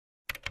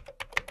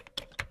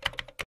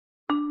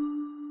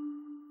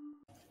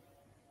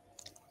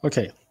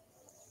Okay,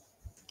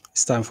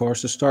 it's time for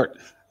us to start.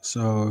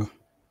 So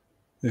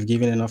we've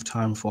given enough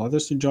time for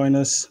others to join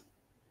us,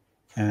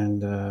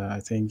 and I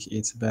think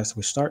it's best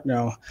we start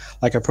now.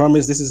 Like I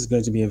promised, this is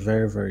going to be a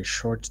very, very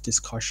short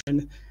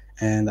discussion,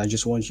 and I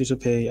just want you to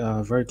pay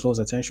very close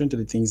attention to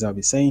the things I'll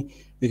be saying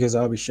because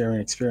I'll be sharing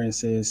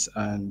experiences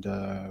and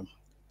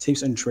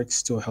tips and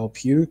tricks to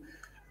help you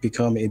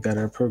become a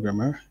better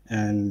programmer.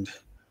 And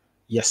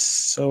yes,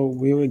 so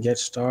we will get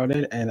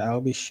started, and I'll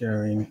be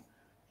sharing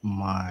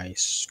my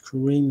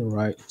screen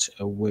right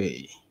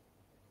away.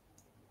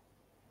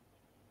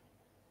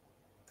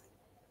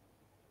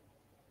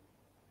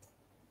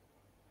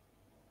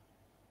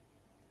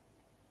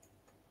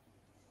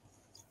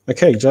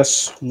 Okay,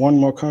 just one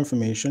more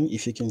confirmation.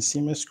 If you can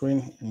see my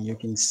screen and you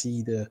can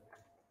see the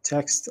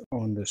text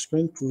on the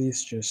screen,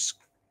 please just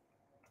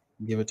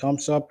give a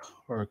thumbs up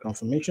or a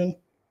confirmation.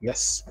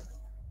 Yes.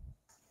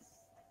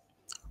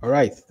 All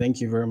right.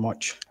 Thank you very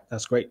much.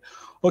 That's great.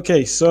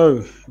 Okay,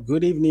 so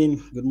good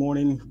evening, good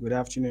morning, good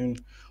afternoon,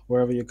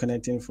 wherever you're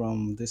connecting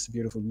from this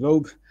beautiful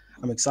globe.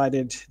 I'm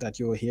excited that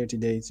you're here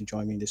today to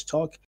join me in this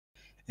talk,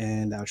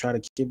 and I'll try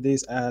to keep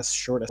this as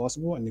short as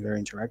possible and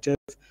very interactive.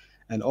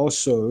 And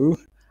also,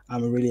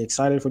 I'm really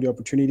excited for the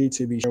opportunity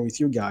to be sharing with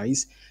you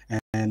guys.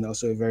 And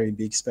also, a very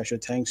big special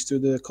thanks to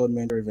the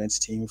Codementor events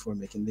team for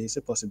making this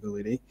a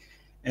possibility.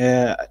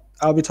 Uh,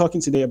 I'll be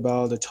talking today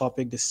about the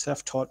topic, the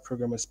self taught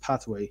programmer's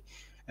pathway.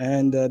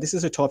 And this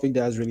is a topic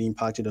that has really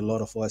impacted a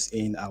lot of us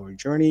in our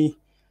journey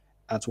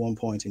at one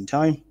point in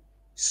time.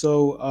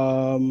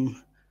 So,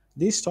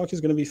 this talk is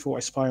going to be for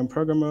aspiring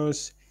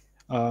programmers,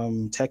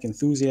 tech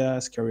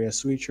enthusiasts, career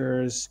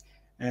switchers,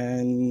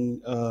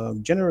 and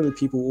generally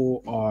people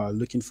who are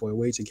looking for a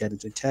way to get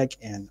into tech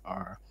and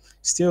are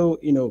still,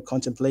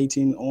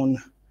 contemplating on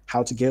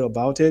how to get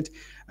about it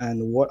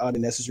and what are the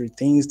necessary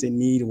things they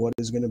need, what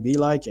is going to be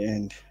like,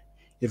 and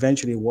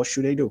eventually what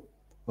should they do.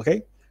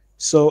 Okay.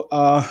 So,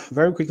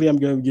 very quickly, I'm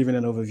going to be giving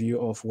an overview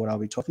of what I'll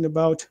be talking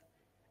about,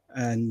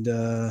 and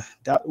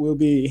that will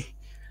be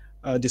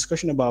a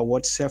discussion about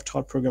what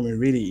self-taught programming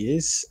really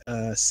is,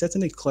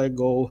 setting a clear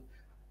goal,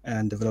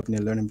 and developing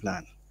a learning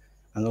plan,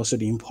 and also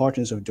the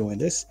importance of doing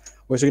this.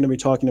 We're also going to be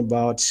talking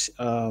about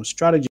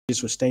strategies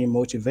for staying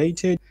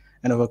motivated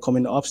and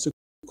overcoming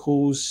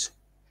obstacles,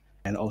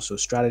 and also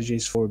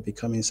strategies for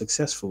becoming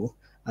successful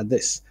at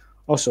this.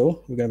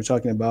 Also, we're going to be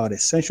talking about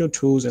essential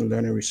tools and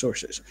learning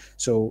resources.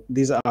 So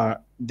these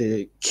are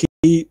the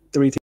key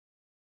three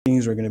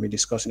things we're going to be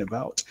discussing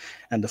about.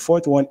 And the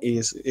fourth one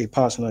is a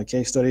personal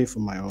case study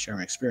from my own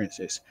sharing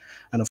experiences.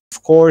 And of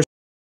course,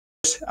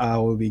 I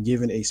will be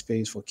giving a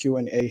space for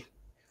Q&A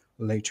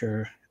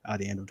later at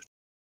the end of the.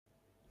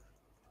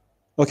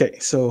 Okay,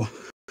 so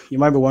you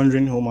might be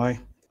wondering who am I?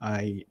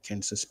 I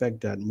can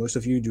suspect that most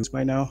of you do this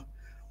by now.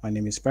 My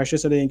name is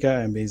Precious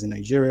Adeyinka. I'm based in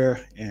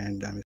Nigeria,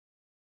 and I'm a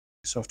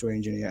software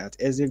engineer at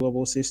SD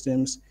Global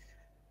Systems.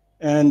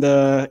 And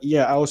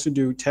yeah, I also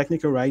do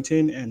technical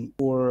writing and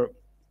for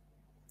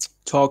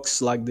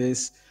talks like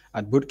this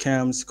at boot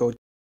camps, code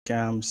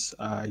camps.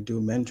 I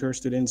do mentor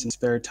students in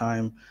spare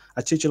time.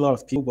 I teach a lot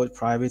of people, both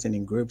private and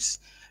in groups.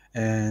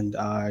 And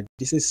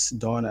this is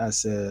done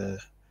as a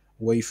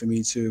way for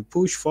me to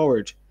push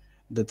forward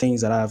the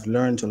things that I've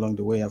learned along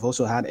the way. I've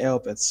also had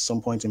help at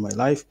some point in my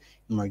life,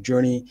 in my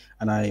journey,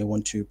 and I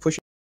want to push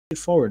it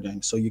forward.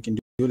 And so you can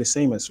do the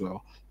same as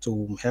well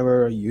to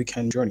whoever you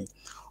can journey.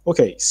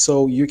 Okay,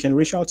 so you can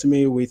reach out to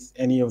me with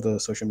any of the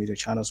social media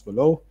channels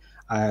below.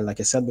 Like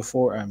I said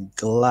before, I'm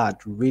glad,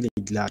 really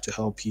glad to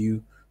help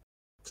you.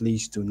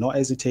 Please do not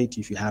hesitate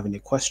if you have any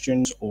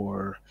questions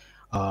or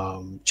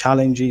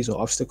challenges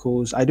or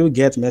obstacles. I do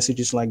get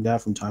messages like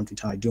that from time to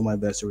time. I do my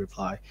best to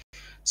reply.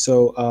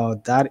 So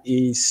that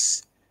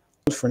is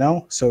all for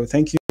now. So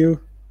thank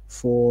you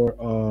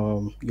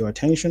for your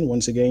attention.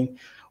 Once again,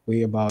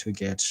 we're about to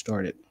get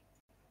started.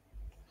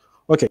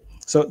 Okay,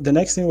 so the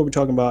next thing we'll be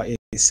talking about is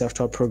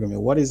self-taught programming.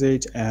 What is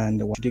it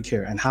and what do you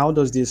care? And how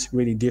does this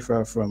really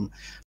differ from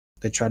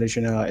the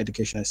traditional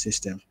educational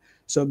system?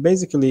 So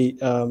basically,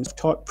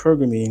 taught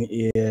programming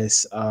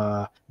is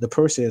the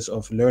process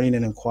of learning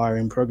and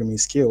acquiring programming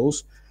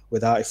skills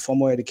without a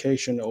formal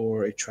education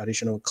or a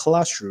traditional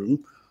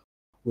classroom,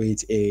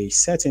 with a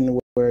setting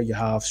where you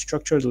have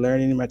structured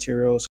learning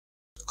materials,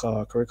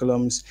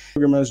 curriculums.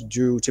 Programmers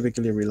do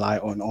typically rely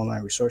on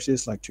online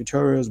resources like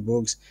tutorials,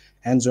 books,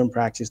 hands-on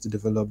practice to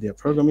develop their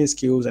programming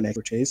skills and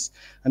expertise,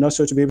 and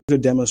also to be able to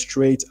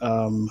demonstrate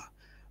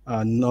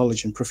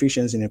knowledge and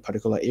proficiency in a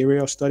particular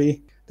area of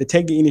study. They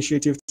take the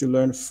initiative to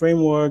learn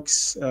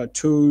frameworks,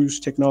 tools,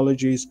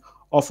 technologies,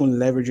 often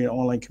leveraging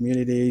online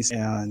communities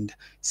and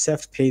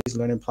self-paced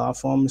learning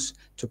platforms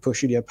to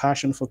pursue their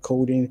passion for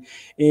coding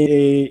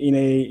in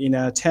an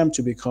attempt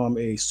to become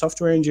a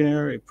software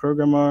engineer, a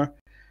programmer,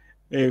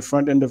 a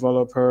front-end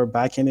developer,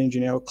 back-end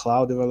engineer,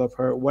 cloud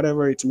developer,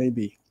 whatever it may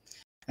be.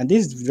 And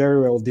this very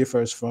well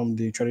differs from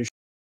the traditional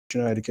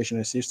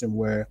educational system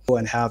where you go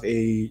and have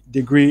a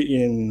degree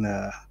in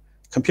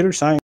computer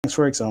science,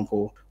 for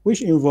example,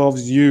 which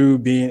involves you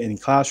being in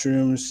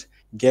classrooms,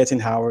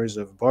 getting hours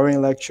of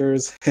boring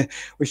lectures,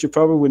 which you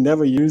probably would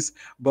never use.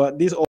 But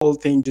this whole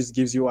thing just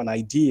gives you an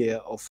idea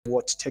of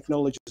what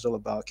technology is all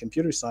about,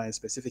 computer science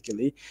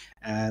specifically,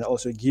 and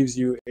also gives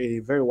you a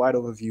very wide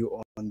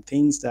overview on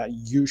things that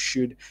you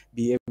should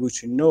be able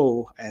to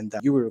know and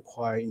that you will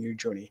require in your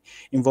journey.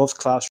 Involves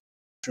classroom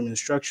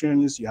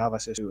instructions, you have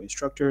access to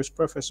instructors,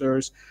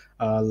 professors,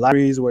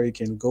 libraries where you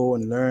can go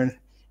and learn in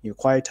your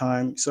quiet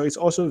time. So it's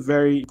also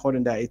very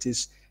important that it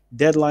is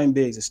deadline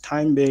based, it's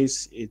time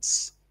based,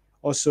 it's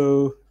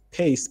also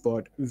paced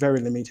but very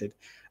limited.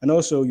 And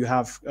also you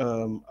have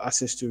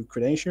access to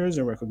credentials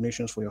and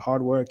recognitions for your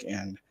hard work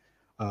and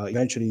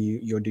eventually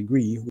your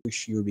degree,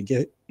 which you'll be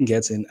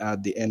getting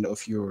at the end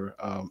of your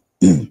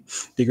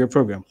degree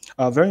program.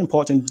 Very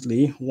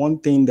importantly, one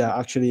thing that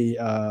actually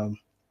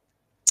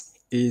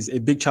is a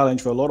big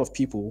challenge for a lot of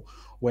people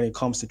when it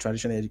comes to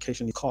traditional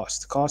education is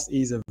cost. Cost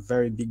is a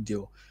very big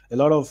deal. A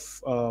lot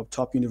of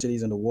top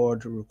universities in the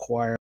world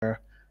require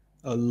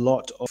a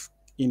lot of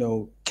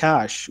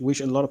cash,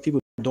 which a lot of people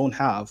don't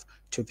have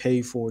to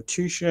pay for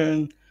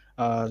tuition,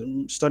 uh,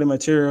 study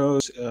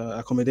materials,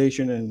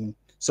 accommodation, and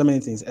so many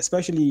things,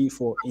 especially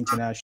for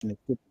international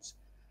students,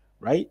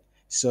 right?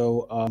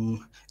 So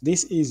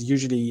this is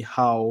usually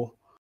how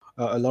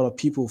a lot of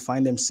people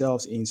find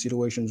themselves in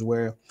situations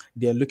where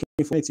they're looking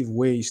for alternative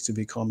ways to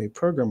become a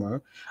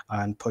programmer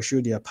and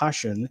pursue their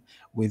passion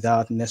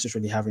without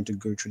necessarily having to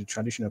go through the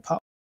traditional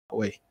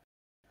pathway.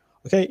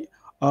 Okay,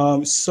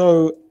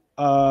 so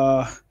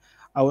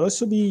I will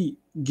also be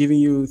giving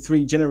you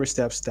three general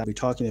steps that we're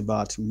talking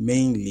about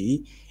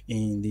mainly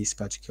in this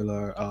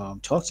particular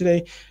talk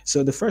today.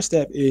 So the first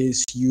step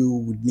is you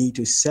would need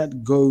to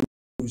set goals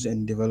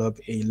and develop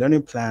a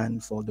learning plan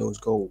for those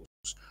goals,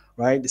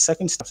 right? The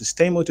second step is to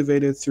stay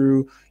motivated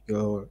through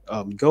your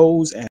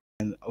goals and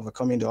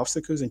overcoming the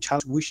obstacles and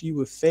challenges which you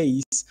will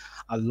face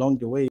along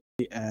the way.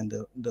 And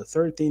the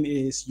third thing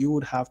is you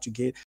would have to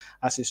get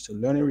access to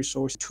learning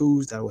resources,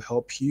 tools that will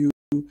help you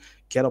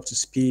get up to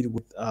speed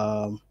with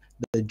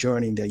the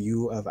journey that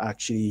you have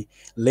actually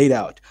laid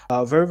out.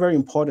 Very, very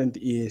important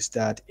is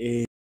that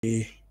a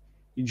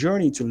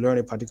journey to learn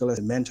a particular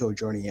mental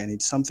journey, and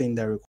it's something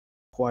that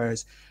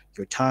requires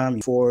your time,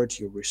 your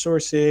effort, your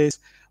resources.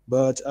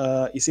 But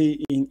you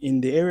see, in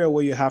the area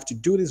where you have to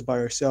do this by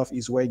yourself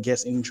is where it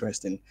gets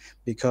interesting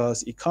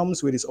because it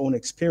comes with its own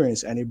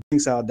experience and it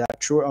brings out that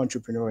true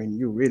entrepreneur in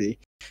you, really.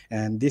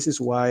 And this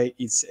is why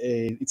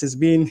it has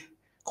been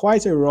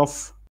quite a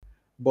rough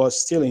but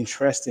still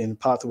interesting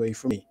pathway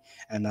for me.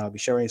 And I'll be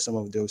sharing some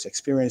of those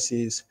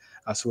experiences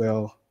as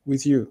well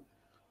with you.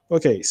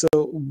 Okay, so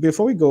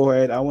before we go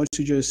ahead, I want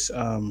to just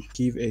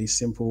give a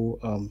simple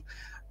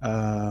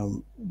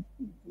um,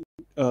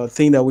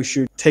 thing that we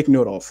should take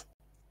note of.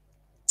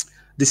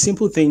 The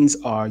simple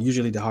things are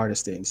usually the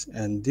hardest things,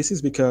 and this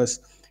is because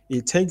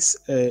it takes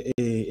a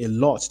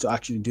lot to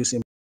actually do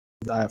simple.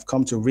 I have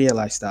come to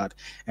realize that,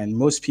 and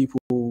most people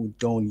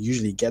don't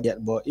usually get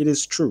that, but it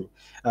is true.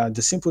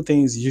 The simple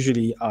things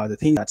usually are the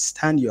things that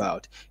stand you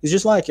out. It's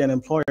just like an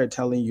employer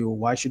telling you,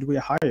 "Why should we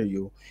hire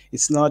you?"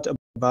 It's not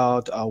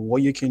about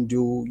what you can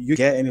do. You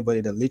get anybody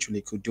that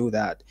literally could do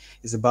that.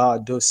 It's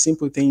about those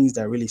simple things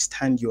that really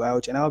stand you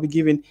out. And I'll be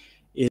giving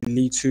a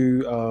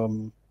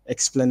little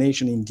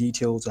explanation in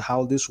detail to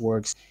how this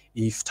works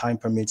if time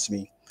permits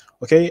me.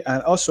 Okay,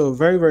 and also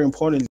very, very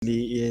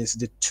importantly is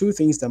the two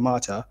things that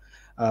matter.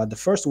 The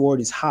first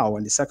word is how,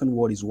 and the second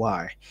word is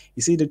why.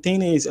 You see, the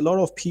thing is, a lot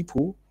of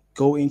people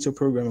go into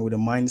programming with a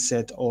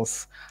mindset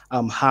of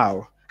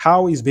how.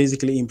 How is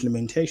basically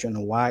implementation,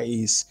 and why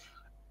is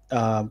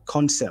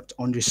concept,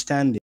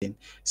 understanding.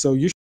 So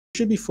you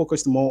should be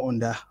focused more on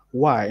the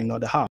why and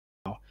not the how.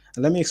 And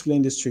let me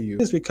explain this to you.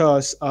 It's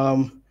because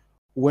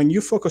when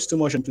you focus too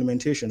much on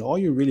implementation, all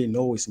you really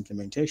know is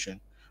implementation.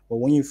 But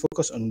when you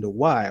focus on the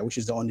why, which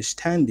is the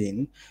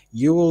understanding,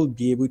 you will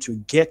be able to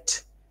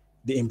get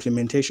the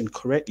implementation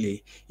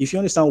correctly. If you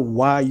understand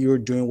why you're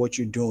doing what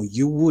you're doing,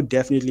 you would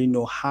definitely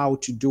know how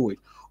to do it,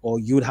 or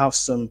you'd have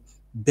some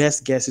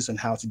best guesses on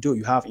how to do it.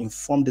 You have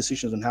informed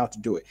decisions on how to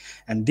do it.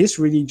 And this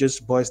really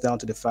just boils down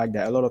to the fact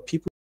that a lot of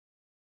people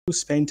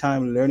spend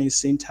time learning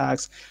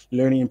syntax,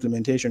 learning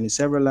implementation in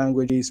several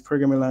languages,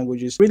 programming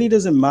languages. It really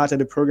doesn't matter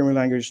the programming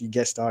language you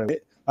get started with.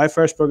 My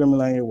first programming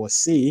language was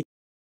C,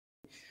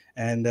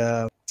 and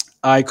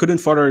I couldn't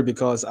further it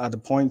because at the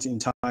point in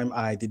time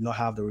I did not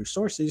have the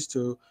resources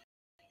to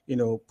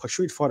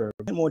pursue it further.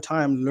 Spend more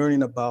time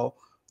learning about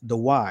the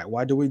why.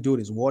 Why do we do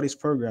this? What is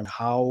program?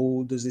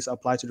 How does this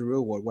apply to the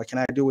real world? What can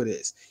I do with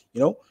this?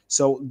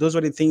 So those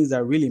are the things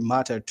that really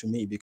matter to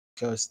me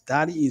because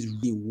that is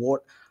really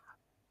what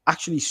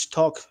actually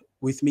stuck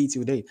with me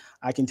today.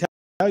 I can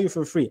tell you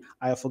for free,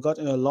 I have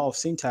forgotten a lot of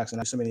syntax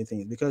and so many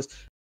things because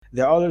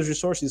there are other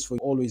resources for you.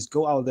 Always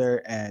go out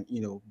there and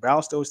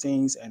browse those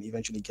things and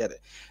eventually get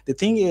it. The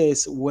thing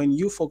is, when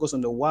you focus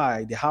on the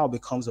why, the how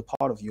becomes a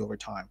part of you over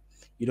time.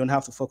 You don't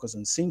have to focus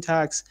on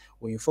syntax.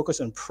 When you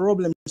focus on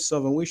problem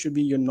solving, which should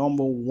be your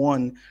number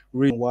one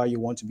reason why you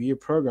want to be a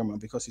programmer,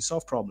 because you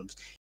solve problems.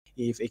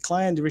 If a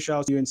client reaches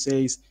out to you and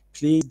says,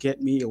 please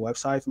get me a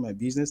website for my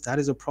business, that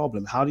is a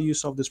problem. How do you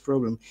solve this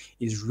problem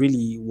is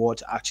really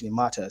what actually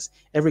matters.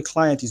 Every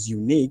client is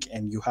unique,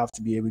 and you have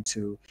to be able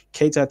to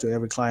cater to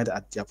every client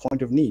at their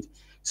point of need.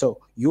 So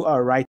you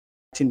are writing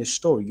the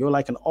story. You're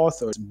like an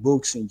author,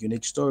 books and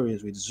unique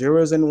stories with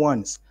zeros and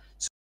ones.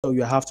 So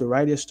you have to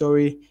write your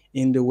story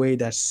in the way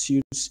that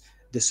suits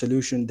the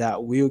solution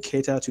that will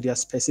cater to their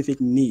specific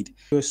need.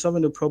 You're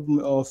solving the problem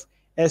of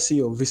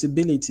SEO,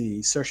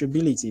 visibility,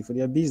 searchability for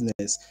their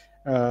business,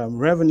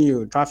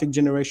 revenue, traffic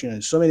generation,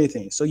 and so many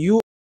things. So you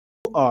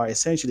are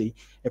essentially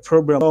a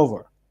problem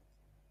solver.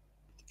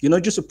 You're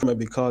not just a programmer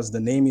because the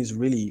name is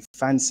really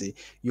fancy.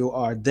 You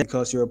are there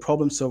because you're a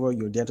problem solver.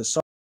 You're there to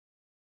solve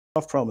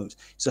problems.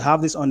 So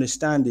have this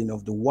understanding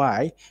of the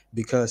why,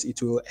 because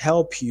it will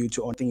help you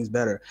to understand things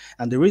better.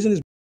 And the reason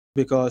is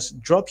because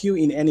drop you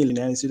in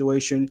any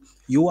situation,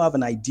 you have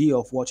an idea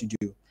of what to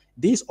do.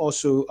 This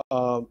also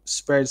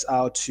spreads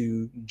out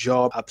to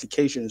job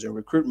applications and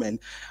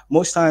recruitment.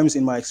 Most times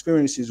in my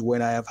experiences,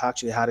 when I have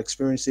actually had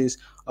experiences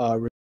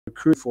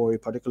recruit for a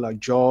particular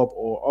job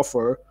or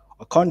offer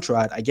a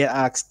contract, I get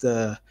asked,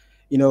 at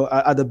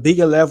the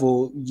bigger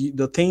level,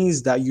 the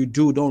things that you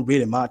do don't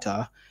really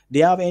matter. They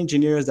have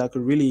engineers that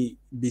could really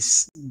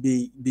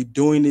be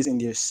doing this in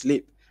their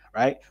sleep,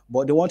 right?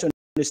 But they want to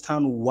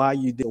understand why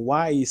you did.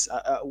 Why is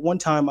one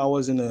time I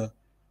was in a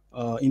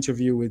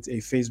interview with a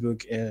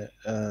Facebook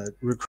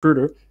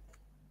recruiter,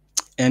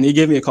 and he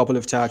gave me a couple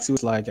of tasks. He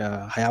was like,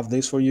 I have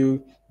this for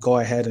you. Go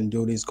ahead and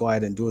do this. Go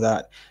ahead and do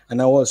that.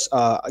 And I was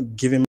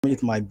giving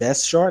it my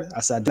best shot.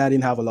 I said I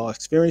didn't have a lot of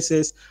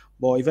experiences,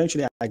 but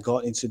eventually I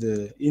got into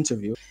the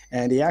interview,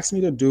 and he asked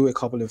me to do a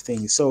couple of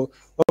things. So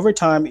over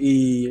time,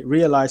 he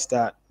realized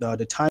that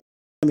the time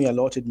he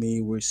allotted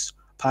me was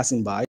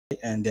passing by,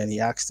 and then he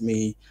asked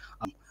me,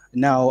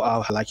 now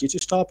I'd like you to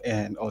stop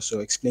and also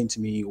explain to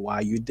me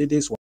why you did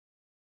this,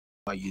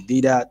 why you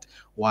did that,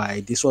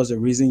 why this was the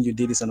reason you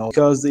did this, and all.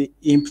 Because the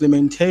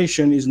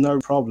implementation is not a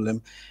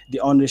problem, the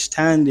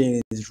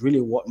understanding is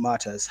really what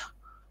matters.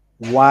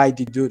 Why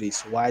did you do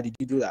this? Why did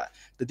you do that?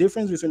 The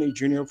difference between a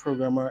junior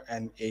programmer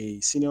and a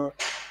senior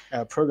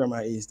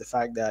programmer is the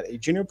fact that a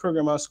junior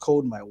programmer's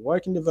code might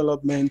work in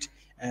development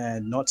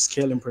and not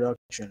scale in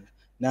production.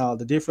 Now,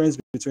 the difference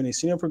between a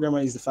senior programmer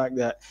is the fact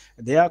that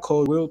their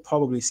code will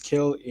probably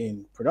scale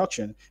in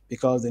production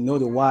because they know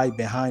the why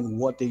behind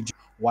what they do,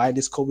 why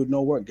this code would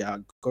not work,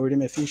 their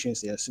algorithm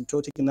efficiency,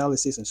 asymptotic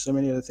analysis, and so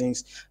many other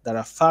things that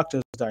are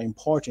factors that are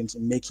important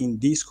in making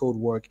this code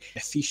work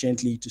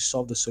efficiently to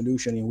solve the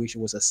solution in which it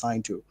was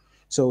assigned to.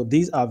 So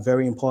these are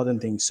very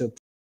important things. So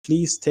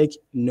please take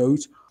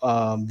note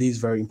of these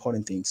very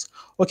important things.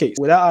 Okay,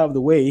 so with that out of the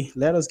way,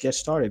 let us get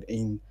started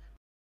in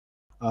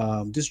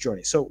this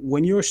journey. So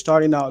when you're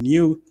starting out a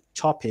new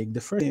topic, the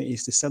first thing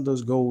is to set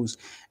those goals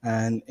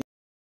and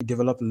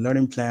develop a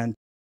learning plan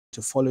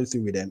to follow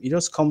through with them. It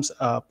just comes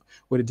up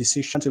with a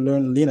decision to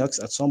learn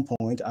Linux. At some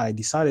point, I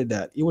decided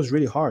that it was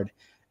really hard.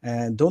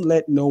 And don't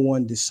let no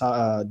one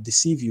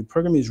deceive you.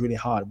 Programming is really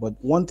hard, but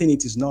one thing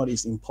it is not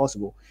is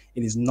impossible.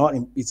 It is not.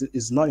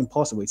 It's not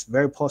impossible. It's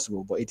very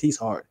possible, but it is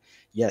hard.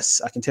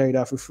 Yes, I can tell you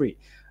that for free.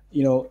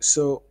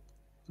 So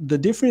the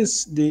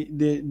difference,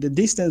 the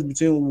distance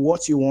between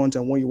what you want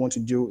and what you want to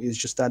do is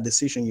just that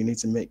decision you need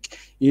to make.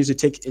 You need to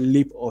take a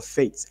leap of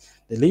faith.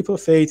 The leap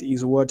of faith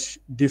is what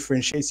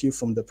differentiates you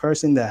from the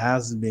person that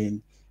has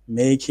been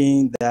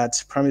making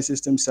that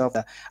promises to himself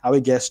that I will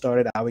get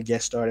started, I will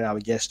get started, I will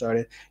get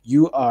started.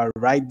 You are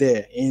right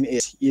there in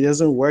it. It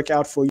doesn't work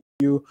out for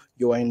you.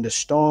 You are in the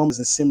storm. It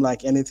doesn't seem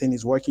like anything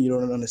is working. You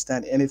don't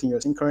understand anything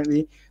you're seeing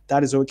currently.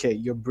 That is okay.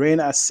 Your brain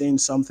has seen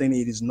something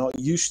it is not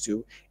used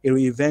to. It will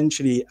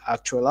eventually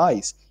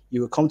actualize.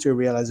 You will come to a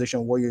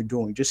realization of what you're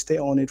doing. Just stay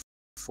on it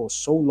for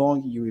so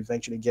long, you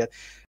eventually get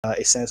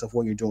a sense of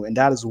what you're doing. And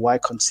that is why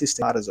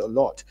consistency matters a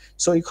lot.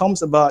 So it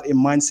comes about a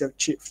mindset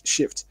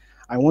shift.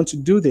 I want to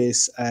do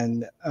this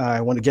and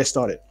I want to get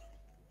started.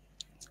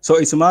 So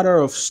it's a matter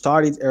of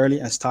start it early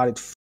and start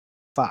it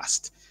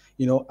fast.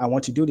 I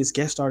want to do this,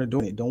 get started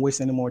doing it. Don't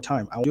waste any more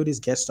time. I want to do this,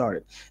 get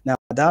started. Now,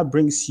 that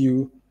brings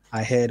you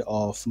ahead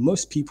of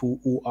most people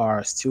who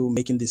are still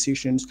making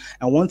decisions.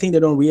 And one thing they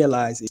don't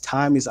realize is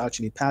time is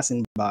actually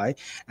passing by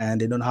and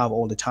they don't have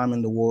all the time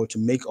in the world to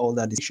make all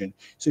that decision.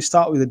 So you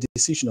start with a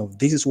decision of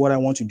this is what I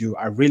want to do.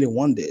 I really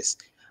want this.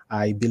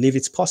 I believe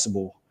it's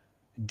possible.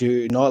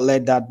 Do not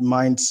let that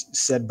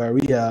mindset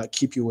barrier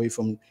keep you away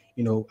from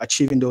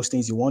achieving those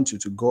things you want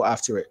to go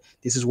after it.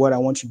 This is what I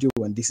want to do,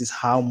 and this is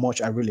how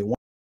much I really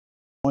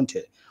want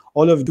it.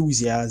 All of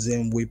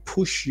enthusiasm will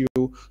push you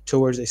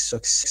towards a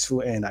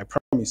successful end, I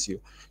promise you.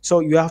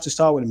 So you have to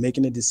start with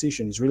making a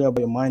decision. It's really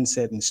about your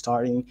mindset and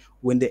starting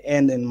with the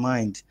end in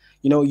mind.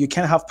 You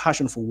can't have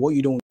passion for what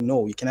you don't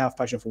know. You can have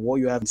passion for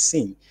what you haven't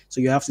seen.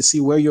 So you have to see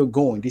where you're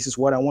going. This is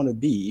what I want to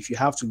be. If you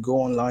have to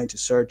go online to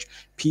search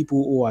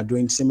people who are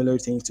doing similar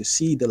things, to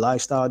see the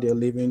lifestyle they're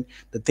living,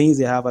 the things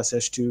they have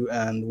access to,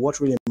 and what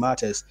really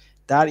matters,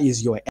 that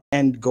is your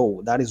end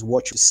goal. That is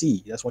what you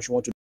see. That's what you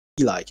want to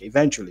like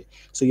eventually.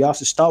 So you have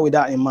to start with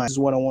that in mind. This is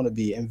what I want to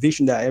be.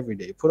 Envision that every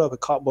day. Put up a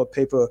cardboard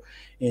paper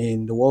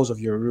in the walls of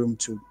your room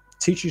to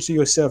teach you to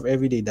yourself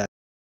every day that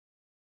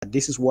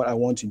this is what I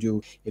want to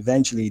do.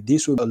 Eventually,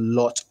 this will make a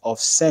lot of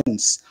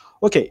sense.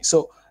 Okay,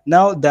 so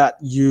now that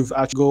you've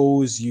actually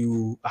goals,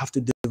 you have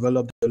to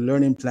develop the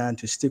learning plan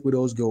to stick with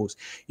those goals.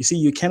 You see,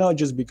 you cannot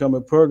just become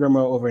a programmer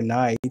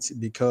overnight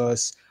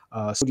because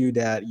you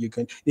that you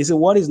can. They say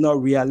what is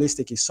not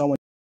realistic is someone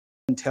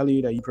telling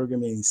you that you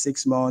program in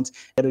 6 months,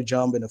 get a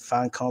job in a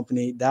fan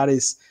company. That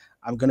is,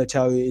 I'm gonna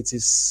tell you, it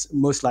is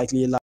most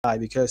likely a lie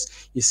because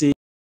you see,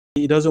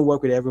 it doesn't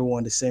work with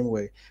everyone the same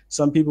way.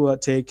 Some people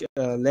take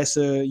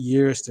lesser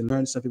years to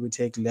learn. Some people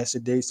take lesser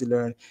days to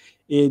learn.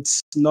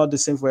 It's not the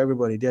same for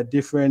everybody. There are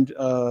different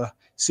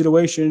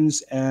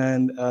situations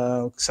and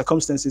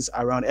circumstances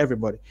around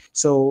everybody.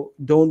 So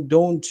do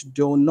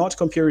not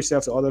compare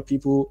yourself to other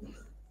people,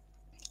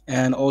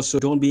 and also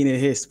don't be in a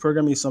haste.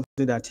 Programming is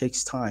something that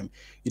takes time.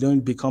 You don't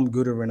become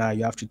good overnight.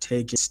 You have to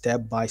take it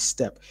step by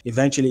step.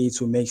 Eventually, it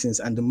will make sense.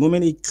 And the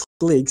moment it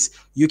clicks,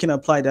 you can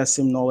apply that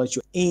same knowledge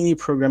to any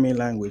programming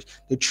language.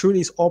 The truth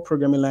is, all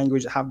programming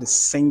languages have the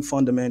same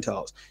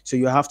fundamentals. So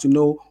you have to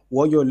know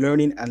what you're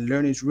learning and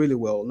learn it really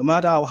well. No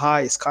matter how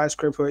high a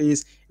skyscraper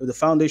is, if the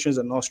foundations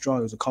are not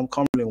strong, it will come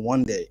crumbling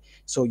one day.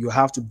 So you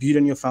have to build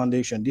on your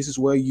foundation. This is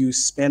where you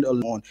spend a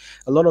lot.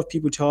 A lot of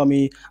people tell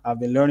me, I've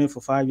been learning for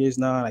 5 years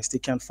now and I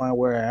still can't find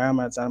where I am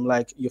at. And I'm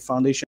like, your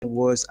foundation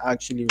was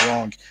actually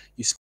wrong.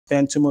 You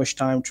spent too much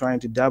time trying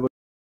to dabble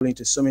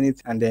into so many,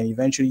 and then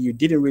eventually you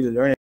didn't really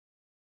learn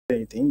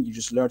anything. You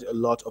just learned a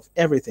lot of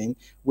everything,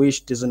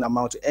 which doesn't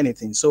amount to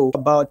anything. So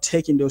about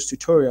taking those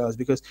tutorials,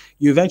 because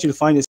you eventually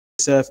find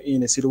yourself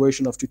in a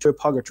situation of tutorial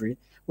purgatory,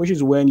 which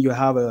is when you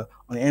have an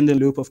ending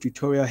loop of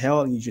tutorial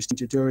hell and you just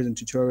do tutorials and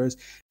tutorials.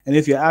 And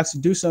if you're asked to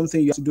do something,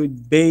 you have to do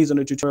it based on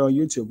a tutorial on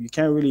YouTube. You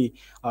can't really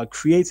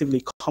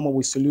creatively come up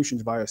with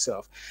solutions by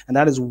yourself. And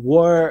that is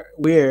where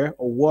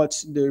or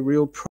what the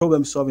real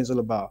problem solving is all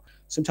about.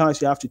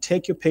 Sometimes you have to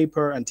take your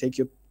paper and take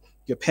your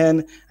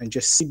pen and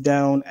just sit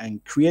down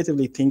and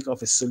creatively think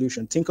of a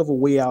solution, think of a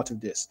way out of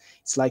this.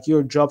 It's like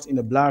you're dropped in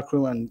a black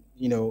room and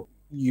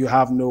you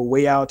have no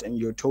way out and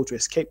you're told to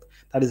escape.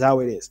 That is how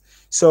it is.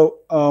 So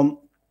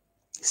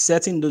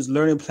setting those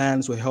learning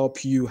plans will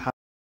help you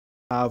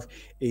have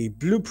a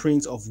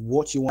blueprint of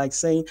what you want. Like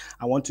saying,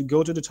 I want to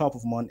go to the top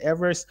of Mount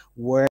Everest.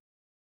 Where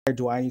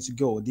do I need to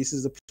go? This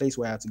is the place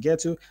where I have to get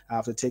to. I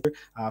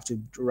have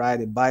to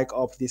ride a bike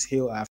up this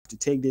hill. I have to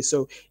take this.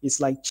 So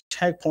it's like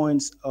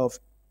checkpoints of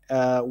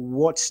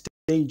what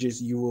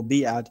stages you will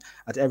be at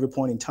every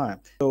point in time.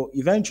 So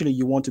eventually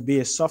you want to be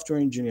a software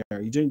engineer.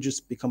 You didn't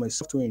just become a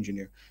software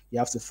engineer. You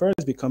have to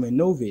first become a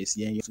novice.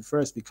 Yeah, you have to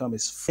first become a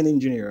fin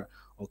engineer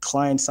or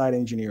client-side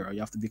engineer. Or you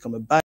have to become a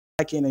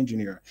back-end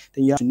engineer.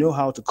 Then you have to know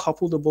how to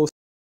couple the both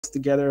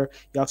together.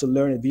 You have to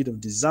learn a bit of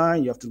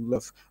design. You have to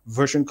learn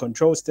version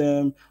control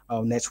system,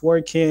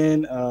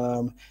 networking,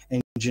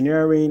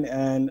 engineering,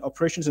 and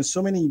operations, and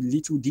so many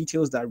little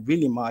details that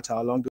really matter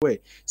along the way.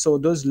 So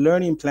those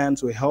learning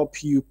plans will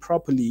help you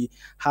properly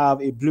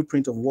have a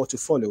blueprint of what to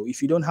follow.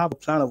 If you don't have a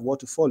plan of what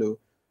to follow,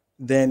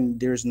 then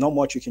there's not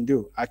much you can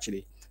do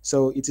actually.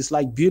 So it is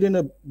like building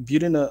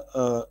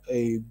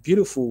a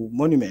beautiful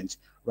monument,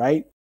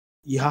 right?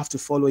 You have to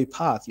follow a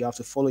path. You have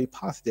to follow a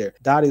path there.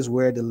 That is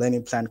where the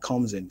learning plan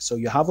comes in. So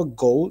you have a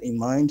goal in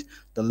mind.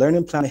 The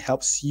learning plan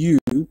helps you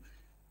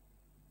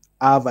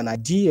have an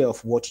idea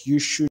of what you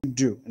should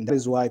do. And that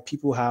is why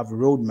people have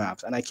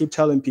roadmaps. And I keep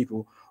telling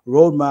people,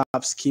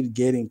 roadmaps keep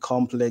getting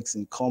complex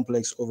and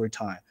complex over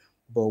time.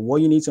 But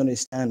what you need to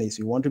understand is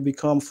you want to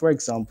become, for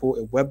example,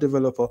 a web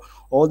developer,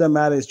 all that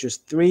matters is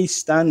just 3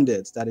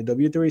 standards that the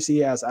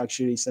W3C has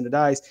actually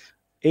standardized: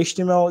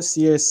 HTML,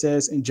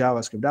 CSS, and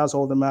JavaScript. That's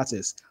all that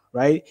matters,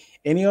 right?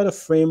 Any other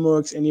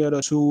frameworks, any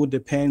other tool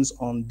depends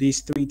on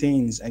these 3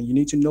 things, and you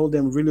need to know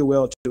them really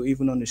well to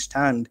even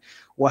understand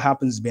what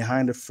happens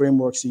behind the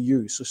frameworks you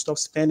use. So stop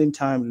spending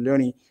time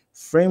learning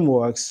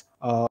frameworks.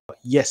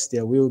 Yes,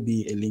 there will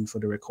be a link for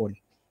the recording.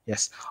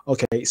 Yes.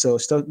 Okay. So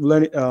stop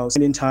learning,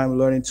 spending time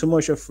learning too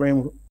much of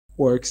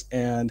frameworks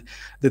and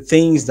the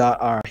things that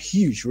are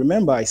huge.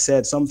 Remember, I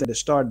said something at the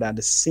start that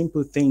the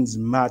simple things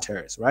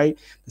matters, right?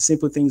 The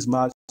simple things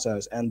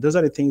matters, and those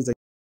are the things that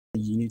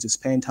you need to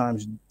spend time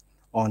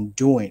on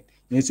doing.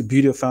 You need to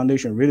build your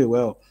foundation really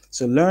well.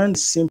 So learn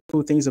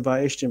simple things about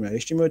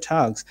HTML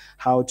tags,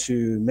 how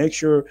to make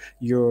sure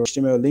your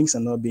HTML links are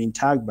not being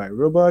tagged by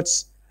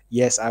robots.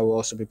 Yes, I will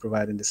also be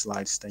providing the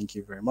slides. Thank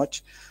you very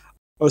much.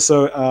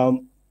 Also,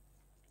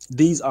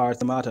 these are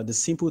the matter. The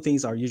simple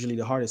things are usually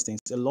the hardest things.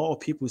 A lot of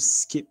people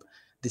skip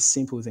the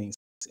simple things.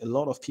 A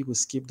lot of people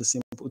skip the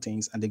simple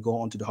things and they go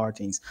on to the hard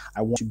things.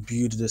 I want to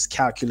build this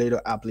calculator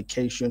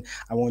application.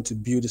 I want to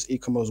build this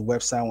e-commerce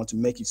website. I want to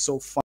make it so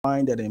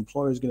fine that the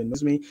employer is going to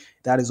notice me.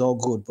 That is all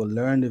good, but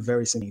learn the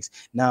very simple things.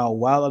 Now,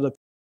 while other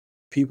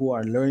people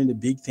are learning the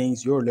big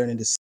things, you're learning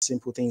the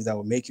simple things that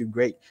will make you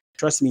great.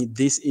 Trust me,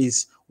 this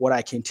is what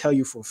I can tell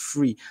you for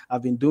free.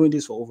 I've been doing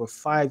this for over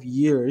 5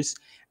 years,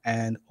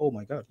 and oh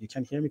my God, you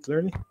can't hear me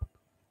clearly?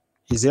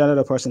 Is there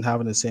another person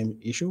having the same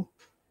issue?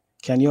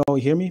 Can you all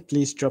hear me?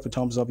 Please drop a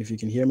thumbs up if you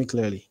can hear me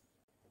clearly.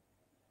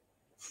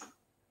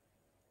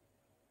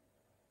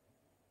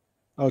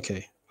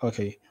 Okay,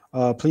 okay.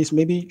 Please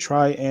maybe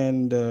try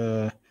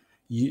and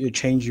you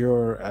change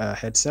your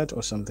headset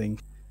or something.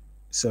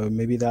 So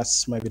maybe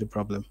that's might be the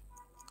problem.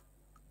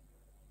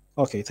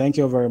 Okay, thank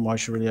you very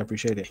much. Really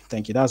appreciate it.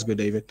 Thank you. That's good,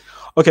 David.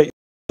 Okay,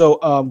 so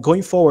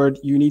going forward,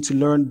 you need to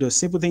learn the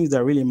simple things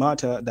that really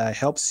matter that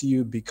helps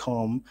you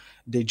become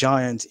the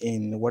giant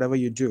in whatever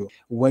you do.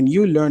 When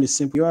you learn the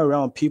simple, you're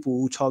around people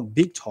who talk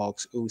big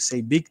talks, who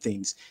say big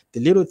things. The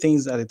little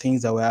things are the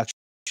things that will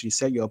actually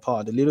set you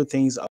apart. The little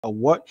things are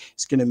what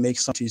is going to make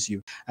something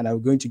you. And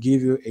I'm going to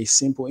give you a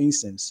simple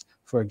instance.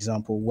 For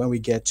example, when we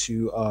get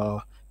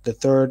to the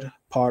third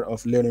part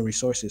of learning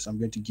resources, I'm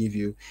going to give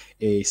you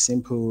a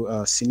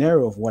simple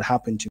scenario of what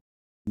happened to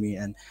me,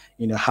 and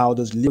how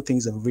those little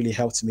things have really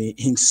helped me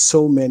in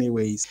so many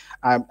ways.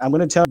 I'm going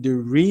to tell you the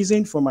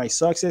reason for my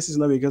success is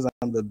not because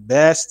I'm the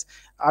best.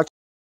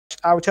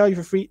 I will tell you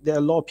for free, there are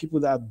a lot of people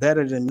that are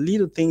better than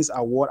little things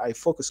are what I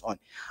focus on.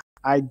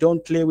 I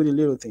don't play with the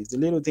little things. The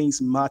little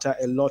things matter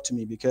a lot to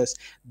me because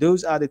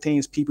those are the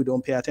things people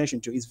don't pay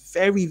attention to. It's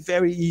very,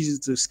 very easy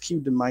to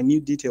skip the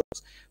minute details,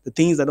 the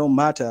things that don't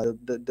matter,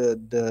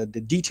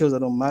 the details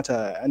that don't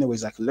matter.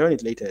 Anyways, I can learn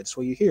it later. It's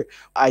what you hear.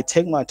 I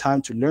take my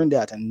time to learn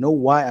that and know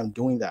why I'm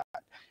doing that.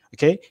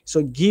 Okay,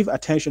 so give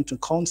attention to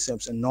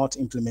concepts and not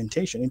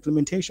implementation.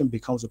 Implementation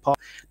becomes a part.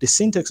 The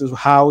syntax is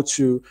how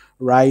to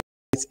write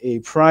a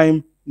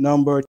prime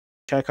number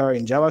checker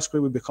in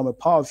JavaScript will become a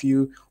part of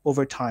you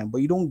over time. But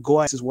you don't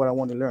go, this is what I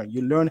want to learn.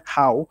 You learn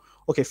how.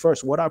 Okay,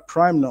 first, what are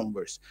prime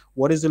numbers?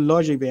 What is the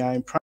logic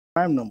behind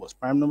prime numbers?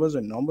 Prime numbers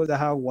are numbers that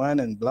have one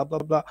and blah, blah,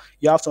 blah.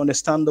 You have to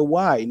understand the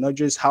why, not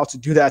just how to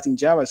do that in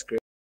JavaScript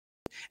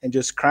and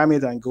just cram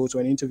it and go to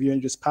an interview and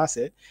just pass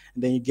it.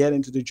 And then you get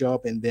into the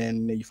job and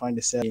then you find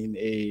yourself in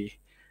a,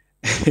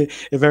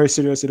 a very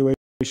serious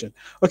situation.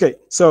 Okay,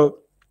 so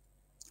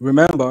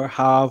remember,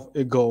 have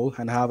a goal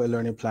and have a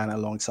learning plan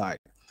alongside.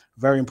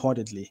 Very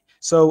importantly.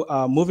 So,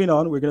 moving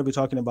on, we're going to be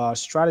talking about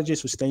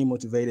strategies for staying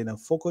motivated and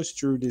focused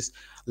through this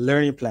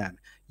learning plan.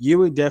 You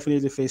will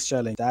definitely face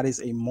challenge. That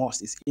is a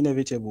must. It's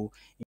inevitable.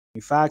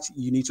 In fact,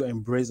 you need to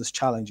embrace those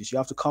challenges. You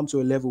have to come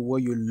to a level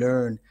where you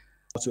learn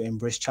how to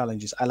embrace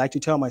challenges. I like to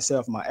tell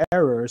myself my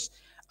errors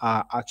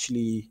are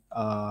actually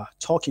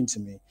talking to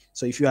me.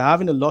 So if you're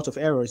having a lot of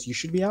errors, you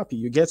should be happy.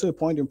 You get to a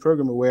point in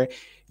programming where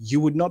you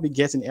would not be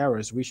getting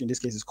errors, which in this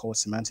case is called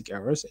semantic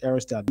errors,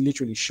 errors that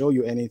literally show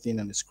you anything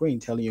on the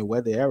screen telling you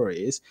where the error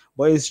is,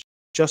 but it's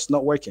just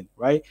not working,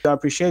 right? I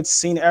appreciate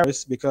seeing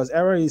errors because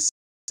error is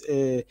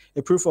a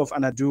proof of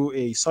and I do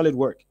a solid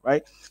work,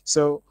 right?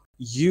 So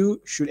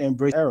you should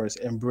embrace errors,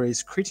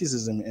 embrace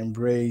criticism,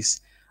 embrace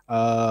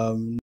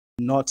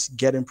not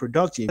getting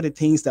productive, the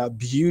things that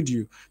build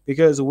you.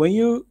 Because when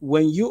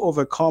you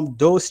overcome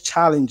those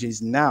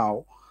challenges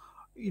now,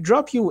 you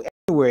drop you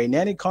anywhere in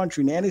any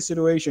country, in any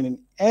situation, in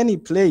any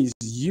place,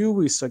 you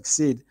will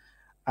succeed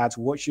at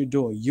what you're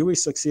doing. You will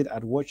succeed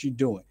at what you're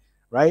doing,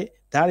 right?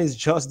 That is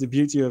just the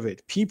beauty of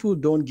it. People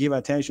don't give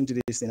attention to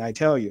this thing. I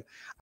tell you,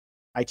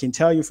 I can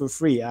tell you for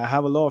free. I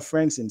have a lot of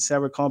friends in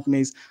several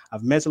companies.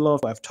 I've met a lot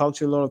of, I've talked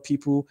to a lot of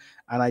people,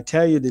 and I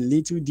tell you, the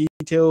little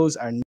details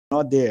are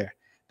not there.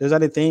 Those are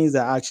the things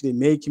that actually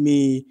make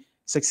me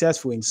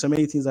successful in so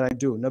many things that I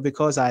do. Not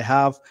because I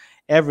have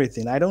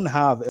everything. I don't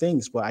have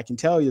things, but I can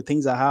tell you the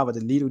things I have are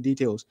the little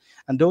details.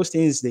 And those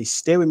things, they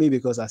stay with me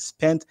because I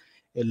spent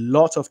a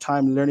lot of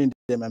time learning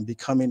them and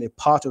becoming a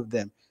part of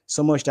them.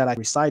 So much that I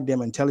recite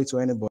them and tell it to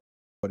anybody.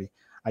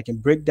 I can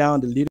break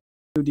down the little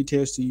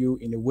details to you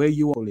in a way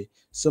you want,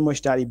 so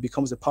much that it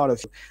becomes a part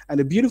of you. And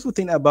the beautiful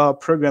thing about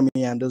programming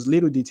and those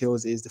little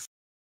details is the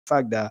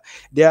fact that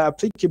they are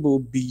applicable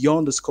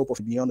beyond the scope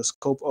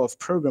of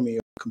programming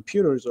or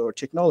computers or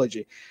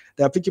technology.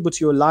 They're applicable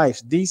to your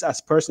life. These has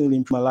personally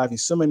improved my life in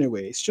so many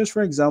ways. Just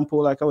for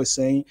example, like I was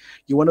saying,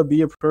 you want to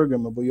be a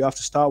programmer, but you have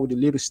to start with the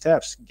little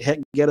steps.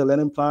 Get a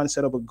learning plan,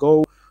 set up a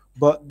goal,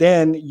 but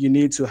then you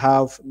need to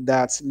have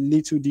that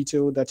little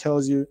detail that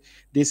tells you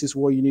this is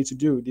what you need to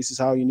do. This is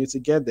how you need to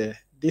get there.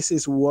 This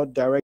is what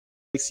directs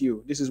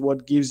you. This is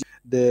what gives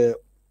you the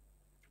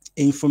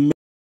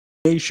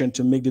information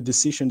to make the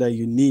decision that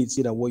you need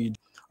so that what you do.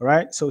 All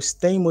right. So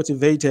staying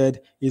motivated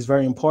is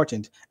very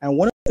important. And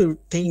one of the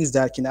things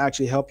that can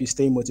actually help you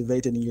stay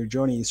motivated in your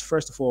journey is,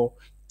 first of all,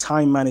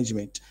 time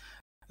management.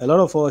 A lot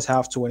of us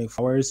have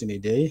 24 hours in a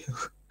day.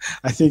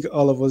 I think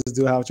all of us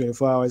do have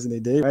 24 hours in a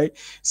day, right?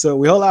 So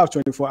we all have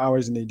 24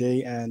 hours in a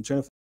day, and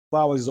 24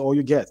 hours is all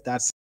you get.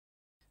 That's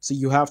so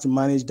you have to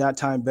manage that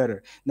time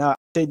better. Now, I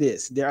say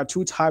this: there are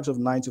two types of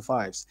 9 to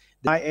 5s: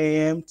 the 9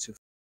 a.m. to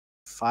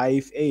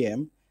 5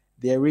 a.m.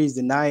 There is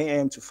the 9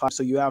 a.m. to 5.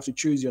 So you have to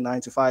choose your 9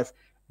 to 5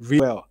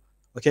 really well.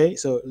 Okay,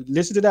 so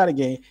listen to that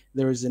again.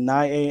 There is the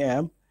 9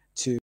 a.m.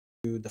 to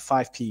the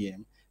 5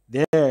 p.m.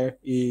 There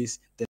is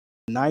the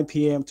 9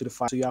 p.m. to the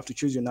 5. So you have to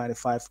choose your 9 to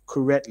 5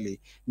 correctly.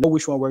 Know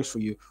which one works for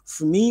you.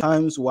 For me,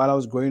 times while I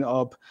was growing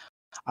up,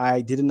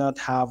 I did not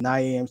have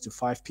 9 a.m. to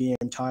 5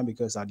 p.m. time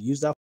because I'd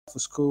use that for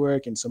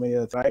schoolwork and so many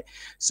other things, right?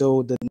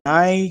 So the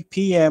 9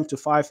 p.m. to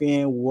 5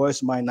 a.m.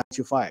 was my 9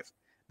 to 5.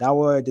 That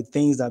were the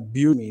things that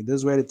built me.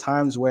 Those were the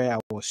times where I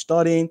was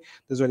studying.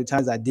 Those were the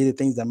times I did the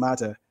things that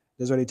matter.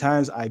 Those were the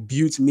times I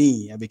built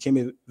me. I became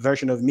a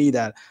version of me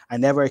that I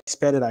never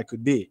expected I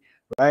could be,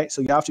 right?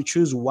 So you have to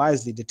choose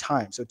wisely the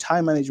time. So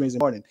time management is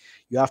important.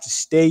 You have to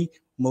stay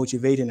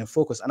motivated and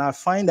focused. And I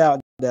find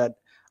out that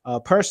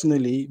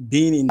personally,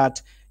 being in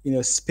that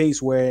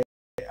space where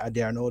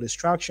there are no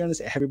distractions,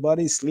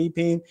 everybody's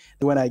sleeping.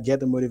 When I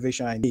get the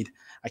motivation I need,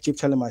 I keep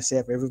telling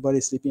myself,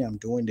 everybody's sleeping, I'm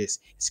doing this.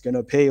 It's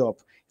gonna pay up.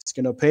 It's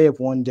gonna pay up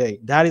one day.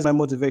 That is my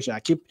motivation. I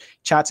keep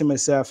chatting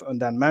myself on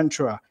that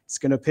mantra. It's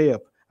gonna pay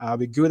up. I'll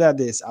be good at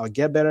this. I'll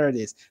get better at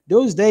this.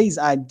 Those days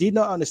I did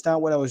not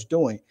understand what I was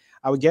doing.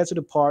 I would get to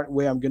the part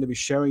where I'm going to be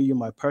sharing you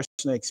my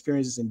personal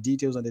experiences and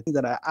details on the things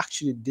that I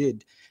actually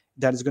did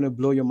that is going to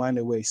blow your mind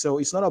away. So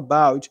it's not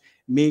about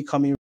me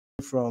coming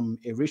from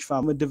a rich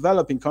family, a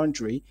developing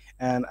country,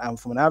 and I'm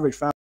from an average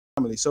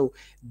family. So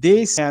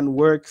this can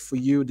work for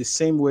you the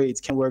same way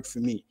it can work for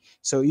me.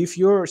 So if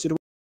your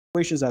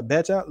situations are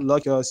better,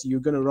 lucky us, you're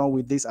going to run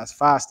with this as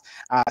fast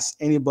as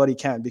anybody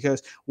can.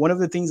 Because one of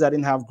the things I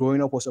didn't have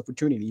growing up was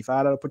opportunity. If I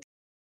had an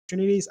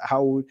opportunities, I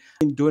would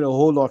be doing a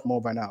whole lot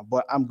more by now.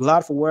 But I'm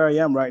glad for where I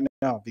am right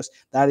now because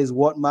that is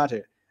what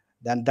mattered.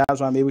 Then that's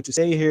why I'm able to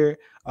stay here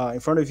in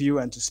front of you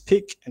and to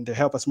speak and to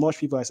help as much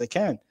people as I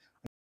can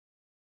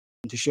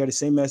and to share the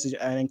same message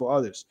and for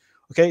others.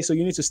 Okay, so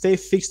you need to stay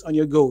fixed on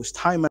your goals.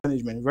 Time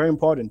management, very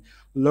important.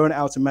 Learn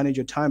how to manage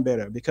your time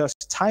better because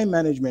time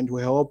management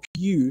will help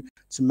you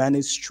to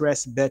manage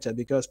stress better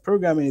because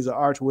programming is an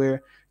art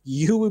where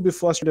you will be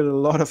frustrated a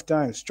lot of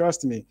times.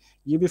 Trust me,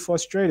 you'll be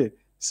frustrated.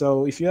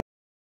 So if you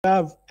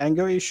have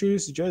anger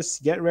issues,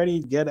 just get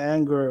ready to get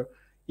anger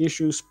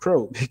issues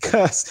pro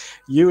because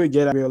you will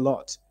get angry a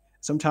lot.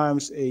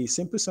 Sometimes a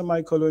simple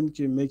semicolon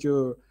can make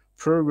your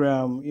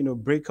program,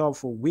 break up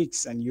for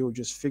weeks and you'll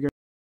just figure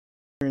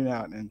it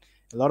out. And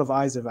a lot of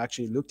eyes have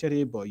actually looked at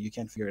it, but you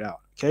can't figure it out.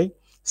 Okay.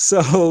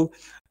 So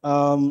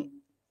um,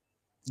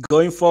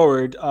 going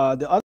forward,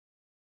 the other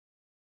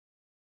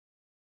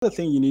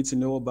thing you need to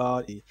know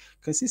about is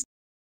consistency.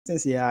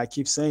 Yeah, I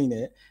keep saying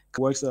it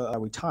works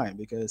with time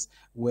because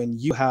when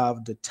you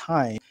have the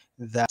time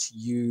that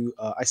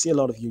I see a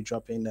lot of you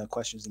dropping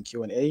questions in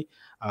Q&A.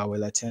 I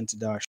will attend to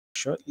that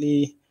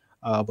shortly,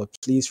 but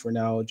please for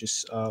now,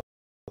 just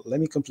let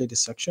me complete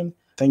this section.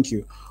 Thank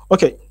you.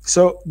 Okay,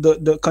 so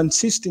the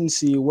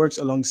consistency works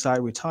alongside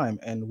with time,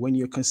 and when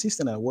you're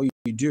consistent at what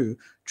you do,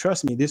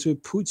 trust me, this will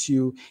put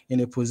you in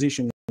a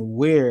position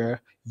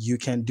where you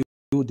can do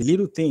the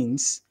little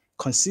things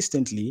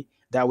consistently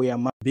that way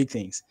amount big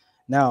things.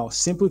 Now,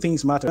 simple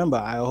things matter. Remember,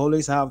 I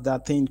always have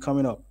that thing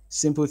coming up.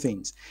 Simple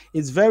things.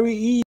 It's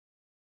very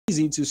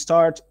easy to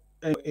start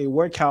a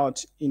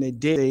workout in a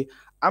day.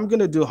 I'm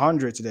gonna do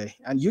 100 today,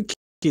 and you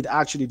could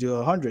actually do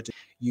 100.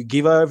 You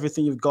give out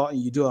everything you've got,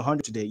 and you do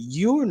 100 today.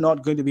 You're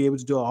not going to be able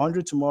to do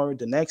 100 tomorrow,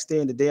 the next day,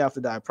 and the day after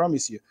that. I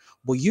promise you.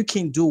 But you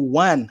can do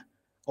 1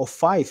 or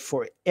 5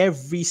 for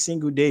every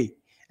single day,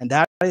 and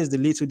that is the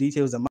little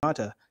details that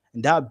matter,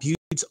 and that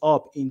builds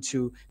up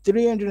into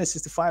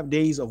 365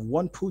 days of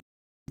one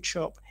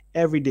push-up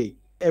every day.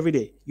 Every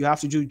day, you have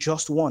to do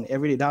just one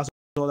every day. That's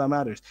all that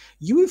matters.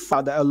 You will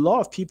find that a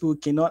lot of people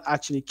cannot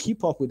actually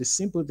keep up with the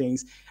simple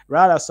things.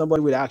 Rather,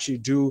 somebody would actually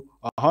do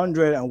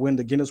 100 and win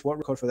the Guinness World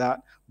Record for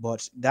that.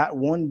 But that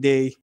one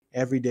day,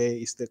 every day,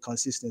 is the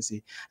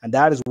consistency. And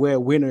that is where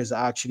winners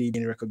are actually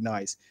being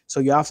recognized. So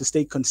you have to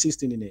stay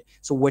consistent in it.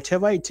 So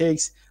whatever it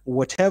takes,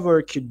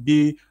 whatever could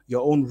be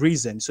your own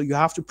reason. So you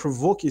have to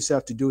provoke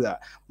yourself to do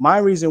that. My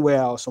reason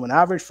where I was from an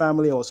average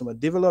family, I was from a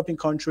developing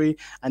country,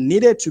 I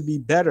needed to be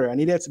better, I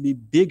needed to be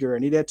bigger, I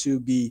needed to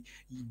be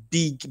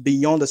big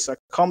beyond the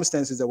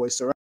circumstances that were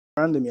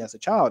surrounding me as a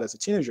child, as a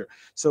teenager.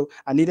 So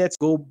I needed to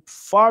go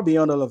far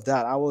beyond all of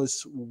that. I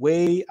was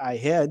way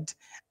ahead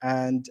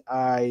and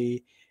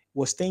I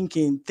was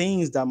thinking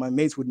things that my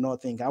mates would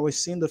not think. I was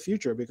seeing the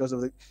future because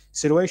of the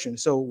situation.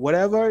 So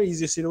whatever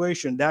is your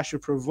situation, that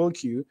should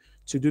provoke you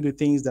to do the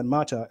things that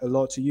matter a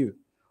lot to you.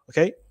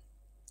 Okay.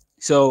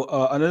 So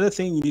another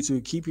thing you need to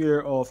keep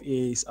ear of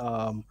is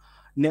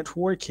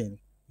networking.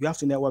 You have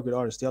to network with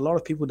others. There are a lot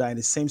of people that are in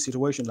the same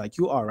situation like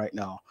you are right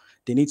now.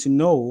 They need to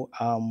know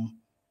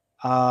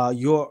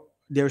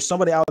there's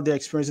somebody out there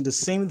experiencing the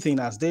same thing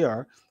as they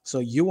are. So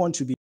you want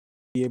to be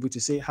able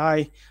to say,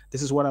 hi,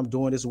 this is what I'm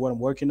doing, this is what I'm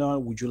working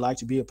on. Would you like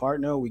to be a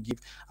partner? We give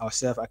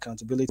ourselves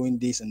accountability doing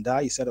this and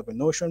that. You set up a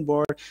Notion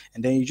board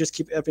and then you just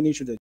keep helping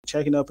each other,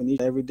 checking up on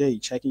each every day,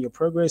 checking your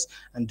progress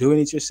and doing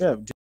it yourself.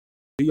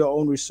 Do your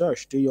own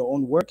research, do your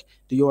own work,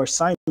 do your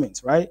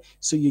assignments, right?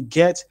 So you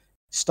get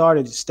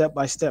started step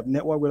by step,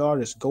 network with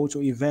others, go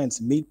to events,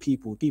 meet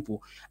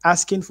people.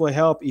 Asking for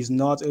help is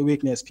not a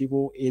weakness,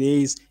 people. It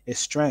is a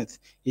strength.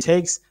 It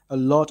takes a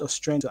lot of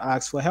strength to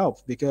ask for help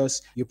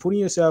because you're putting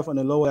yourself on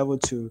a lower level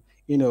to,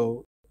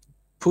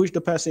 push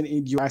the person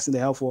you're asking the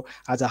help for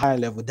at a higher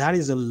level. That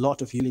is a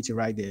lot of humility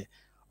right there.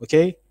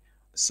 Okay.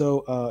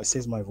 So it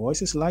says my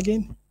voice is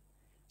lagging.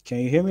 Can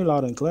you hear me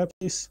loud and clear,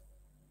 please?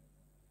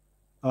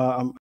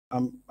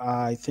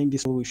 I think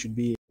this should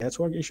be a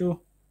network issue.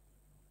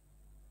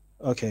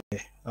 Okay,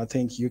 I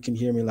think you can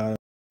hear me loud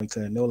and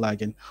clear. No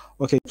lagging.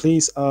 Okay,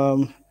 please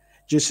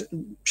just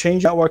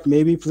change network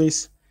maybe,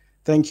 please.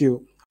 Thank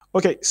you.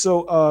 Okay,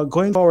 so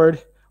going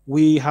forward,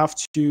 we have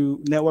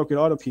to network with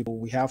other people.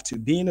 We have to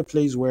be in a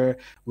place where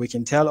we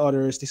can tell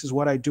others, this is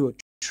what I do.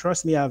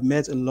 Trust me, I've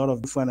met a lot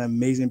of different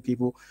amazing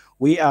people.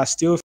 We are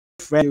still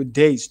friends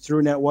days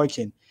through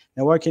networking.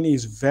 Networking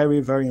is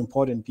very, very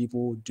important.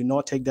 People do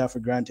not take that for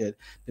granted.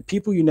 The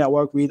people you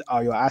network with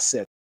are your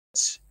assets.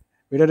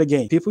 Read it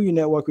again. People you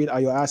network with are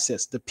your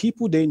assets. The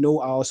people they know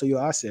are also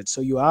your assets.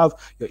 So you have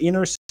your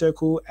inner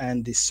circle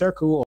and the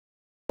circle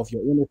of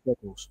your inner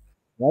circles,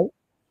 right?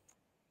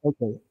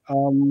 Okay.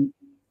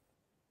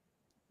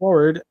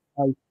 Forward,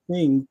 I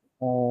think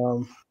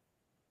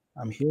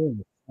I'm hearing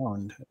a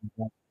sound.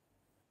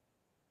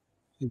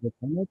 Is it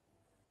coming?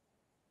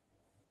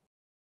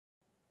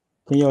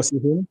 Can you also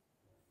hear me?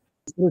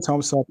 Put a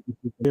thumbs up if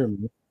you can hear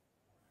me.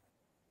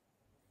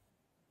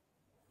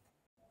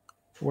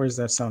 Where is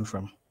that sound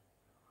from?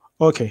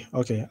 Okay,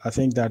 okay. I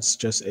think that's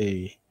just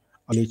a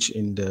glitch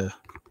in the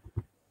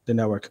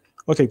network.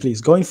 Okay, please.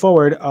 Going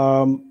forward,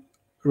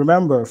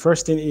 remember,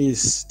 first thing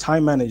is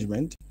time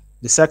management.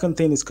 The second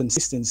thing is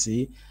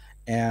consistency.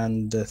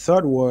 And the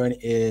third one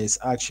is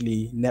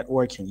actually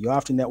networking. You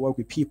have to network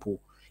with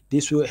people.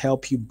 This will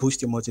help you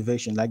boost your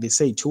motivation. Like they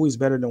say, two is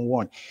better than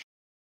one.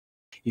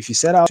 If you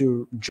set out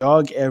to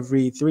jog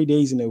every 3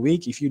 days in a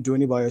week, if you're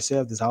doing it by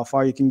yourself, that's how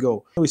far you can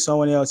go. With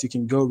someone else, you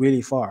can go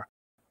really far.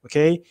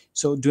 Okay,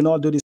 so do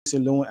not do this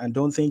alone, and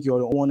don't think you're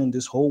the only one in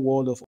this whole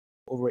world of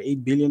over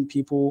 8 billion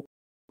people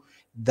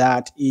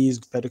that is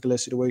particular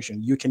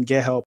situation. You can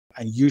get help,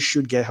 and you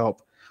should get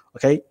help.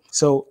 Okay,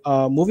 so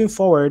moving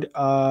forward,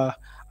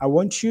 I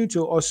want you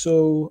to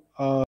also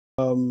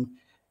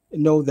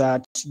know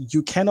that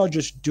you cannot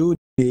just do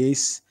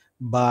this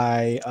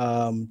by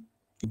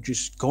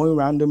just going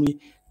randomly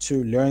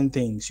to learn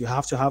things. You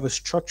have to have a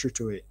structure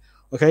to it.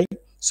 Okay,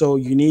 so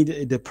you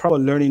need the proper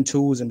learning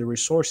tools and the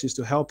resources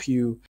to help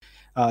you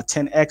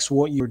 10x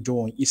what you're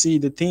doing. You see,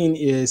 the thing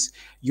is,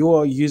 you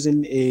are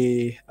using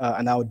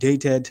an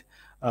outdated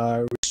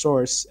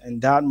resource,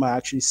 and that might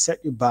actually set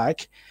you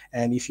back.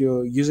 And if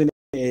you're using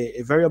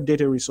a very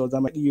updated resource,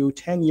 that might you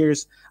 10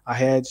 years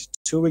ahead,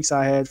 2 weeks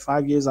ahead,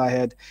 5 years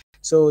ahead.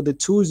 So the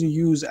tools you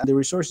use and the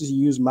resources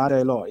you use matter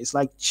a lot. It's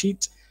like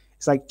cheat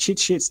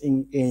sheets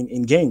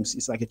in games.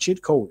 It's like a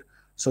cheat code.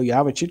 So you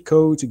have a cheat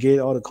code to get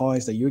all the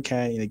coins that you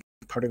can in a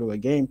particular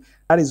game.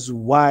 That is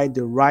why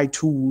the right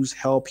tools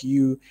help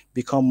you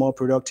become more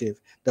productive.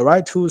 The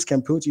right tools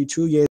can put you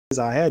 2 years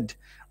ahead,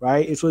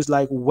 right? It was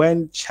like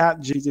when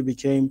ChatGPT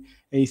became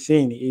a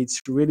thing,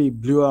 it's really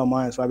blew our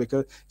minds, right?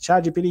 Because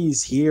ChatGPT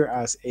is here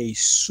as a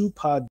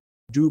super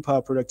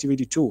duper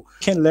productivity tool.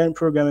 You can learn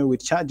programming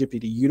with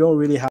ChatGPT. You don't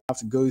really have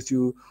to go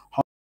through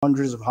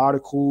hundreds of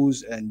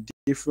articles and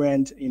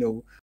different,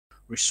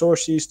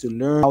 resources to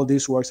learn how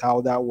this works,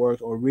 how that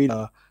works, or read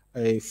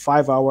a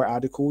 5 hour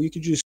article. You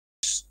could just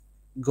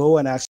go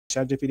and ask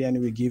ChatGPT, and it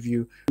will give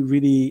you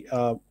really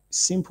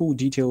simple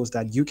details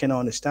that you can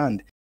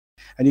understand.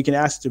 And you can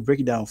ask to break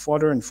it down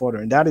further and further.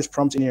 And that is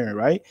prompt engineering,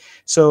 right?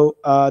 So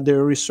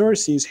the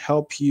resources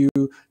help you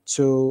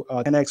to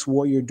 10x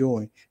what you're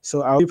doing.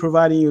 So I'll be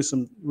providing you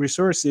some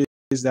resources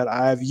that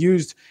I've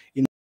used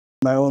in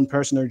my own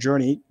personal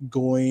journey,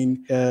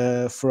 going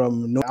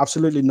from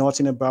absolutely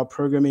nothing about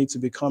programming to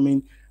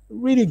becoming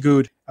really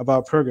good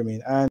about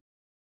programming. And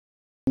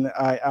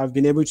I've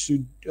been able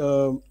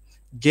to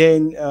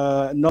gain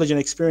knowledge and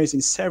experience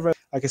in several.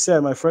 Like I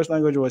said, my first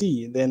language was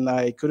C. Then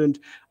I couldn't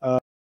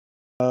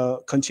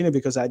continue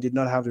because I did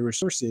not have the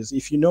resources.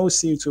 If you know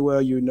C too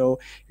well, you know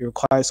it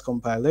requires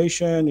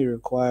compilation, it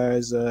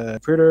requires a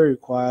printer, it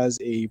requires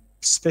a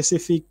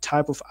specific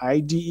type of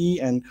IDE,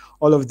 and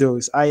all of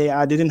those.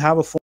 I didn't have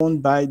a phone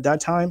by that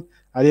time.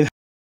 I didn't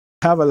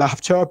have a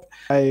laptop.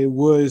 I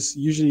was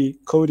usually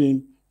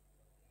coding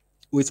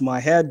with my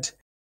head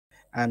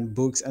and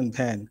books and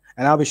pen.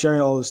 And I'll be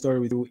sharing all the story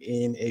with you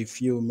in a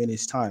few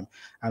minutes time.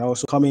 And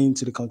also coming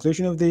to the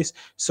conclusion of this.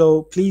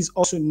 So please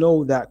also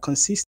know that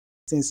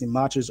consistency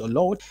matters a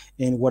lot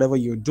in whatever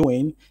you're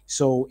doing.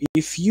 So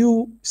if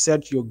you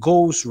set your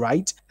goals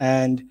right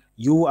and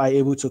you are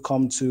able to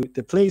come to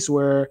the place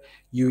where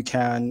you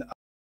can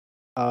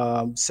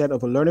set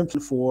up a learning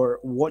plan for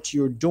what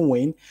you're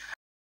doing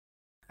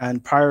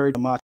and priority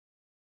matter.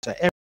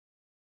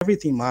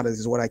 Everything matters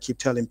is what I keep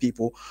telling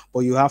people,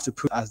 but you have to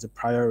put as the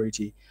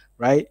priority,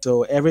 right?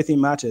 So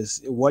everything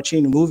matters.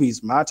 Watching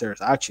movies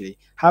matters, actually.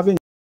 Having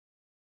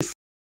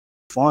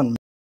fun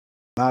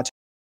matters.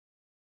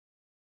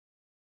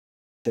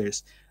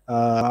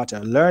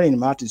 Learning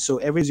matters. So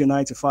every your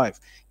 9 to 5,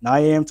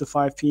 9 a.m. to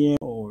 5 p.m.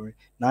 or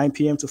 9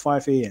 p.m. to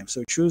 5 a.m.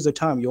 So choose the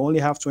time. You only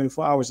have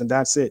 24 hours and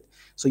that's it.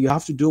 So you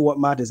have to do what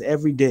matters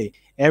every day.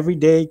 Every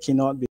day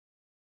cannot be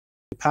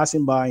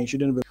passing by and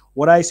shouldn't be.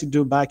 What I used to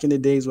do back in the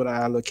days when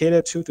I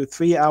allocated 2 to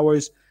 3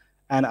 hours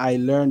and I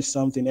learned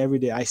something every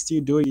day. I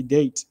still do it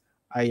date.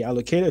 I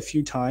allocate a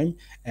few time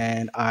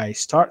and I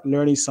start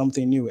learning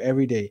something new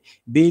every day,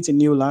 be it a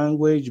new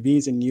language, be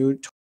it a new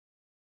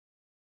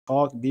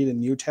talk, be it a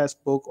new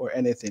textbook or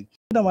anything.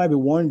 I might be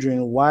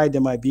wondering why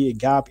there might be a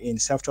gap in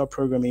software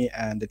programming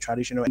and the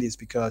traditional is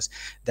because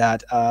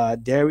that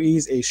there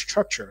is a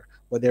structure,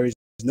 but there is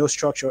no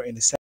structure in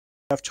the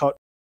self-taught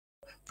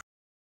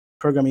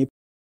programming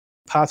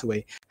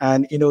pathway.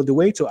 And the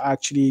way to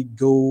actually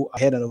go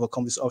ahead and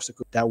overcome this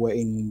obstacle that were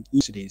in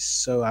universities.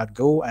 So I'd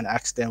go and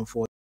ask them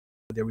for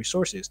the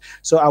resources.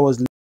 So I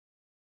was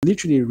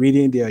literally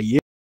reading their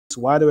years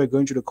while they were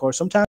going through the course.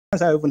 Sometimes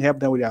I even help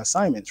them with their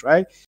assignments,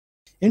 right?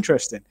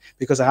 Interesting,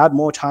 because I had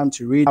more time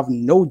to read. I have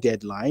no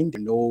deadline,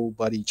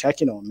 nobody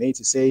checking on me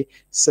to say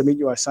submit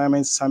your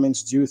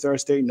assignments due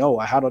Thursday. No,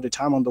 I had all the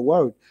time on the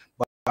world,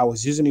 but I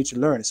was using it to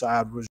learn. So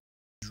I was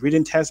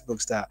reading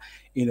textbooks that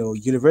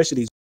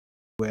universities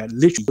were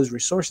literally those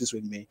resources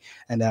with me,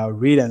 and I'll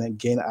read and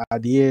gain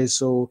ideas.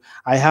 So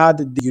I had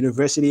the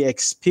university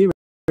experience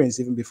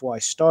even before I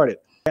started.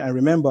 And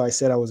remember, I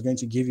said I was going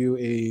to give you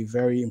a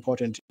very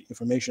important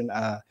information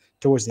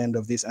towards the end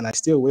of this, and I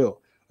still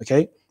will.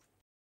 Okay.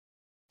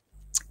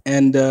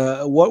 And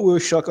what will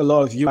shock a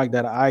lot of you, like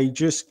that, I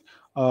just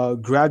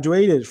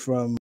graduated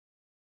from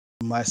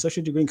my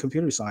associate degree in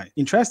computer science.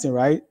 Interesting,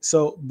 right?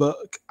 So, but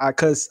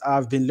because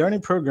I've been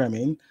learning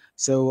programming,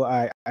 so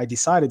I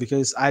decided,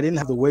 because I didn't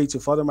have the way to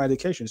further my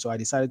education, so I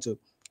decided to,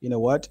 you know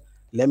what,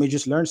 let me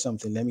just learn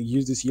something. Let me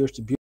use this years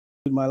to build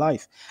my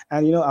life.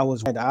 And I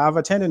was right. I've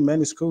attended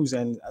many schools,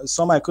 and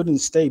some I couldn't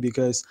stay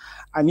because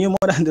I knew more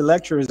than the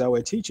lecturers that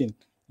were teaching.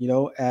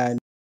 And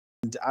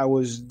I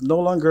was no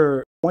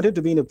longer wanted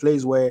to be in a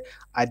place where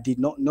I did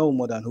not know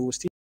more than who was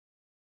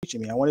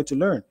teaching me. I wanted to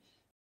learn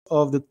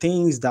of the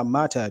things that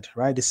mattered,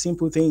 right? The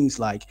simple things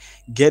like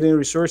getting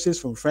resources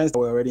from friends that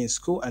were already in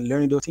school and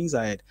learning those things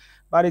I had.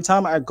 By the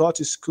time I got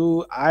to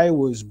school, I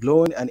was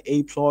blowing an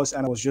A plus,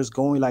 and I was just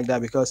going like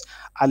that because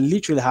I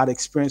literally had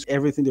experienced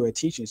everything they were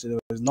teaching. So there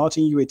was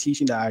nothing you were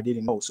teaching that I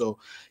didn't know. So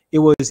it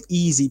was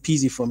easy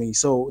peasy for me.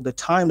 So the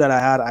time that I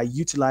had, I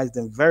utilized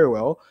them very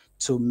well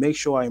to make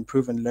sure I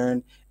improve and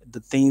learn the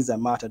things that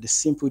matter, the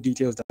simple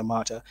details that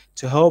matter,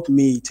 to help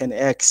me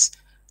 10x.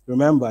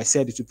 Remember, I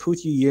said it to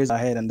put you years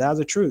ahead, and that's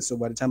the truth. So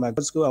by the time I got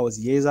to school, I was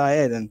years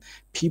ahead, and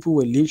people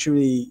were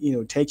literally,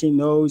 taking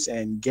notes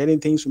and getting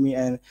things from me.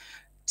 And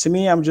to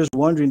me, I'm just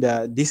wondering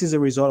that this is a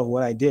result of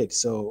what I did.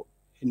 So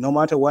no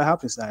matter what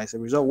happens now, it's a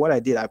result of what I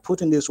did. I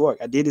put in this work,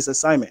 I did this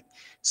assignment,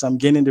 so I'm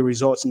getting the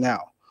results now.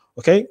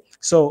 Okay,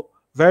 so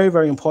very,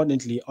 very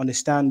importantly,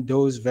 understand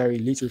those very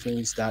little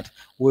things that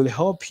will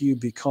help you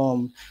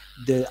become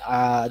the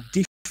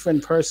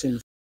different person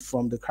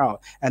from the crowd.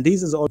 And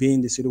this is all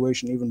being the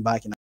situation even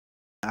back in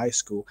high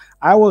school.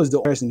 I was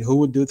the person who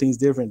would do things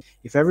different.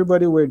 If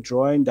everybody were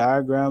drawing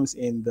diagrams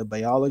in the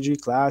biology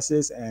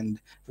classes and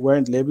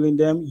weren't labeling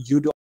them,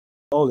 you'd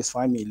always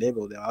find me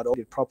label them. I'd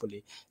order it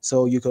properly.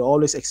 So you could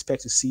always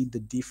expect to see the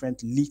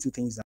different little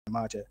things that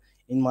matter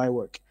in my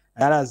work.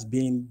 And that has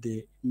been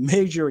the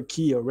major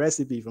key or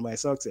recipe for my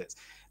success.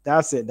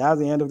 That's it. That's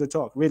the end of the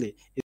talk. Really.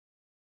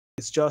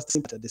 It's just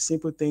the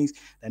simple things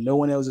that no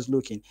one else is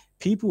looking.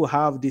 People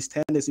have this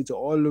tendency to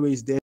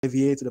always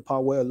deviate to the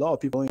part where a lot of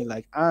people are going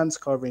like ants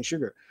covering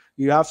sugar.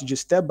 You have to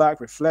just step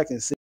back, reflect,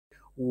 and say,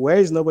 where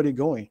is nobody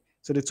going?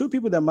 So the two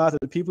people that matter,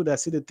 the people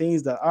that see the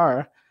things that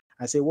are,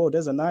 and say, whoa,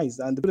 those are nice.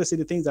 And the people that see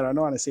the things that are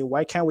not, and say,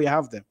 why can't we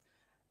have them?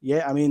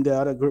 Yeah, I mean, the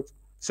other group.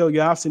 So you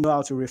have to know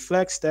how to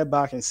reflect, step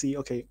back, and see,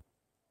 okay,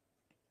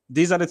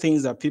 these are the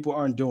things that people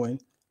aren't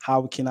doing.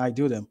 How can I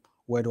do them?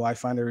 Where do I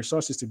find the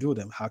resources to do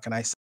them? How can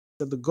I set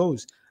the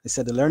goals? I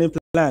set the learning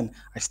plan.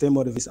 I stay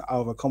motivated. I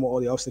overcome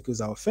all the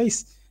obstacles I will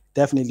face,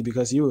 definitely,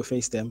 because you will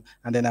face them.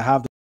 And then I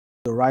have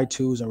the right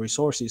tools and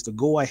resources to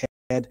go ahead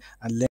and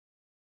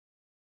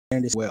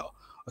learn this well.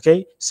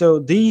 Okay, so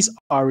these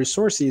are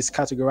resources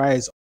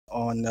categorized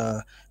on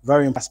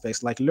varying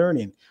aspects like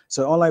learning.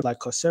 So online like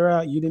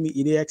Coursera, Udemy,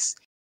 EDX.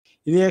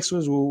 EDX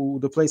was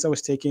the place I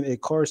was taking a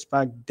course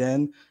back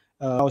then.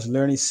 I was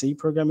learning C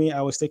programming.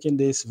 I was taking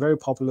this very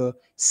popular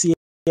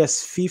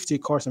CS50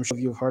 course. I'm sure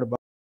you've heard about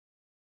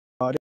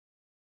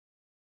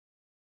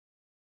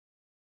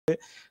it.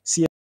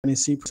 CS and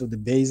C, so the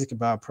basic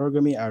about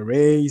programming,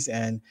 arrays,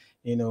 and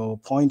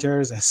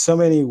pointers, and so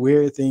many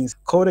weird things.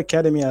 Code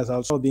Academy has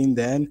also been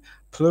then.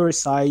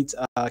 Pluralsight,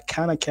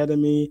 Khan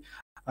Academy,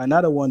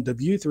 another one,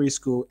 W3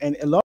 School, and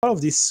a lot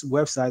of these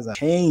websites have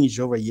changed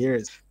over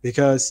years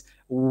because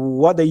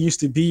what they used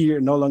to be are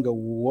no longer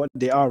what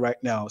they are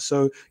right now.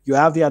 So you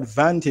have the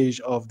advantage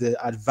of the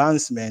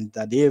advancement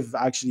that they've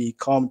actually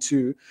come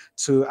to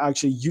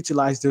actually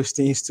utilize those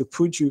things to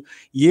put you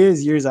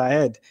years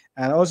ahead.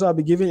 And also, I'll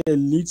be giving a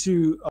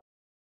little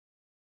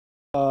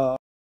uh,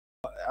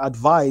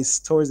 advice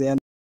towards the end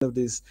of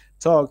this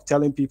talk,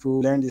 telling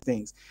people learn these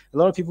things. A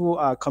lot of people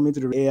are coming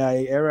to the AI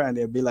era and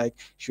they'll be like,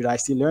 should I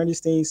still learn these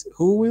things?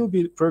 Who will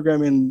be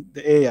programming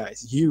the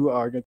AIs? You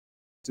are going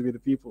to be the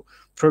people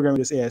programming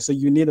this AI. So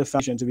you need a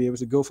foundation to be able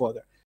to go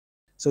further.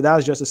 So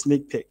that's just a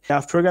sneak peek. I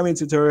have programming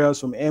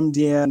tutorials from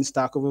MDN,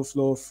 Stack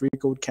Overflow, Free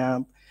Code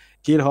Camp,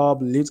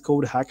 GitHub, Lead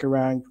Code,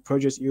 HackerRank,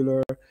 Project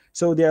Euler.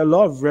 So there are a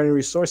lot of very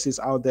resources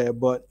out there,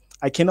 but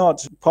I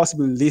cannot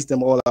possibly list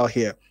them all out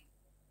here.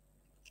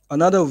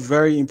 Another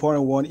very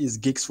important one is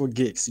Gigs for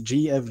Gigs,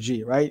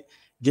 GFG, right?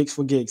 Gigs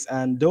for Gigs.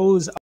 And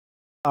those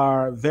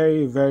are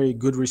very, very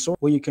good resources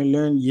where you can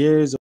learn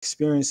years of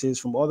experiences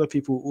from other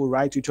people who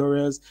write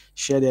tutorials,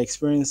 share their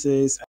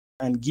experiences,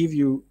 and give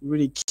you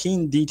really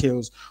keen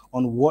details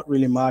on what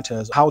really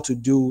matters, how to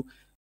do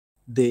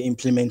the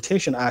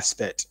implementation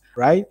aspect,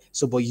 right?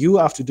 So, but you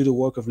have to do the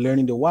work of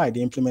learning the why.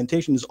 The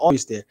implementation is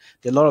always there.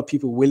 There are a lot of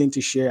people willing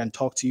to share and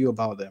talk to you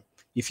about them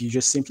if you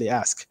just simply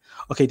ask.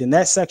 Okay, the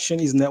next section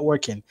is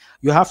networking.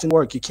 You have to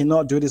work. You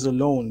cannot do this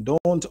alone.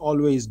 Don't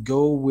always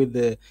go with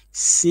the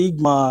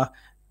Sigma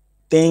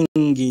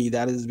thingy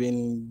that has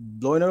been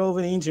blowing all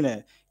over the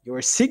internet. You're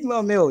a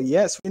Sigma male,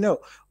 yes, we know,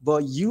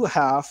 but you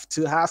have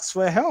to ask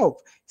for help.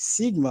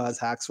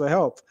 Sigmas ask for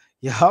help.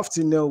 You have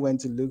to know when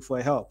to look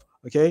for help.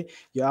 Okay,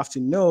 you have to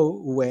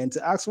know when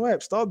to ask for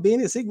help. Stop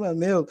being a Sigma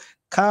male.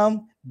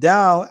 Calm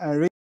down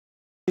and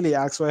really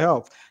ask for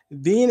help.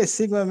 Being a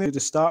Sigma male to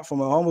start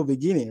from a humble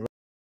beginning,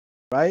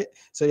 right?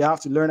 So you have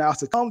to learn how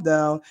to calm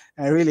down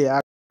and really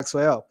ask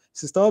for help.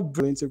 So stop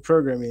into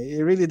programming.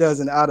 It really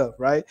doesn't add up,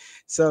 right?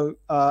 So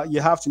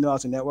you have to know how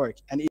to network,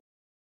 and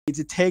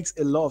it takes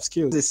a lot of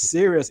skills. A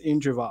serious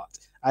introvert.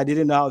 I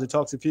didn't know how to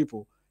talk to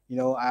people. You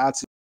know, I had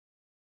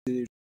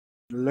to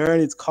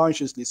learn it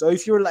consciously. So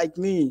if you're like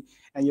me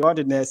and your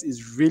hardness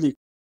is really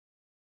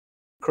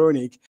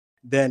chronic,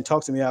 then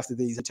talk to me after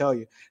this. I tell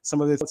you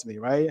some of this to me,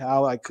 right?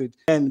 How I could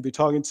then be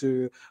talking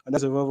to a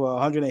number of over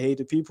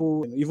 180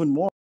 people and even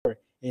more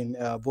in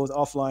both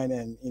offline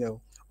and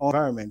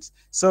environments.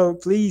 So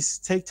please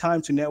take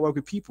time to network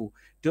with people.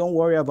 Don't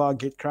worry about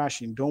get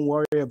crashing. Don't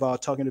worry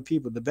about talking to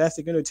people. The best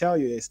they're going to tell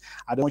you is,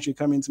 I don't want you to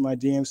come into my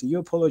DMs, and you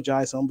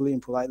apologize humbly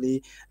and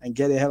politely and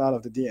get the hell out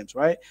of the DMs,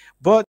 right?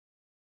 But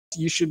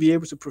you should be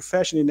able to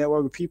professionally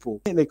network with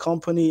people in the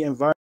company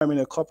environment,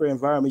 a corporate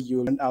environment.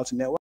 You learn how to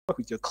network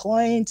with your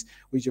clients,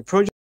 with your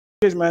project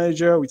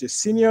manager, with your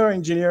senior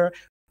engineer,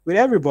 with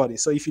everybody.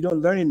 So if you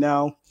don't learn it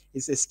now,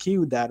 it's a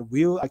skill that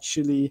will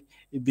actually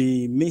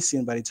be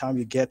missing by the time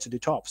you get to the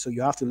top. So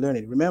you have to learn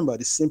it. Remember,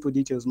 the simple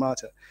details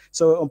matter.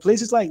 So on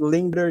places like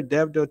LinkedIn,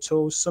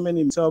 Dev.to, so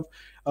many top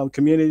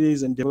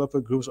communities and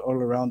developer groups all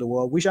around the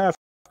world, which I have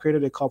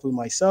created a couple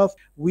myself.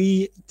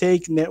 We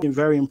take networking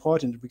very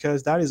important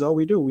because that is all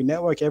we do. We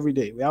network every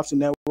day. We have to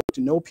network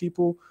to know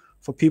people,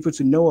 for people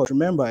to know us.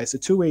 Remember, it's a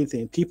two-way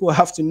thing. People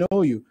have to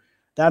know you.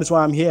 That is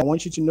why I'm here. I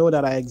want you to know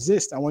that I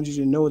exist. I want you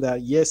to know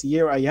that, yes,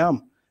 here I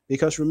am.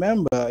 Because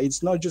remember,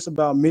 it's not just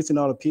about meeting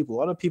other people.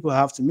 Other people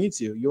have to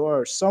meet you.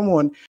 You're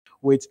someone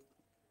with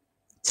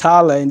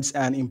talents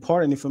and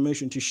important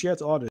information to share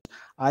to others.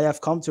 I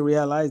have come to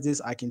realize this.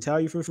 I can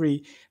tell you for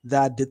free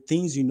that the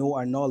things you know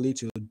are not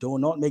little. Do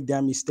not make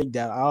that mistake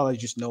that all I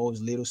just know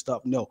is little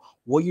stuff. No,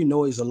 what you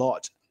know is a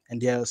lot. And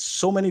there are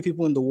so many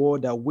people in the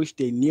world that wish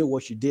they knew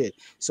what you did.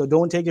 So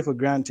don't take it for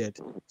granted.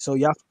 So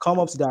you have to come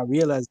up to that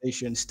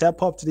realization,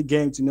 step up to the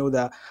game to know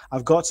that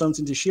I've got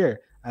something to share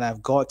and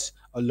I've got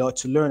a lot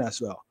to learn as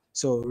well.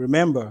 So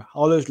remember,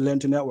 always learn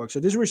to network. So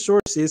these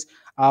resources,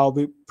 I'll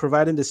be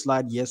providing the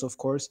slide. Yes, of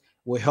course,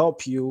 will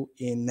help you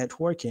in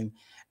networking.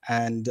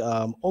 And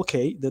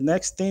okay, the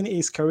next thing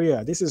is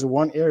career. This is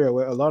one area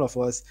where a lot of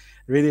us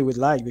really would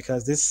like,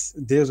 because this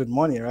deals with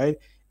money, right?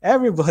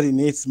 Everybody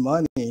needs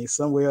money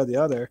some way or the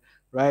other,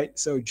 right?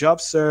 So job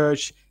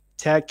search,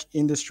 tech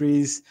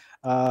industries,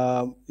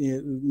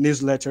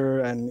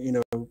 newsletter,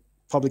 and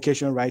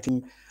publication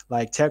writing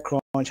like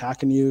TechCrunch,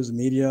 Hacker News,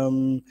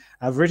 Medium.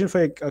 I've written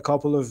for a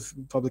couple of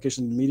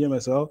publications in Medium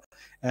as well,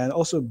 and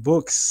also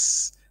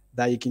books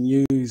that you can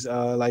use.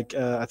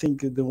 I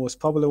think the most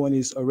popular one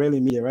is Aurelia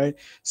Media, right?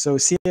 So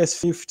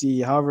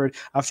CS50, Harvard.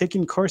 I've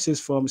taken courses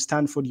from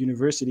Stanford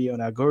University on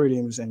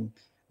algorithms and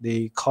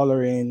the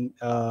coloring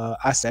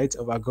aspect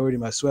of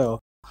algorithm as well,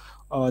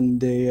 on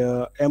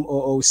the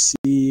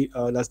MOOC,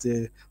 that's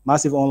the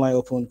Massive Online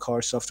Open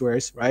Course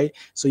Softwares, right?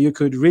 So you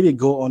could really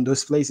go on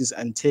those places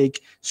and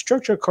take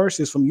structured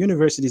courses from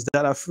universities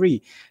that are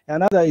free.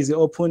 Another is the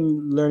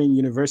Open Learning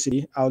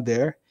University out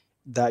there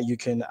that you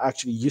can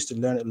actually use to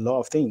learn a lot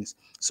of things.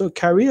 So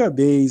career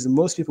based,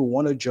 most people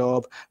want a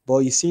job, but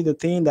you see, the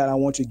thing that I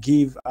want to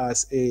give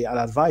as an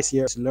advice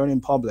here is learn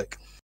in public.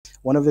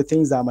 One of the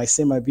things that might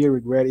say might be a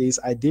regret is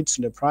I did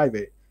in the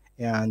private.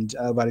 And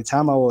by the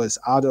time I was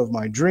out of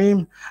my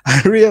dream,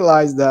 I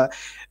realized that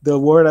the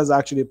word has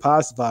actually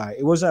passed by.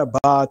 It wasn't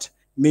about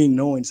me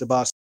knowing, it's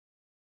about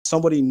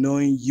somebody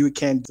knowing you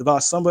can, it's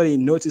about somebody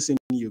noticing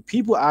you.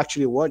 People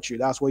actually watch you.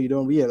 That's what you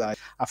don't realize.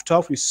 I've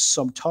talked with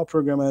some top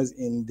programmers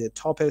in the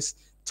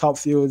top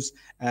fields,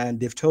 and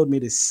they've told me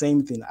the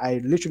same thing.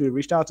 I literally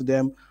reached out to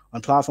them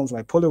on platforms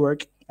like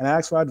Polywork and I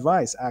asked for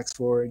advice, asked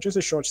for just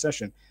a short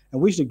session,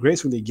 and which they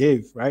gracefully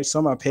gave, right?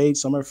 Some are paid,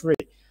 some are free.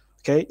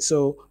 Okay,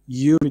 so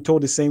you be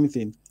told the same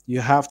thing. You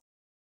have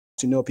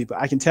to know people.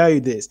 I can tell you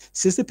this: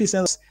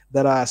 60%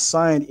 that are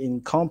assigned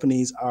in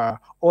companies are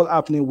all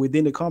happening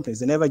within the companies.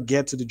 They never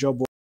get to the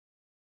job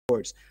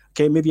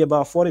Okay, maybe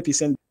about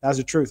 40%. That's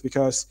the truth.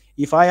 Because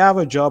if I have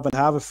a job and I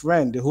have a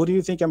friend, who do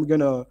you think I'm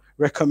gonna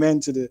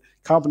recommend to the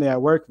company I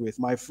work with?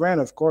 My friend,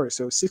 of course.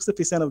 So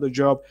 60% of the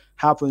job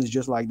happens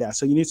just like that.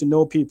 So you need to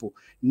know people.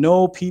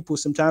 Know people.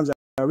 Sometimes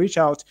I reach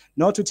out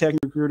not to tech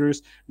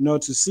recruiters,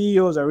 not to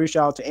CEOs. I reach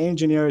out to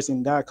engineers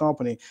in that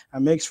company. I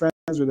make friends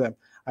with them.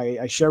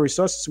 I share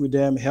resources with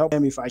them, help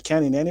them if I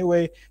can in any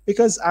way,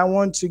 because I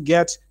want to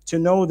get to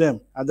know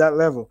them at that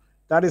level.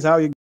 That is how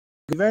you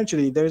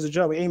eventually there's a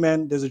job. Hey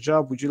man, there's a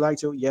job. Would you like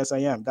to? Yes, I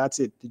am. That's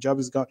it. The job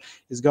is gone.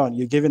 Is gone.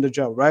 You're given the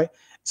job, right?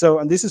 So,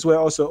 and this is where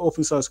also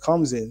open source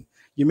comes in.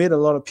 You made a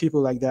lot of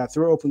people like that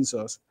through open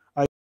source.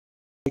 I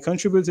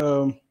contributed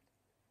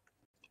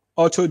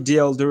auto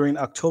deal during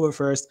October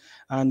 1st,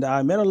 and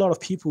I met a lot of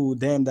people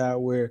then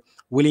that were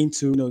willing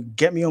to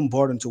get me on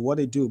board into what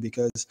they do,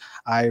 because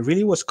I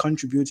really was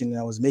contributing and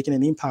I was making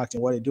an impact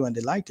in what they do, and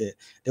they liked it.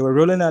 They were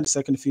rolling out the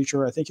second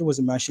feature. I think it was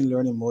a machine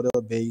learning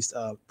model based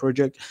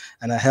project,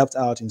 and I helped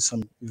out in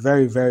some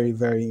very, very,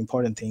 very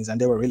important things, and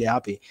they were really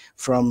happy.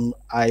 From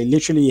I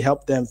literally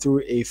helped them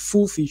through a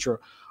full feature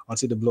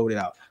until they blowed it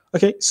out.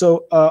 Okay,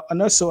 so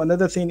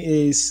another thing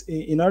is,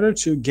 in order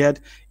to get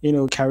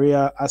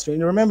career aspect.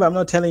 And remember, I'm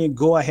not telling you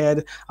go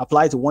ahead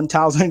apply to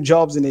 1,000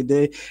 jobs in a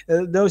day.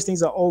 Those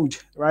things are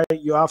old, right?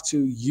 You have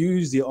to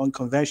use the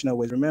unconventional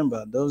ways.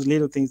 Remember, those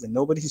little things that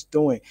nobody's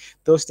doing,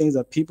 those things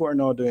that people are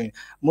not doing.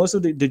 Most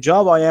of the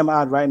job I am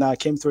at right now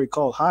came through a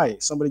call. Hi,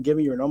 somebody gave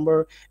me your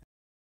number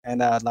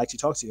and I'd like to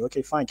talk to you.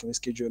 Okay, fine. Can we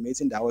schedule a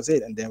meeting? That was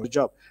it. And then the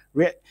job.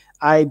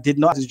 I did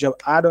not this job.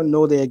 I don't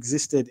know they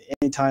existed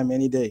anytime,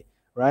 any day,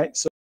 right?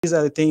 So these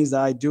are the things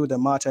that I do that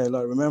matter a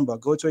lot. Remember,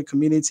 go to a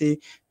community,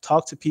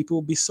 talk to people,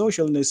 be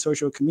social in a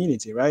social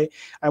community, right?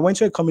 I went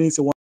to a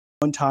community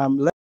one time,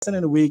 less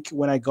than a week.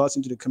 When I got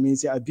into the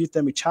community, I built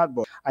them a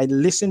chatbot. I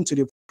listened to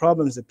the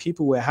problems that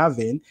people were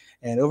having,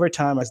 and over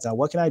time, I said,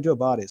 what can I do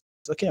about it?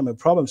 Okay, I'm a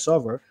problem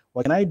solver.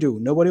 What can I do?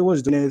 Nobody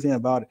was doing anything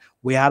about it.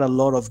 We had a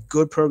lot of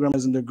good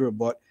programmers in the group,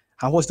 but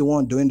I was the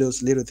one doing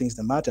those little things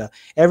that matter.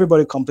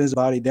 Everybody complains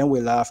about it, then we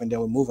laugh, and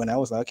then we move. And I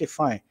was like, okay,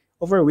 fine.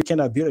 Over a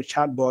weekend, I built a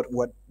chatbot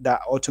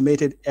that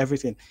automated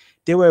everything.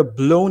 They were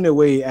blown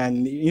away,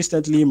 and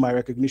instantly my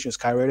recognition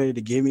skyrocketed.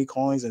 They gave me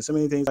coins and so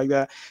many things like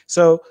that.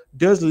 So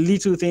those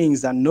little things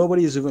that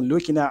nobody is even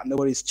looking at,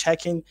 nobody's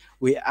checking,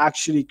 we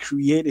actually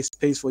create a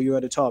space for you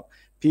at the top.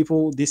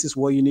 People, this is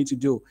what you need to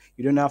do.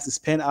 You don't have to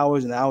spend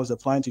hours and hours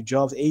applying to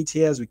jobs. 8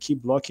 years, we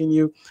keep blocking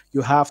you.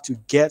 You have to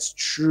get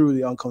through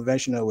the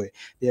unconventional way.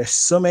 There are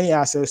so many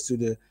access to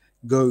the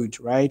gold,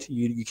 right?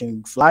 You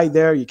can fly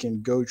there, you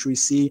can go through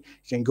sea,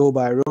 you can go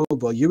by road,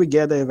 but you will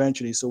get there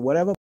eventually. So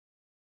whatever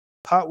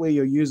pathway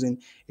you're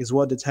using is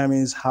what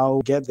determines how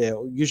you get there.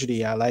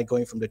 Usually I like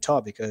going from the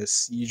top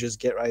because you just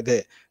get right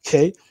there.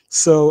 Okay,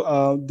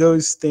 so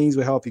those things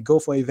will help you. Go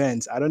for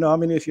events. I don't know how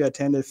many of you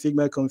attended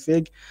Figma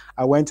Config.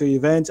 I went to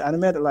events and I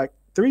met like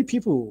 3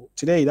 people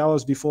today. That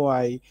was before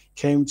I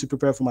came to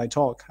prepare for my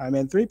talk. I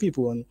met 3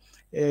 people, and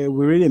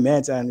we really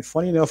met, and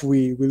funny enough,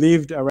 we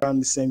lived around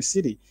the same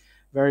city.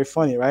 Very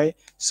funny, right?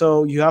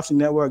 So you have to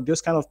network.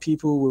 Those kind of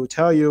people will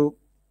tell you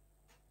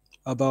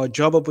about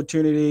job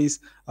opportunities,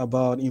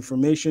 about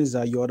informations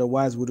that you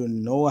otherwise wouldn't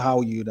know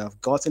how you'd have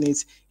gotten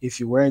it if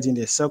you weren't in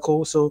their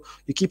circle. So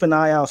you keep an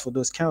eye out for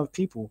those kind of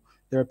people.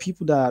 There are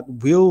people that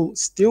will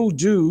still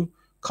do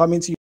come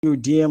into your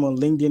DM on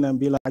LinkedIn and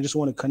be like, I just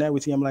want to connect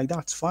with you. I'm like,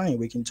 that's fine,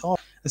 we can talk.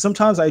 And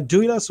sometimes I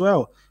do it as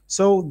well.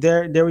 So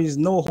there is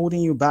no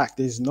holding you back.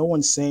 There's no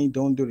one saying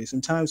don't do this.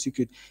 Sometimes you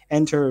could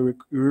enter a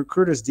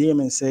recruiter's DM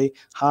and say,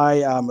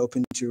 hi, I'm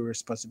open to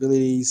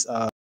responsibilities.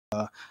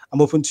 I'm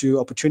open to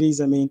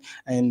opportunities. I mean,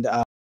 and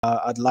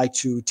I'd like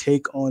to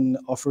take on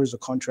offers or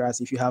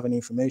contracts. If you have any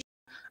information,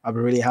 I'll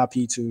be really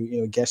happy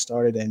to get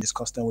started and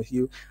discuss them with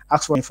you.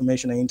 Ask for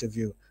information and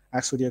interview.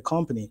 Ask for their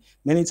company.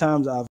 Many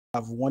times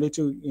I've wanted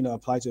to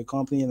apply to a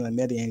company, and I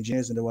met the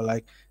engineers and they were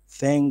like,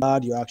 "Thank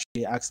God you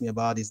actually asked me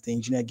about this." The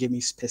engineer gave me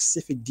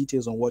specific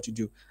details on what to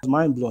do. I was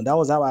mind blown. That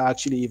was how I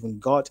actually even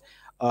got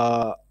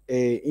a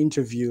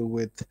interview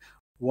with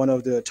one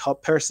of the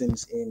top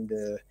persons in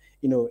the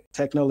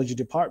technology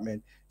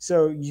department.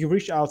 So you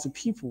reach out to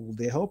people,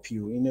 they help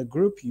you. In a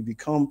group, you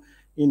become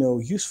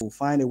useful.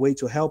 Find a way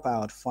to help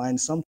out, find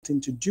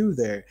something to do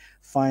there,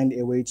 find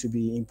a way to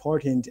be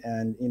important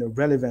and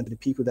relevant to the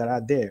people that are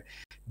there.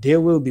 They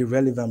will be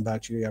relevant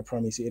back to you. I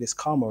promise you. It is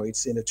karma.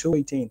 It's in a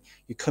two-way thing.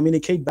 You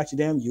communicate back to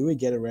them, you will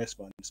get a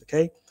response.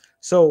 Okay,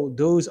 so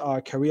those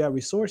are career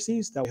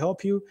resources that will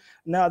help you.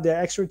 Now there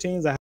are extra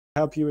things that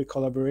help you with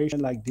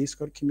collaboration, like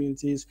Discord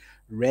communities,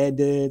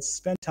 Reddit.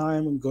 Spend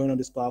time going on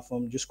this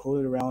platform, just scroll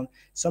it around.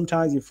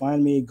 Sometimes you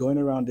find me going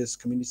around this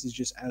communities,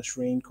 just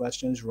answering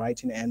questions,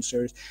 writing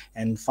answers.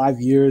 And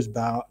 5 years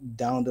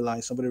down the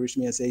line, somebody reached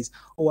me and says,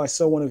 oh, I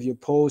saw one of your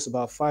posts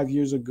about 5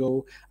 years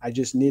ago. I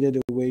just needed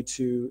a way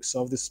to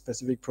solve this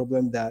specific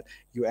problem that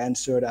you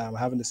answered. I'm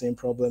having the same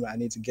problem. I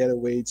need to get a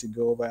way to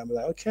go over. I'm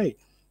like, okay,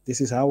 This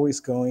is how it's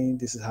going.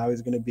 This is how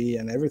it's going to be,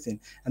 and everything.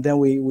 And then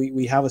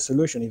we have a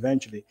solution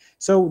eventually.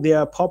 So there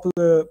are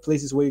popular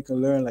places where you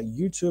can learn, like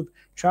YouTube,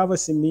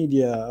 Traversing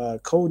Media,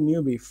 Code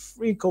Newbie,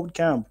 Free Code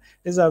Camp.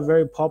 These are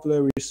very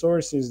popular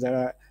resources that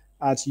are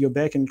at your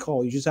beck and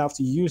call. You just have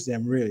to use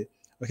them, really.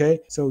 Okay.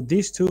 So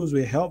these tools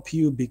will help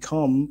you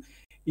become,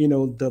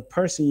 the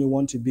person you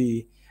want to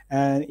be.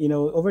 And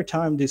over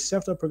time, the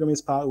self-taught programming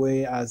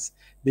pathway has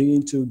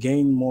begun to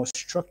gain more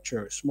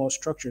structure, small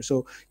structure.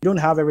 So you don't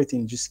have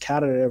everything just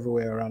scattered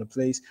everywhere around the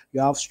place.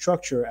 You have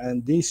structure,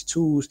 and these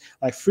tools,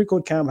 like Free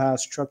Code Camp,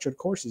 has structured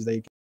courses that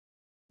you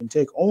can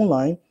take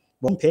online,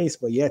 one pace,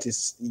 but yet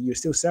you're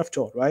still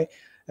self-taught, right?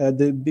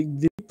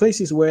 The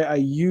places where I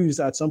used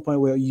at some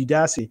point were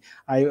Udacity.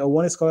 I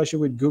won a scholarship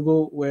with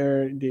Google,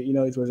 where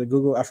it was a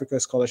Google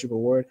Africa Scholarship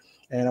Award,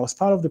 and I was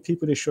part of the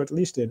people they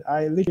shortlisted.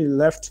 I literally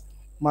left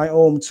my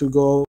home to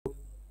go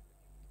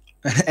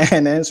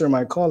and answer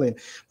my calling.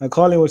 My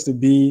calling was to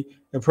be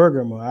a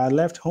programmer. I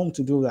left home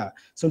to do that.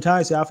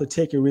 Sometimes you have to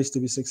take a risk to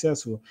be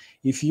successful.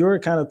 If you're a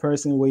kind of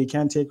person where you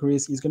can't take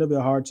risks, it's going to be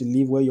hard to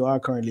leave where you are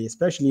currently,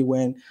 especially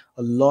when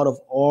a lot of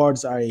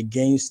odds are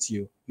against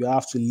you. You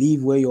have to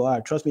leave where you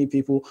are. Trust me,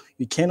 people,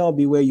 you cannot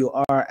be where you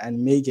are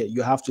and make it.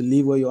 You have to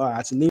leave where you are. I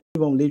had to leave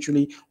home,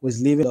 literally was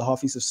leaving the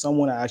office of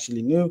someone I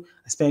actually knew.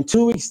 I spent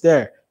 2 weeks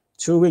there,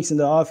 2 weeks in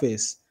the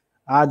office.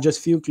 I had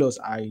just few clothes.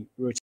 I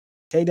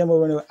take them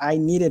over and over. I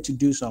needed to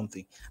do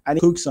something. I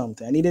needed to cook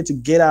something. I needed to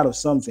get out of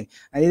something.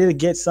 I needed to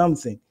get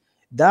something.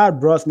 That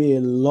brought me a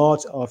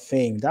lot of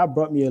fame. That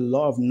brought me a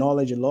lot of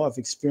knowledge, a lot of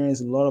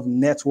experience, a lot of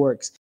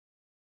networks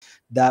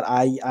that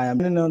I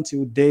am on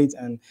to date,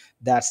 and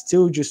that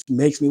still just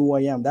makes me who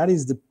I am. That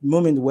is the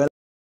moment where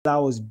I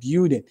was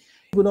building.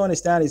 People don't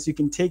understand is you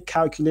can take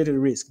calculated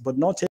risk, but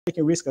not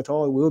taking risk at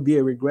all will be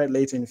a regret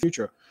later in the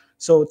future.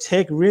 So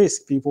take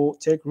risk, people,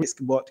 take risk,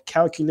 but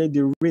calculate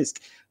the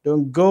risk.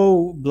 Don't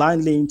go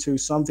blindly into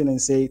something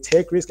and say,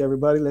 take risk,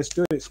 everybody, let's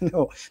do this.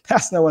 No,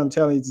 that's not what I'm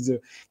telling you to do.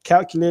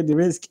 Calculate the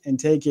risk and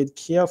take it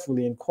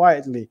carefully and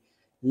quietly.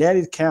 Let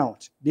it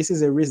count. This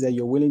is a risk that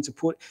you're willing to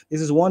put.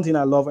 This is one thing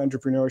I love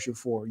entrepreneurship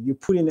for. You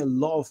put in a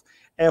lot of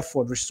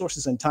effort,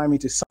 resources, and time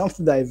into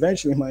something that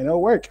eventually might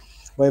not work.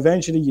 But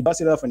eventually you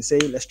dust it off and say,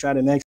 let's try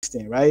the next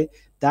thing, right?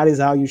 That is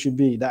how you should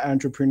be. That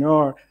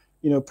entrepreneur,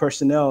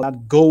 personnel,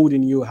 that gold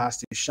in you has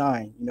to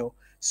shine.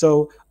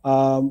 So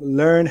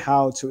learn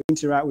how to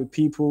interact with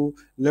people,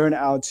 learn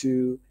how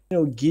to,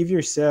 give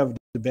yourself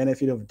the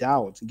benefit of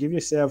doubt, give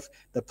yourself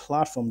the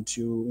platform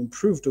to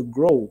improve, to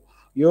grow.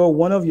 You're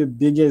one of your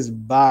biggest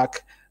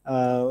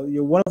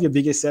you're one of your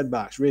biggest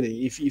setbacks,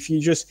 really. If you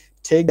just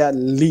take that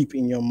leap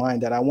in your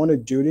mind that I want to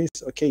do this,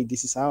 okay,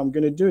 this is how I'm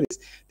going to do this.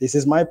 This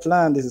is my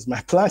plan. This is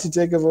my plan to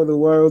take over the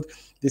world.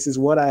 This is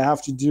what I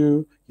have to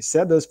do. You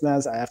set those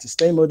plans. I have to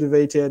stay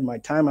motivated. My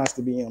time has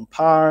to be on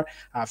par.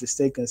 I have to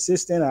stay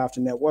consistent. I have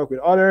to network with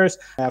others.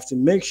 I have to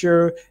make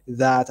sure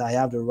that I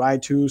have the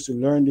right tools to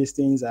learn these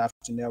things. I have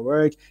to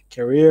network,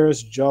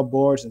 careers, job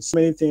boards, and so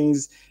many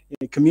things,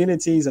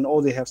 communities, and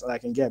all the help that I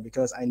can get,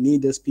 because I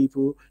need those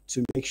people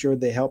to make sure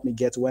they help me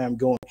get to where I'm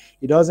going.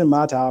 It doesn't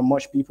matter how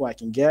much people I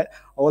can get.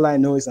 All I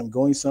know is I'm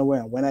going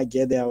somewhere, and when I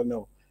get there, I'll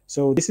know.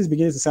 So this is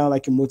beginning to sound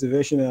like a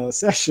motivational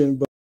session,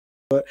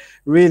 but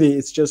really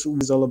it's just what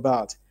it's all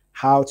about,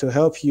 how to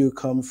help you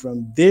come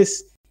from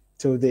this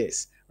to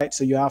this, right?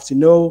 So you have to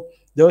know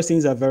those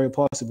things are very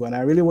possible. And I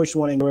really want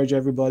to encourage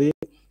everybody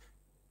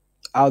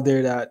out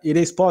there that it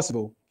is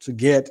possible to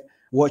get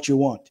what you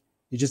want.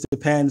 It just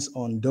depends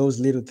on those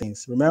little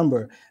things.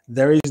 Remember,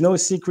 there is no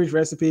secret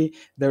recipe.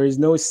 There is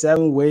no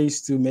 7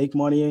 ways to make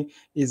money.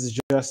 It's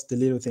just the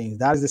little things.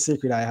 That is the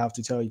secret I have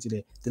to tell you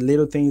today. The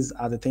little things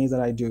are the things that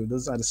I do.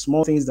 Those are the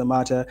small things that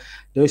matter.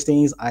 Those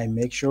things, I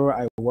make sure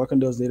I work on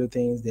those little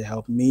things. They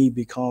help me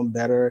become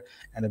better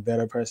and a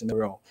better person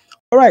overall.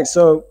 All right,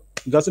 so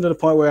we got to the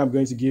point where I'm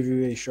going to give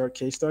you a short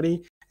case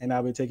study, and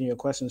I'll be taking your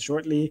questions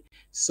shortly.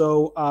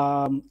 So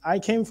I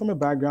came from a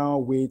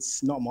background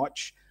with not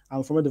much.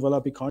 I'm from a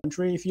developing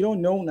country. If you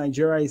don't know,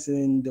 Nigeria is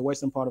in the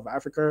western part of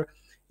Africa.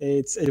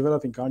 It's a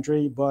developing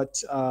country,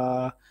 but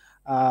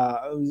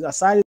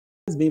aside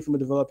as being from a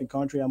developing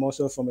country, I'm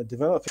also from a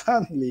developing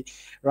family,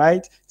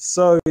 right?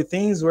 So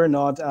things were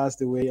not as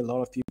the way a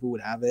lot of people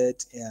would have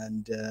it,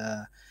 and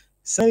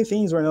so many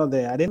things were not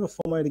there. I didn't have a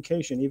formal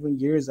education, even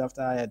years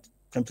after I had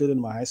completed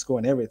my high school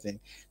and everything.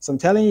 So I'm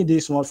telling you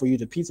this not for you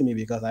to pity me,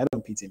 because I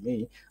don't pity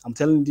me. I'm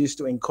telling you this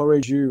to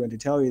encourage you and to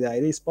tell you that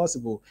it is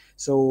possible.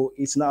 So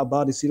it's not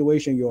about the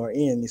situation you are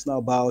in. It's not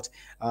about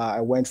I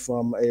went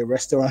from a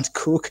restaurant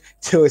cook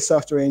to a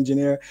software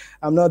engineer.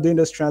 I'm not doing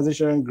this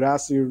transition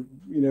grass to,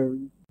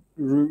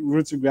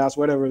 root to grass,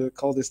 whatever they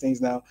call these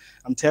things now.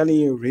 I'm telling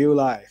you real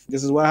life.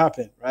 This is what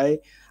happened, right?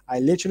 I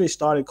literally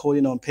started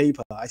coding on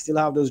paper. I still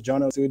have those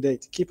journals to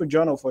date. Keep a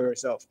journal for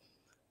yourself.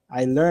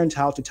 I learned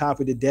how to type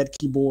with a dead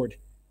keyboard.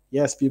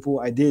 Yes,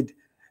 people, I did.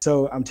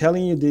 So I'm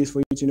telling you this for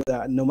you to know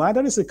that no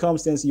matter the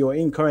circumstance you're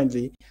in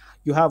currently,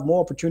 you have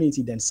more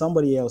opportunity than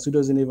somebody else who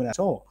doesn't even at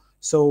all.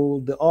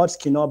 So the odds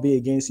cannot be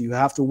against you. You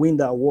have to win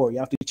that war. You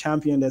have to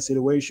champion that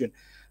situation.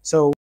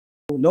 So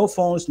no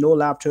phones, no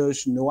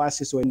laptops, no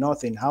access to it,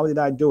 nothing. How did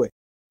I do it?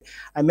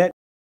 I met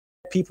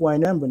people I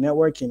remember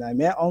networking. I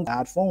met uncles that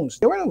had phones.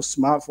 There were no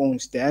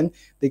smartphones then.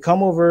 They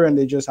come over and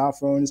they just have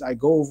phones. I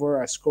go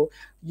over, I scroll.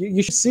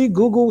 You should see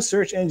Google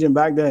search engine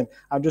back then.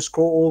 I just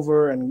scroll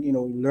over and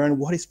learn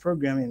what is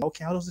programming.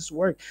 Okay, how does this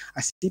work?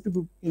 I see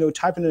people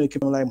typing in the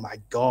computer like, my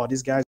God,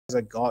 these guys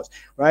are gods,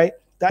 right?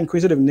 That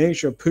inquisitive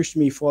nature pushed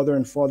me further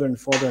and further and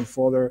further and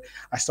further.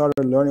 I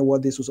started learning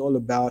what this was all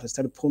about. I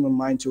started pulling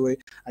my mind to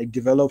it. I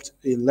developed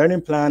a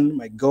learning plan.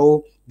 My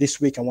goal this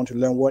week, I want to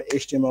learn what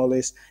HTML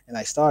is, and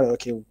I started.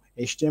 Okay,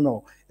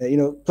 HTML.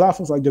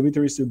 Platforms like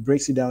W3C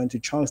breaks it down into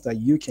chunks that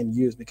you can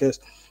use, because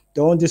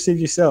don't deceive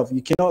yourself.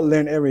 You cannot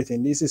learn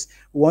everything. This is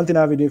one thing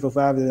I've been doing for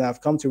 5 years, and I've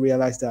come to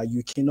realize that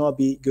you cannot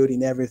be good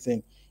in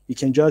everything. You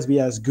can just be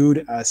as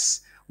good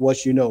as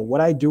what you know.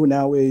 What I do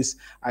now is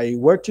I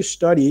work to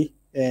study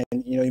and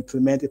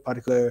implement a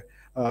particular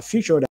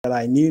feature that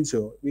I need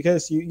to,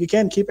 because you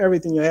can't keep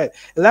everything in your head.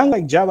 A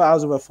language like Java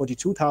has over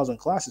 42,000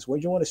 classes. Where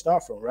do you want to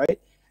start from, right?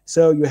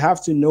 So you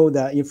have to know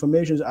that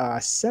information are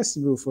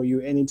accessible for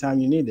you anytime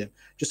you need them.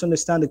 Just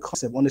understand the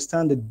concept,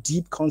 understand the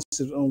deep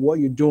concept on what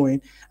you're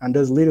doing, and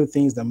those little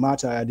things that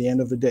matter at the end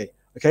of the day.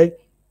 Okay.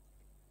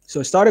 So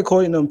I started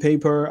coding on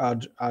paper.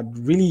 I'd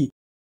really,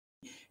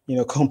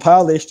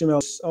 compile the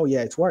HTML. Oh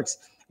yeah, it works.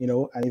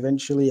 And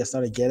eventually I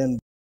started getting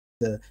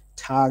the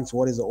tags,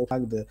 what is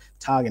the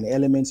tag and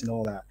elements and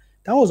all that.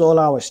 That was all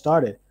how I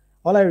started.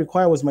 All I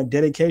required was my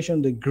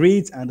dedication, the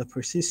grit, and the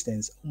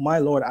persistence. My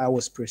Lord, I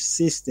was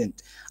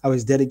persistent. I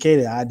was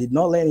dedicated. I did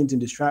not let anything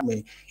distract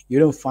me. You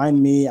don't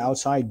find me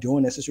outside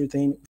doing necessary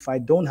things. If I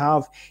don't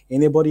have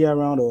anybody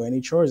around or any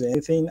chores or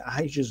anything,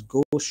 I just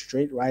go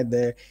straight right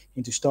there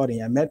into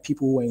studying. I met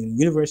people who were in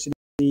universities.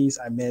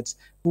 I met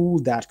people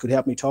that could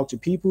help me talk to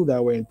people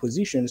that were in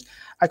positions.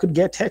 I could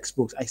get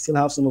textbooks. I still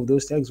have some of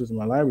those textbooks in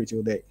my library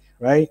today,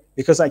 right?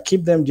 Because I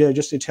keep them there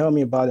just to tell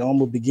me about the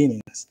humble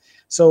beginnings.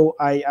 So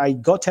I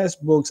got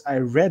textbooks. I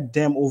read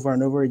them over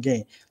and over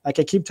again. Like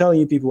I keep telling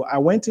you people, I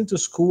went into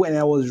school and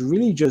I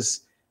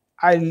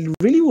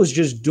really was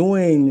just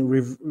doing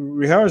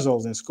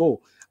rehearsals in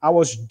school. I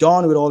was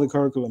done with all the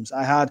curriculums.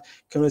 I had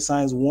Computer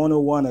Science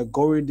 101,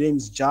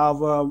 algorithms,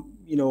 Java,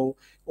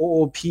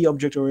 OOP,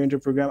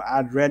 object-oriented program.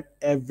 I'd read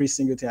every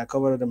single thing. I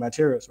covered the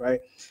materials, right?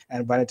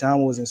 And by the time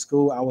I was in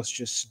school, I was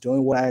just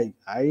doing what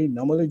I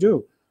normally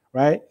do,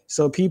 right?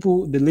 So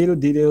the little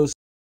details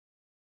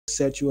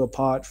set you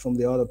apart from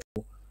the other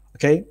people,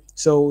 okay?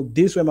 So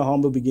these were my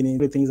humble beginnings,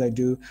 the things I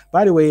do.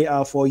 By the way,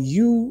 for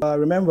you,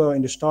 remember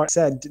in the start, I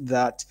said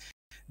that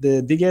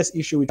the biggest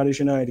issue with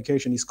traditional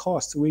education is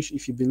cost, which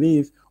if you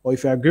believe or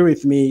if you agree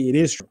with me, it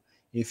is true.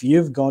 If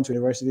you've gone to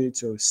university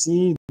to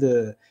see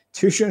the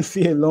tuition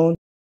fee alone,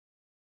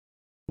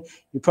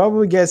 you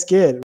probably get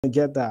scared when you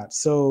get that.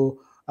 So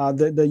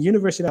the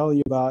university I tell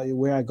you about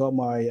where I got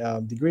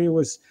my degree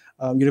was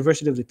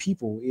University of the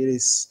People.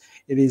 It's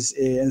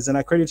an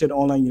accredited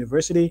online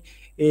university.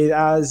 It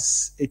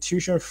has a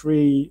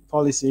tuition-free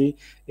policy.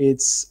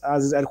 It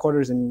has its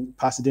headquarters in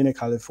Pasadena,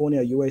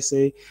 California,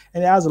 USA,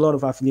 and it has a lot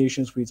of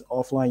affiliations with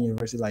offline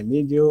universities like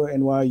McGill,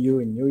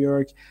 NYU in New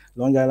York,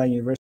 Long Island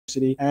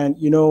University, and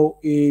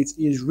it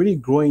is really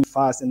growing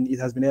fast, and it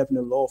has been helping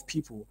a lot of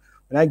people.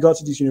 When I got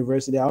to this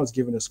university, I was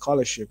given a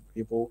scholarship,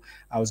 people.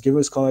 I was given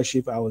a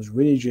scholarship. I was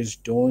really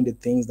just doing the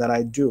things that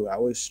I do. I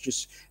was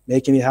just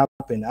making it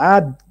happen. I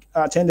had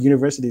attended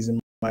universities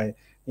in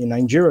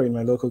Nigeria, in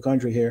my local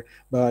country here,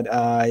 but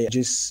I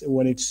just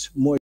wanted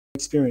more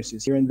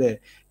experiences here and there,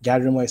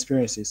 gathering more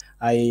experiences.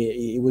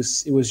 It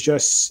was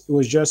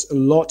just a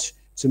lot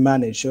to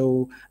manage.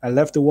 So I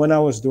left the one I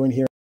was doing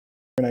here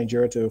in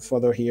Nigeria to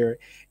further here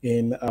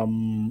in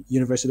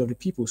University of the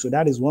People. So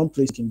that is one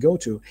place you can go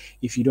to.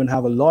 If you don't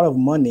have a lot of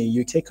money,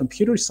 you take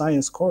computer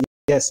science course.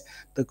 Yes,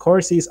 the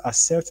courses are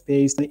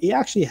self-paced, and it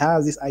actually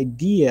has this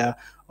idea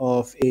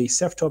of a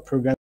self-taught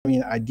programming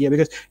idea,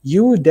 because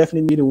you will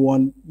definitely be the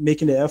one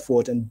making the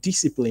effort and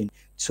discipline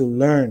to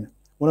learn.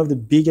 One of the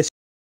biggest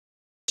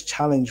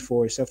challenge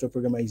for a self-taught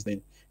programmer is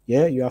then,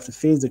 you have to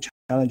face the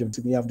challenge of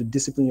you have to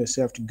discipline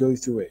yourself to go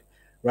through it,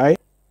 right?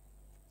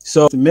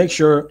 So to make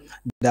sure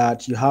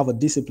that you have a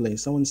discipline.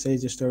 Someone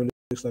says your story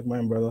looks like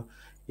mine, brother.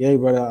 Yeah,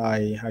 brother,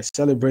 I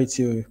celebrate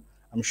you.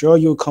 I'm sure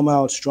you'll come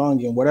out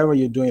strong in whatever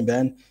you're doing,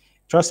 Ben.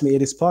 Trust me,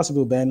 it is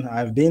possible, Ben.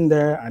 I've been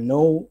there. I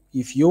know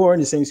if you are in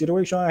the same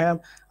situation I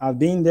am, I've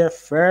been there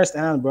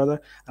firsthand,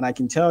 brother. And I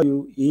can tell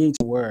you it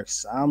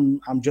works.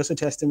 I'm just a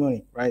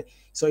testimony, right?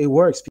 So it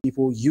works,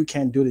 people. You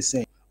can do the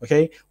same.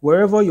 Okay,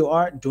 wherever you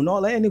are, do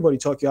not let anybody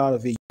talk you out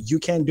of it. You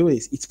can do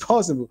this. It's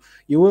possible.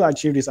 You will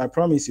achieve this. I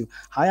promise you.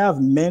 I have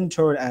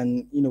mentored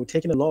and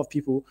taken a lot of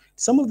people.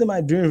 Some of them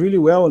are doing really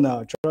well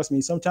now. Trust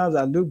me. Sometimes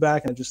I look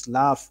back and I just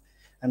laugh,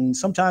 and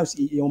sometimes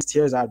it almost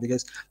tears out,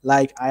 because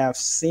like I have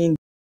seen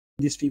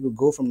these people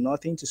go from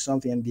nothing to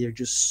something, and they're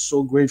just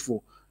so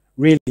grateful.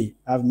 Really,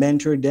 I've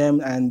mentored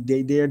them, and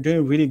they are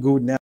doing really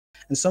good now.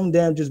 And some of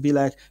them just be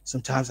like,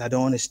 sometimes I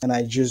don't understand.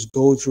 I just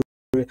go through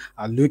it.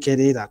 I look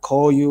at it. I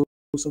call you.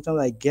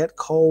 Sometimes I get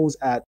calls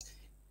at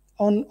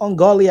on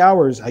ungodly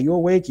hours. Are you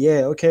awake?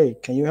 Yeah, okay.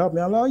 Can you help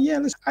me? I'm like, oh, yeah,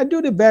 listen, I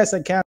do the best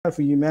I can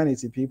for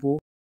humanity, people.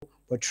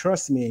 But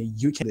trust me,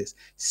 you can do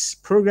this.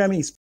 Programming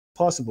is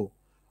possible.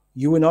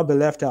 You will not be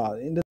left out.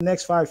 In the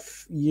next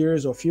 5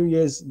 years or few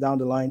years down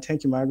the line,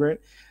 thank you,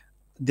 Margaret,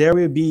 there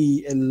will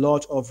be a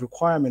lot of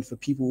requirement for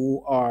people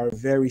who are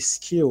very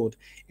skilled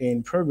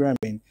in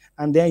programming.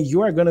 And then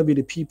you are going to be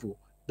the people.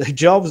 The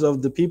jobs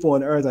of the people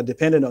on earth are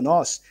dependent on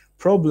us.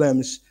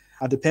 Problems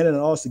are dependent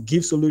on us to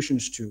give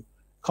solutions to.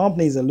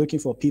 Companies are looking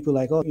for people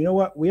like, oh, you know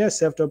what? We are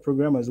software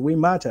programmers. We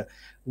matter.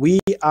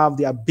 We have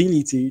the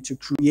ability to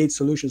create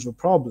solutions for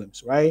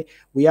problems, right?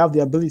 We have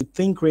the ability to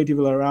think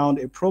creatively around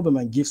a problem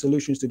and give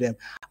solutions to them.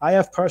 I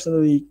have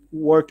personally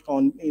worked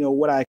on,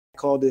 what I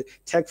call the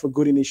Tech for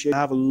Good initiative.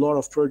 I have a lot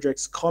of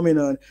projects coming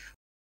on,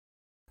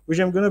 which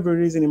I'm going to be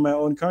releasing in my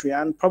own country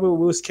and probably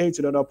will scale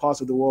to the other parts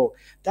of the world.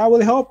 That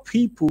will help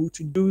people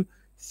to do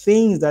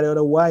things that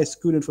otherwise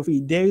couldn't for free.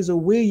 There is a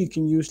way you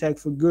can use tech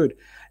for good.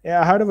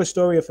 I heard of a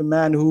story of a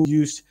man who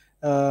used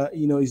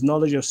his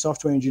knowledge of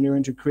software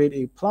engineering to create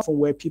a platform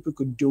where people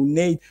could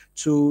donate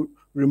to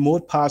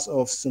remote parts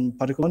of some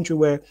particular country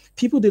where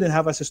people didn't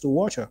have access to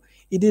water.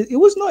 It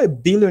was not a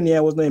billionaire,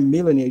 it was not a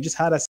millionaire, it just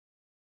had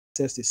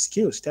access to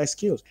skills, tech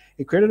skills.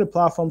 He created a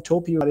platform,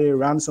 told people that they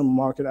ran some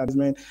market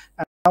advertisement,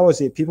 and that was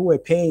it. People were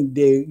paying,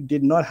 they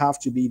did not have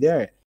to be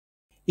there.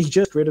 He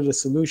just created a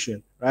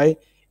solution, right?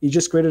 He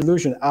just created a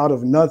solution out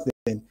of nothing.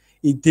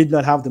 He did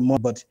not have the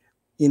money, but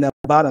in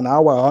about an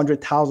hour,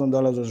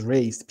 $100,000 was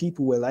raised.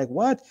 People were like,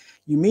 what?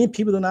 You mean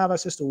people don't have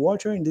access to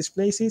water in these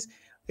places?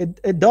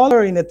 A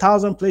dollar in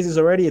 1,000 places is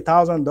already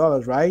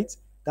 $1,000, right?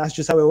 That's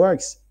just how it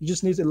works. You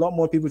just need a lot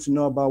more people to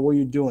know about what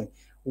you're doing,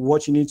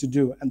 what you need to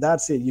do. And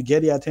that's it. You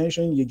get the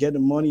attention, you get the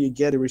money, you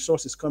get the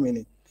resources coming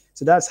in.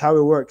 So that's how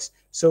it works.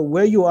 So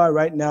where you are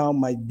right now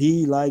might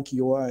be like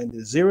you are in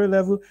the zero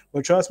level,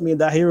 but trust me,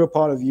 that hero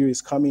part of you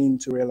is coming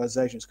to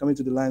realization, it's coming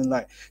to the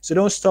limelight. So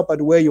don't stop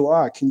at where you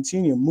are.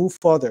 Continue, move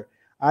further.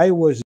 I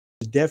was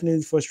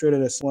definitely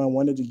frustrated as someone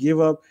wanted to give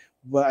up,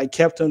 but I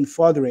kept on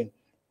furthering.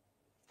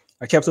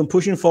 I kept on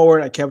pushing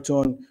forward. I kept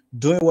on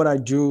doing what I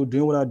do,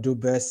 doing what I do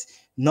best.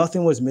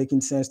 Nothing was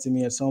making sense to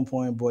me at some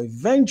point, but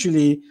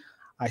eventually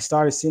I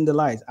started seeing the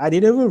light. I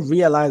didn't even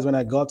realize when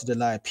I got to the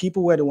light.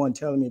 People were the one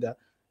telling me that,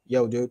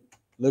 yo, dude,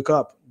 look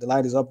up. The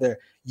light is up there.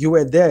 You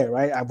were there,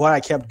 right? But I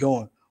kept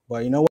going.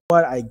 But you know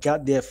what? I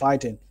got there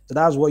fighting. So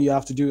that's what you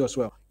have to do as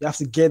well. You have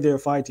to get there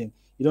fighting.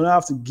 You don't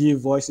have to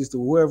give voices to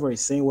whoever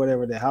is saying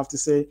whatever they have to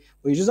say,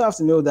 but you just have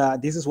to know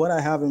that this is what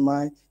I have in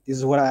mind. This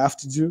is what I have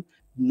to do.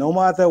 No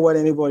matter what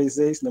anybody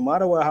says, no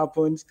matter what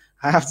happens,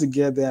 I have to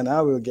get there and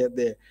I will get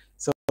there.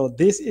 So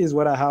this is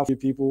what I have for you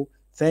people.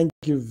 Thank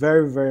you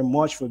very, very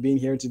much for being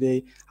here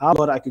today. I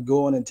thought I could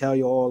go on and tell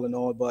you all and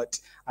all, but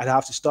I'd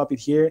have to stop it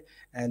here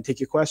and take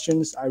your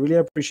questions. I really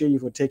appreciate you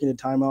for taking the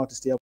time out to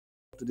stay up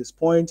to this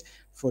point,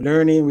 for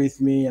learning with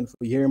me and for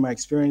hearing my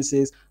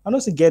experiences, and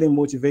also getting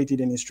motivated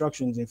and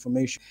instructions,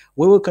 information.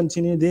 We will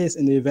continue this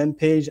in the event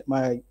page.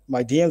 My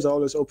DMs are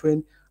always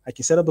open. I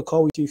can set up a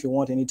call with you if you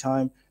want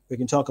anytime. We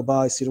can talk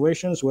about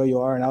situations where you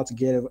are and how to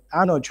get it.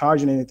 I'm not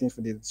charging anything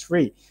for this. It's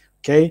free.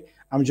 Okay.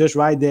 I'm just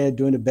right there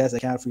doing the best I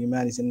can for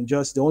humanity. And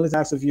just the only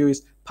task of you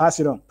is pass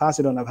it on, pass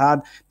it on. I've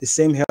had the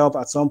same help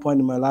at some point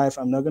in my life.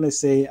 I'm not going to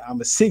say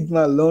I'm a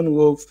Sigma lone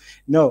wolf.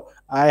 No,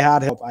 I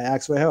had help. I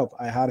asked for help.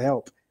 I had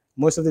help.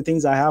 Most of the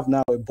things I have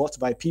now were bought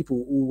by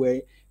people who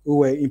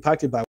were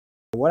impacted by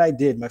what I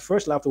did. My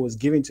first laptop was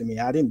given to me.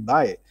 I didn't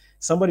buy it.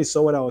 Somebody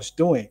saw what I was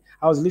doing.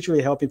 I was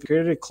literally helping.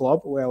 Created a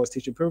club where I was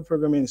teaching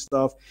programming and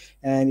stuff.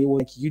 And it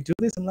was like, you do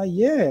this? I'm like,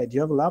 yeah. Do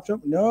you have a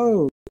laptop?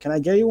 No. Can I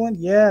get you one?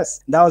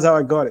 Yes. That was how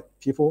I got it,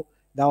 people.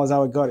 That was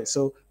how I got it.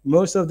 So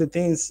most of the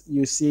things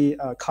you see,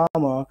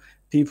 karma,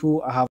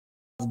 people have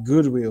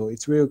goodwill.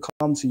 It will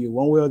come to you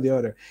one way or the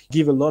other.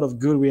 Give a lot of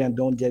goodwill and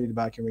don't get it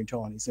back in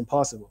return. It's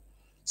impossible.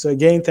 So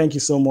again, thank you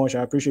so much.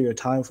 I appreciate your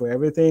time for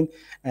everything.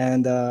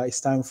 And it's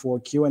time for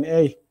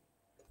Q&A.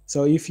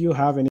 So if you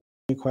have any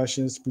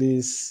questions,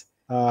 please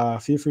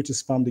feel free to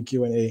spam the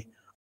Q&A.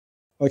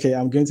 Okay,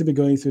 I'm going to be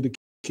going through the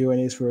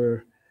Q&As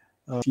for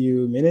a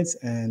few minutes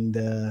and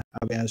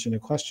I'll be answering the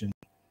question.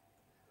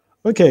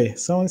 Okay,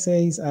 someone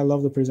says, I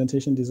love the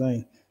presentation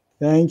design.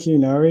 Thank you,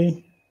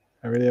 Nari.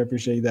 I really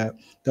appreciate that.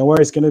 Don't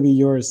worry, it's going to be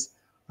yours.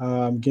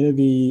 I'm going to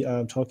be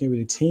talking with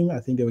the team. I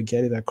think they will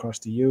get it across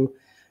to you.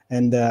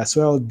 And as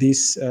well,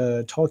 this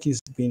talk is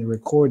being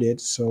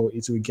recorded, so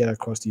it will get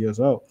across to you as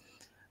well.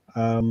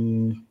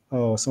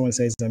 Oh, someone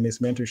says I miss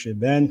mentorship.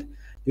 Ben,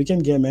 you can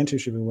get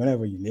mentorship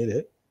whenever you need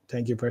it.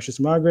 Thank you, Precious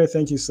Margaret.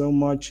 Thank you so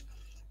much.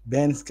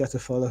 Ben's got to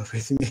follow up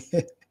with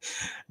me.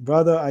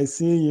 Brother, I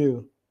see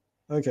you.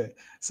 Okay,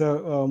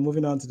 so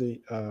moving on to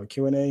the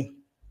Q&A.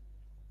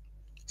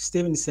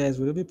 Steven says,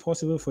 would it be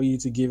possible for you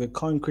to give a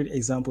concrete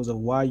examples of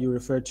why you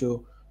refer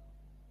to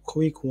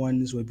quick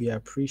ones would be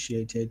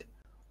appreciated?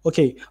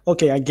 Okay,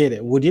 I get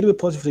it. Would it be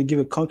possible to give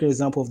a concrete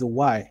example of the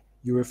why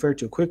you refer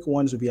to quick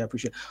ones would be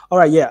appreciated? All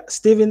right, yeah,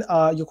 Steven,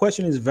 your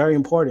question is very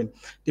important.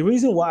 The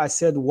reason why I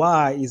said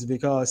why is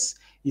because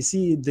You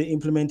see, the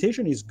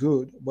implementation is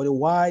good, but the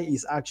why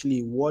is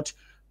actually what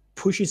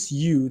pushes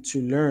you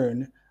to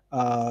learn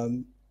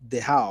the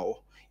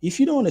how. If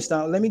you don't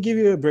understand, let me give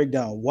you a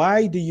breakdown.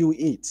 Why do you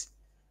eat?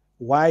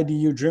 Why do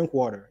you drink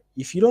water?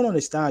 If you don't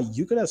understand,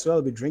 you could as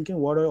well be drinking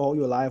water all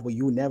your life, but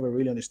you never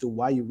really understood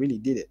why you really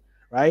did it,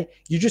 right?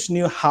 You just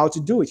knew how to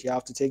do it. You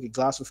have to take a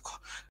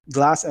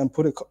glass and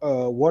put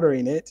water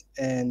in it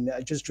and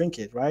just drink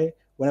it, right?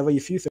 Whenever you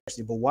feel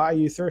thirsty. But why are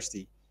you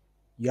thirsty?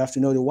 You have to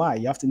know the why.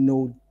 You have to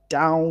know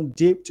down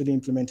deep to the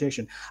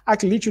implementation. I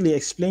can literally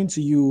explain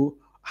to you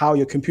how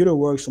your computer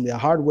works from the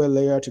hardware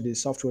layer to the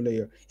software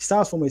layer. It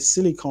starts from a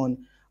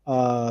silicon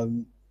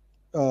um,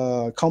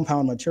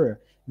 compound material.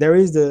 There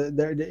is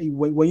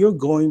when you're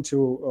going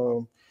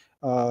to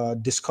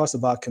discuss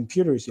about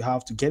computers, you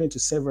have to get into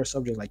several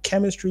subjects like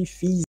chemistry,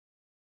 physics,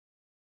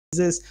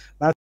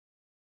 math.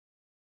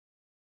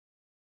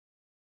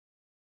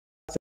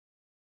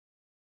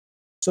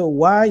 So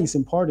why is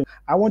important?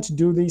 I want to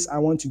do this. I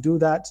want to do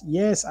that.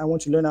 Yes, I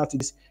want to learn how to do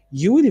this.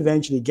 You will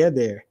eventually get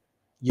there.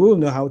 You will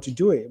know how to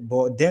do it.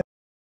 But then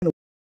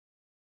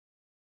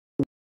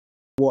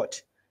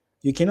what?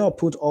 You cannot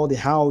put all the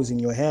hows in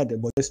your head.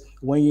 But just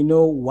when you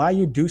know why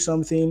you do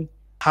something,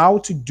 how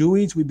to do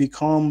it will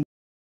become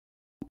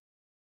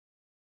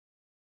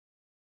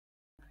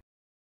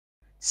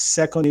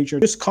second nature.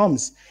 It just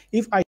comes.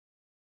 If I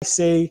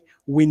say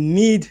we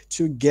need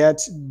to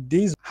get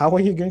these, how are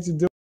you going to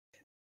do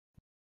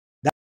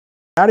that?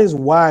 That is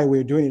why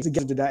we're doing it, to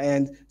get to that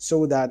end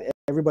so that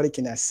everybody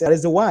can accept. That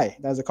is the why.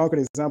 That's a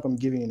concrete example I'm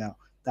giving you now.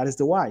 That is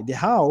the why. The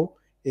how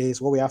is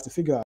what we have to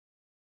figure out,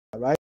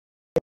 right?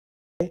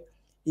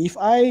 If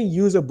I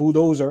use a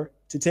bulldozer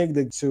to take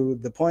the to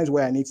the point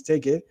where I need to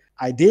take it,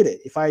 I did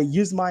it. If I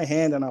use my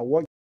hand and I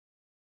work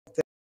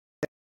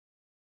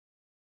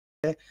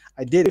there,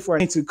 I did it for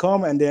it to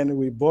come and then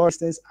we bore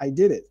distance, I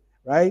did it,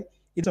 right?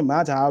 It doesn't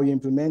matter how you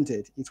implement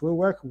it. It will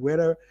work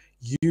whether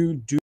you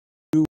do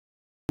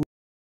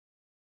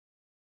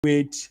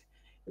it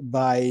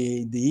by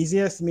the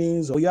easiest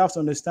means, or you have to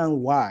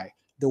understand why.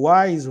 The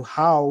why is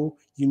how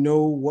you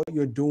know what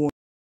you're doing,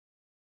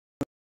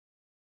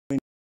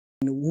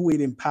 who it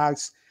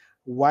impacts,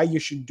 why you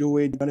should do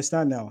it. You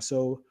understand now?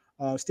 So,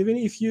 Stephen,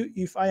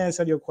 if I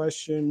answered your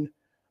question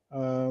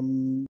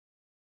um,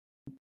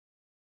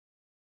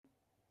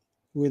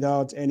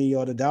 without any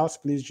other doubts,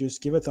 please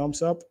just give a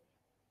thumbs up.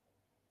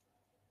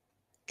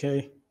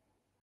 Okay.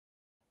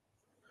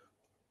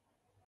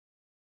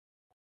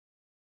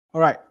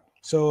 All right.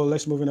 So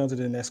let's move on to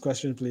the next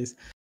question, please.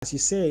 As you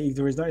say, if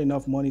there is not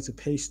enough money to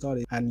pay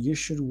study and you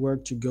should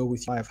work to go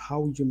with your life, how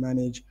would you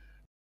manage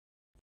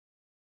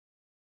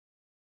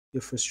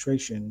your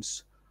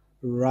frustrations?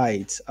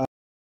 Right,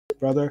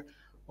 brother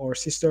or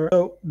sister.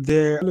 So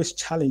there are always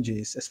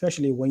challenges,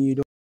 especially when you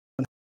don't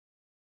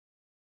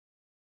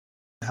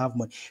have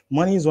money.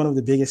 Money is one of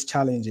the biggest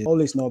challenges.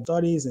 Always know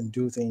studies and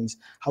do things,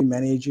 how you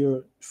manage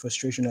your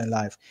frustration in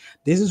life.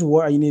 This is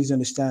what you need to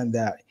understand,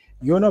 that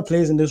you're not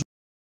placed in this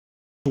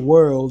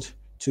world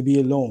to be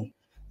alone.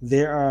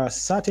 There are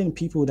certain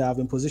people that have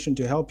been positioned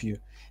to help you.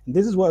 And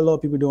this is what a lot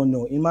of people don't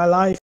know. In my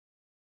life,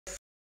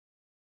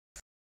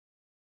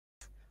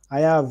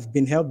 I have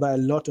been helped by a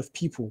lot of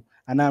people,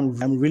 and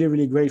I'm really,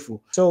 really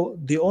grateful. So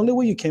the only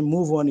way you can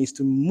move on is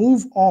to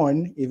move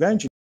on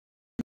eventually.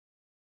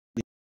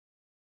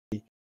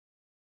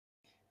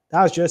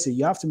 That's just it.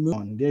 You have to move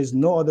on. There's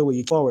no other way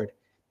you forward.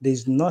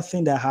 There's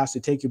nothing that has to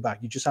take you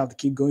back. You just have to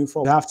keep going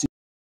forward. You have to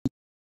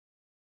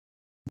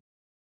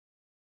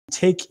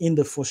take in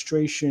the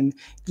frustration.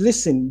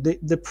 Listen,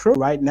 the pro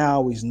right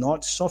now is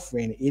not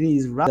suffering. It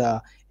is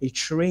rather a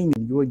training.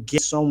 You will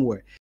get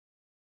somewhere.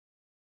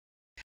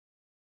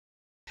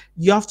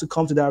 You have to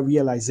come to that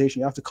realization.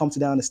 You have to come to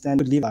that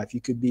understanding. Live life.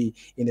 You could be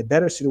in a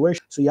better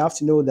situation. So you have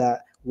to know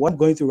that what I'm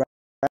going through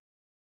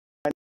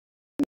right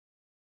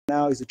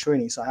now is the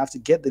training. So I have to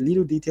get the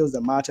little details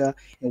that matter.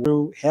 And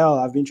through hell,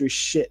 I've been through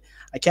shit.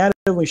 I can't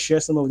even share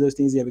some of those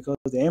things here because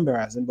they're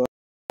embarrassing. But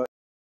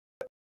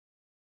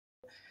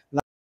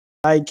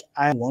like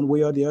I one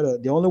way or the other,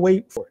 the only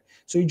way for it.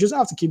 So you just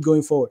have to keep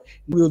going forward.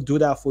 We'll do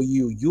that for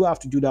you. You have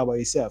to do that by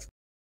yourself.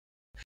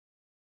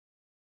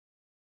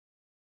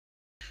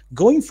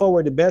 Going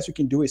forward, the best you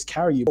can do is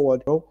carry you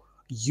forward. Bro.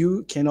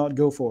 You cannot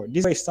go forward. This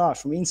is where it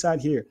starts from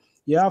inside here.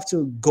 You have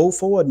to go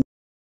forward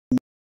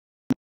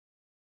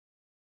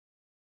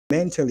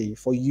mentally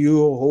for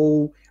your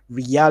whole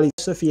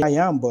reality. I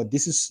am, but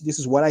this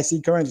is what I see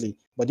currently.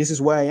 But this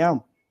is where I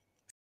am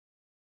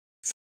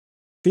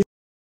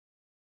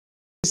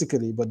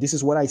physically. But this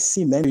is what I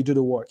see mentally. Do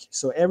the work.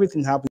 So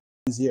everything happens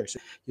here. So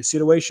your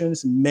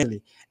situations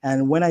mentally,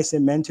 and when I say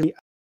mentally,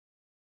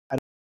 I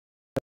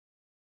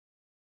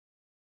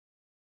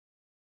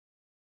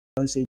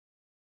don't say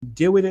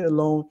deal with it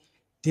alone.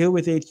 Deal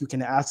with it. You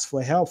can ask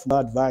for help, for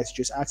advice.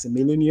 Just ask a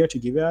millionaire to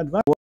give you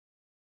advice.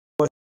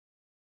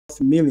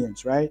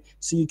 Millions, right?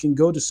 So you can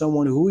go to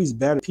someone who is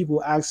better.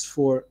 People ask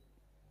for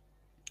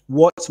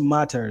what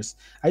matters.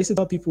 I used to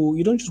tell people,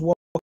 you don't just walk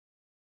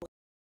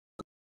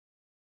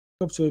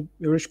up to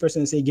a rich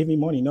person and say, "Give me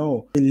money."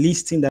 No, the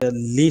least thing they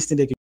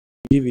could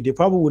give you, they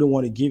probably wouldn't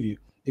want to give you.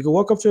 You could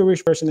walk up to a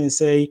rich person and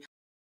say,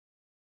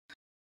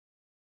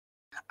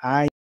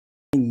 "I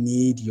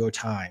need your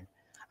time.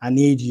 I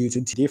need you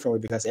to different way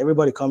because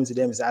everybody coming to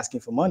them is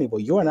asking for money, but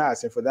you're not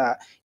asking for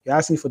that. You're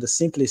asking for the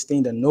simplest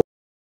thing that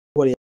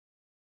nobody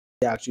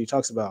actually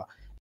talks about.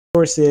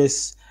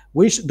 Courses,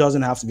 which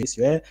doesn't have to be,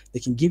 yeah. They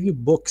can give you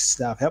books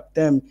that help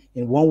them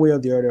in one way or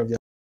the other of their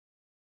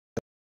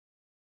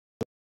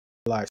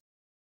life.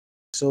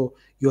 So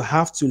you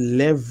have to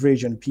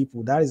leverage on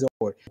people. That is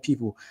all.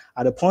 People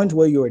at a point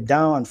where you're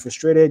down and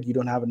frustrated, you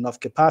don't have enough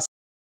capacity.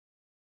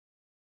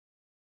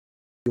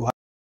 You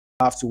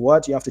have to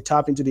what? You have to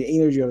tap into the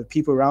energy of the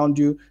people around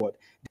you,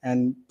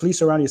 and please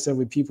surround yourself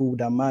with people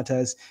that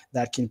matters,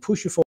 that can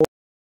push you forward,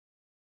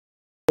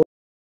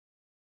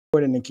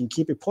 and it can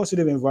keep a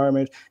positive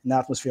environment and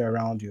atmosphere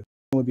around you.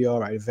 It will be all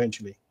right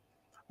eventually.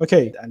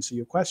 Okay, to answer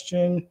your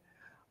question.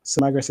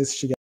 So Margaret says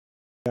she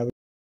got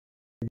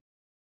to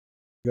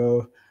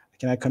go.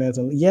 Can I connect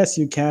on? Yes,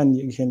 you can.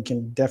 You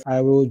can definitely.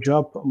 I will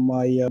drop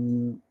my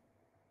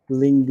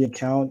link the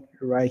account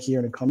right here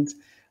in the comments,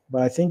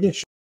 but I think it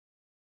should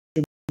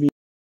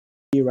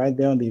be right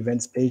there on the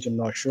events page. I'm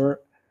not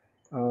sure.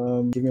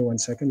 Give me 1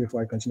 second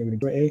before I continue with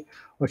the QA.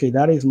 Okay,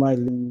 that is my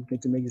link. I'm going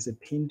to make this a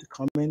pinned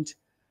comment.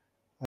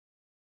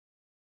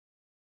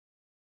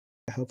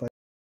 I hope I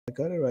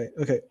got it right.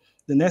 Okay,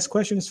 the next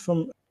question is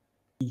from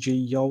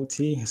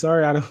Gioti.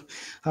 Sorry, I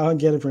don't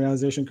get the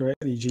pronunciation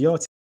correctly.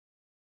 Gioti.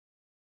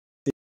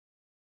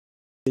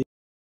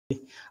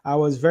 I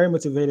was very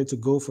motivated to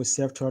go for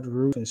self-taught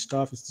route and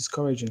stuff. It's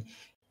discouraging.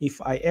 If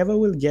I ever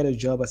will get a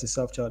job as a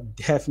self-taught,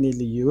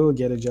 definitely you will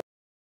get a job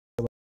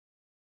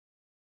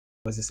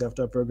as a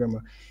self-taught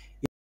programmer.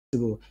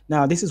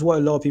 Now, this is what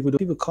a lot of people do.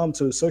 People come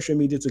to social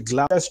media to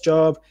glass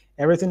job.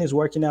 Everything is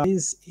working out. It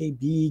is a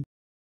big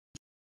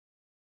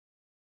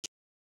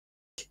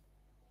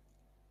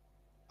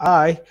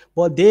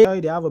but they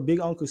have a big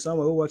uncle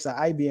somewhere who works at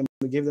IBM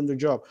to give them the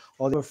job,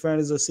 or their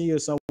friend is a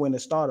CEO somewhere in a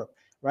startup,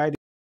 right?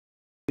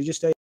 They just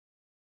say,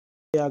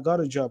 "Yeah, I got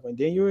a job," and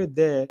then you're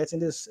there getting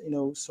this,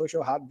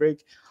 social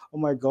heartbreak. Oh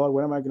my God,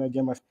 when am I gonna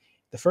get my?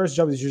 The first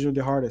job is usually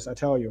the hardest. I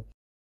tell you.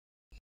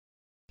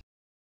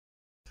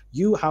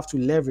 You have to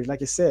leverage,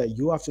 like I said,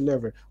 you have to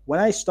leverage. When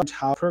I started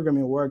how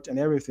programming worked and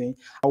everything,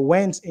 I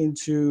went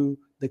into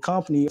the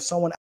company of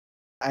someone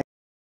I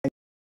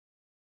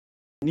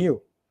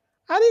knew.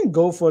 I didn't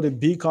go for the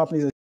big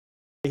companies.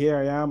 Here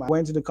I am. I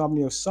went to the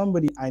company of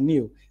somebody I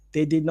knew.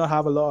 They did not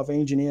have a lot of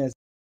engineers.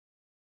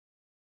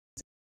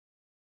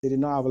 They did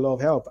not have a lot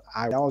of help.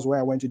 That was where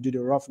I went to do the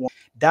rough one.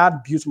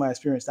 That built my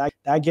experience.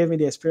 That gave me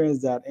the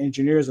experience that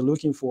engineers are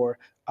looking for,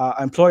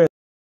 employers,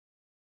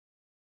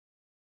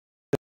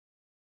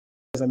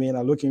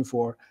 are looking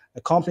for,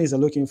 companies are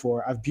looking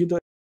for. I've built it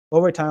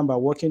over time by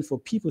working for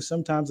people.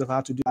 Sometimes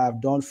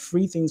I've done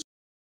free things,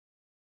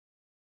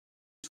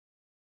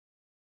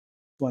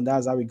 and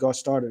that's how we got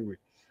started with,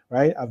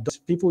 right? I've done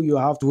people you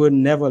have to will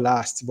never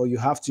last, but you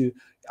have to.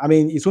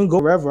 It won't go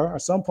forever.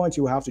 At some point,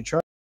 you will have to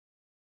charge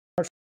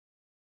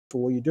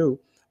for what you do,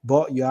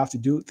 but you have to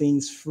do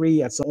things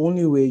free. That's the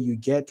only way you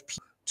get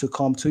people to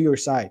come to your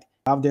side.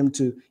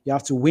 You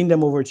have to win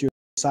them over to your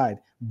side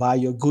by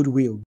your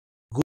goodwill.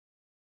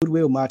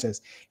 Goodwill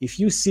matters. If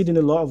you sit in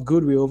a lot of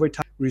goodwill over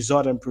time,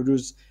 result and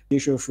produce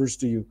initial fruits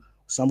to you.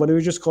 Somebody will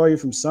just call you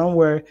from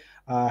somewhere,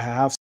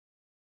 have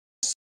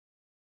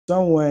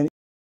someone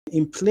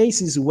in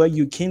places where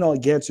you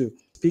cannot get to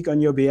speak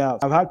on your behalf.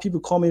 I've had people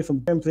call me from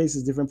different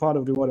places, different part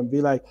of the world, and be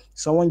like,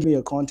 "Someone give me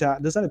a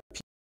contact." Those are the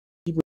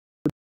people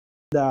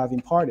that I've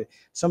imparted.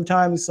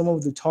 Sometimes some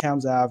of the top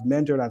camps that I've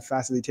mentored and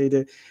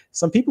facilitated,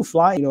 some people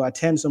fly,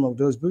 attend some of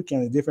those boot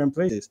camps in different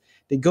places.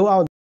 They go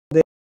out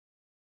there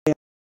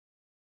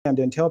and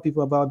then tell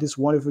people about this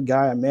wonderful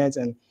guy I met,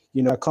 and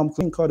I come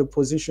clean called the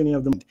positioning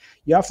of them.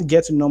 You have to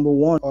get to number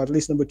one or at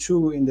least number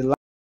two in the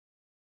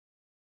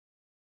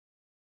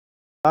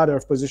ladder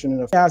of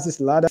positioning. Has this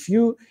ladder.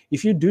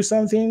 If you do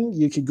something,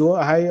 you could go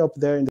high up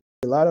there in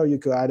the ladder, or you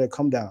could either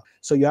come down.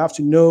 So you have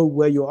to know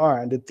where you are,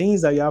 and the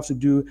things that you have to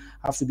do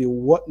have to be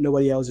what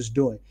nobody else is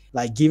doing.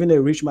 Like giving a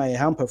rich man a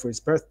hamper for his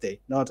birthday,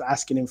 not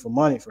asking him for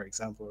money, for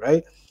example,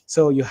 right?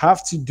 So you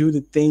have to do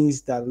the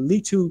things, that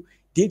little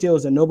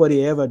details that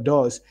nobody ever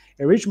does.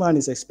 A rich man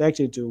is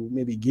expected to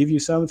maybe give you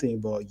something,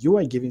 but you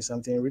are giving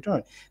something in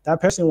return.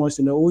 That person wants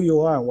to know who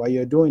you are and why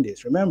you're doing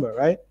this. Remember,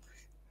 right?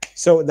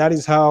 So that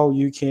is how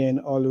you can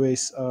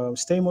always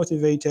stay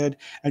motivated.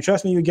 And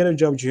trust me, you get a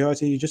job,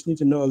 Giorgio. You just need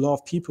to know a lot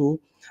of people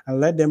and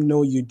let them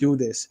know you do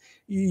this.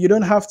 You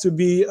don't have to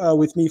be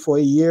with me for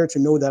a year to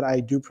know that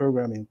I do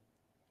programming.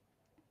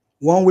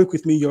 1 week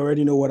with me, you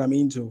already know what I'm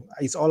into.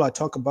 It's all I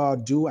talk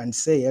about, do, and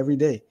say every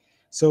day.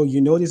 So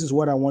this is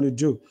what I want to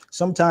do.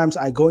 Sometimes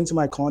I go into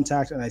my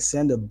contact and I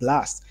send a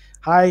blast.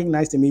 "Hi,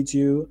 nice to meet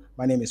you.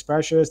 My name is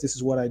Precious. This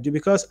is what I do."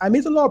 Because I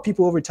meet a lot of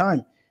people over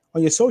time.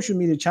 On your social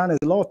media channels,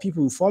 a lot of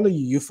people who follow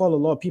you. You follow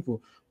a lot of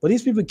people. But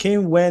these people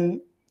came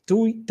when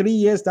 2 3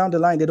 years down the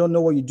line, they don't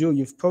know what you do.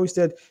 You've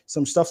posted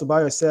some stuff about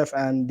yourself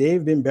and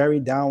they've been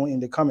buried down in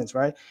the comments,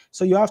 right?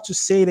 So you have to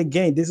say it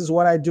again. This is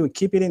what I do.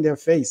 Keep it in their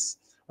face,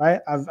 right?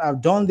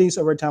 I've done this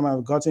over time.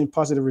 I've gotten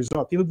positive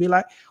results. People be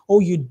like, oh,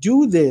 you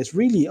do this?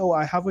 Really? Oh,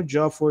 I have a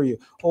job for you.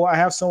 Oh, I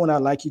have someone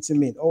I'd like you to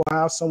meet. Oh, I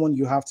have someone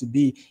you have to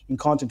be in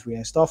contact with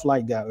and stuff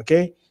like that,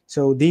 okay?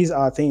 So these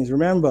are things.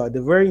 Remember,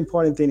 the very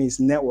important thing is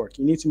network.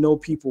 You need to know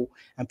people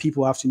and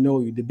people have to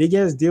know you. The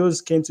biggest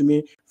deals came to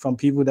me from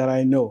people that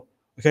I know.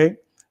 Okay.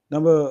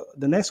 The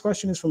next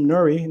question is from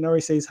Nuri.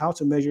 Nuri says, how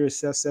to measure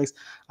success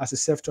as a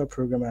self-taught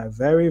programmer.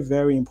 Very,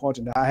 very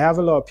important. I have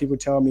a lot of people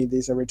tell me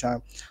this every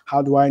time.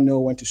 How do I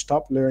know when to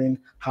stop learning?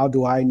 How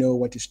do I know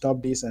when to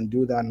stop this and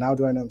do that? And how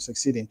do I know I'm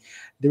succeeding?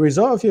 The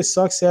result of your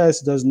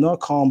success does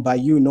not come by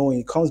you knowing.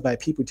 It comes by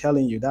people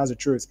telling you. That's the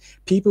truth.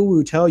 People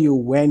will tell you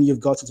when you've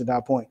gotten to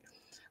that point,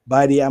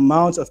 by the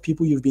amount of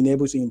people you've been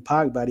able to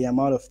impact, by the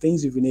amount of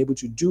things you've been able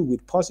to do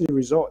with positive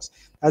results.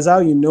 That's how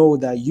you know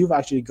that you've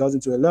actually gotten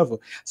to a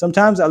level.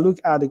 Sometimes I look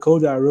at the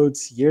code I wrote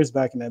years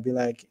back and I'd be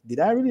like, did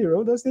I really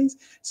wrote those things?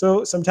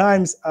 So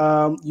sometimes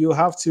you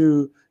have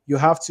to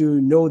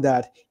know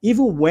that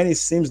even when it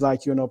seems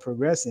like you're not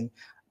progressing,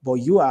 but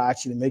you are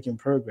actually making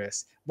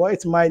progress. But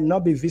it might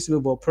not be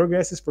visible, but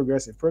progress is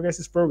progressive. Progress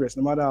is progress,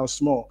 no matter how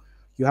small.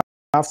 You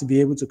have to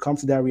be able to come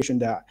to that realization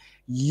that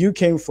you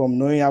came from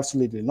knowing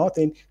absolutely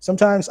nothing.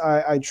 Sometimes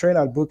I train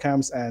at boot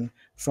camps, and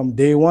from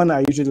day one,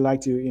 I usually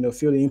like to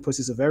feel the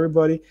impulses of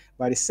everybody.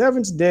 By the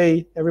seventh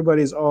day,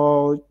 everybody's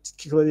all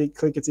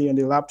clickety on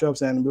their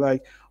laptops and be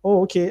like,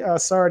 "Oh, okay,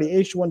 sorry, the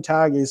H1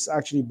 tag is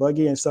actually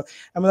buggy and stuff."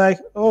 I'm like,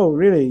 "Oh,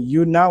 really?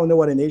 You now know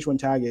what an H1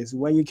 tag is?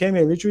 When you came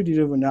here, literally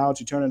didn't even know how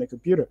to turn on a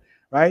computer,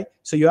 right?"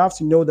 So you have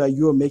to know that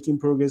you are making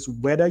progress,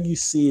 whether you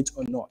see it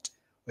or not.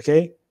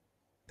 Okay.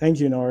 Thank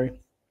you, Nori.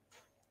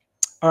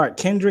 All right,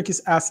 Kendrick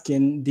is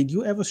asking, did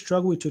you ever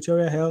struggle with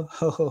tutorial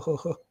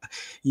hell?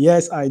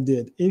 Yes, I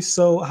did. If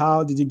so,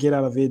 how did you get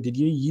out of it? Did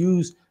you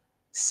use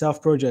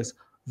self projects?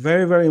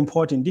 Very, very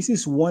important. This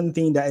is one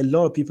thing that a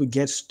lot of people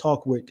get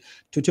stuck with.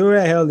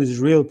 Tutorial hell is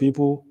real,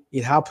 people.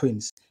 It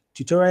happens.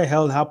 Tutorial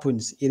hell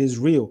happens. It is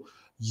real.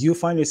 You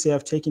find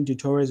yourself taking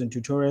tutorials and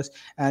tutorials,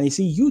 and you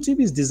see, YouTube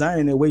is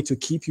designed in a way to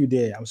keep you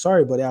there. I'm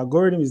sorry, but the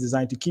algorithm is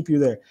designed to keep you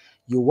there.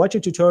 You watch a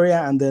tutorial,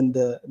 and then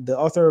the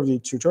author of the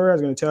tutorial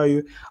is going to tell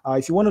you,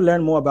 if you want to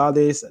learn more about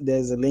this,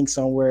 there's a link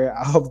somewhere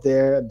up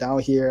there, down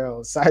here,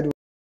 or sideways,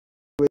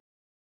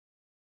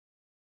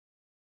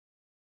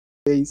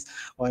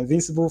 or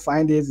invincible.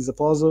 Find it. It's a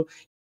puzzle.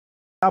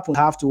 You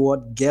have to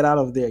what? Get out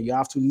of there. You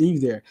have to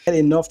leave there. Get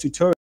enough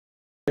tutorial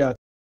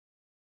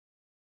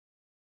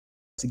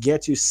to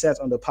get you set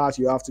on the path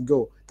you have to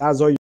go.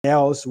 That's all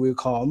else will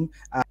come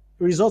as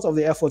a result of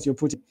the effort you're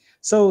putting.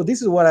 So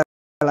this is what I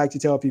like to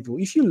tell people.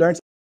 If you learn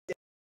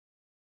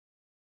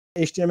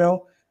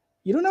HTML,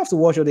 you don't have to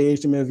watch all the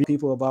HTML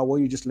people about what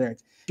you just learned.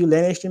 If you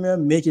learn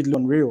HTML, make it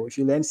unreal. If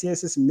you learn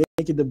CSS,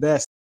 make it the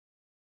best.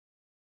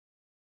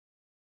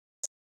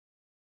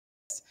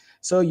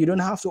 So you don't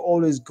have to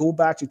always go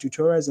back to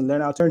tutorials and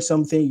learn how to learn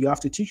something. You have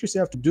to teach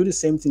yourself to do the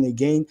same thing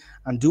again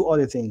and do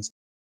other things.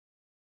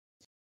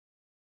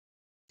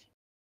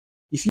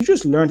 If you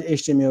just learned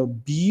HTML,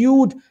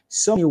 build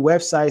so many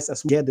websites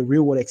as get the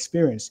real world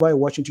experience by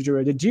watching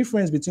tutorial. The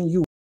difference between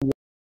you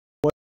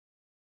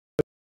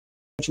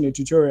watching a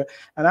tutorial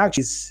and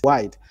actually is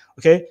wide.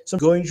 Okay, so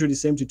going through the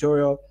same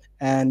tutorial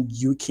and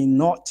you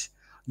cannot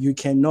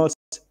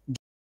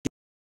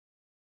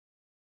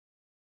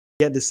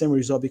get the same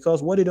result,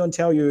 because what they don't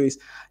tell you is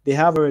they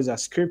have areas are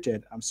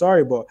scripted. I'm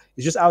sorry, but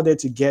it's just out there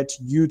to get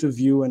you to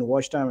view and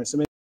watch time and so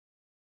many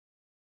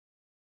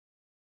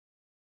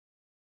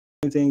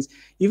things.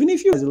 Even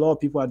if you, a lot of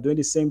people are doing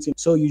the same thing,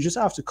 so you just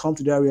have to come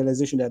to that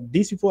realization that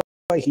these people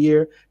are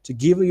here to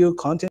give you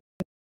content,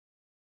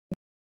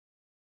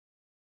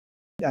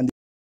 and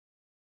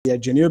there are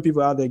genuine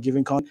people out there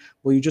giving content,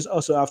 but you just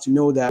also have to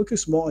know that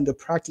focus more on the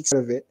practice side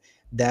of it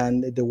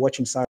than the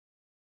watching side.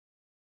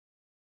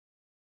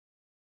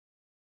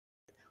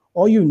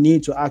 All you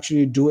need to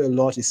actually do a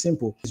lot is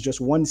simple. It's just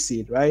one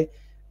seed, right?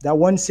 That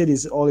one seed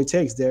is all it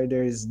takes. There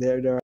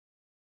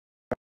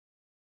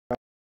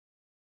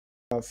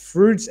are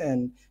fruits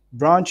and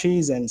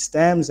branches and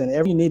stems, and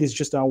every you need is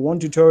just a one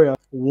tutorial,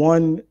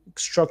 one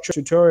structured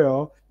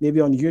tutorial, maybe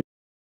on YouTube,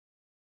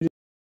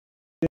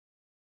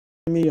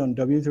 on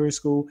W3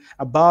 School,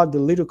 about the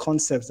little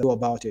concepts that go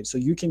about it. So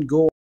you can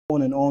go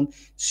on and on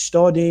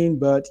studying,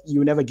 but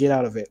you never get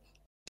out of it.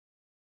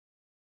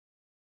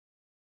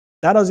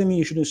 That doesn't mean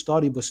you shouldn't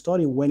study, but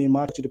study when it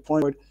matters, to the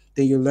point where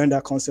then you learn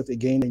that concept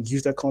again and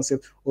use that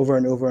concept over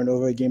and over and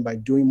over again by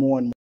doing more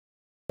and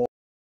more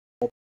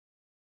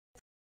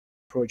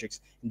projects.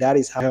 And that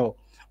is how,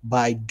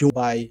 by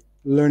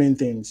learning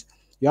things.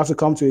 You have to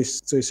come to a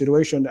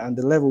situation and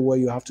the level where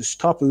you have to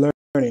stop learning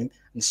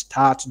and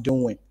start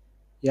doing.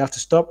 You have to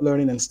stop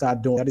learning and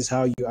start doing. That is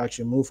how you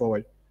actually move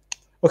forward.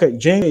 Okay,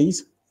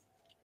 James.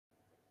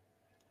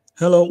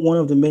 Hello. One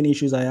of the main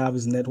issues I have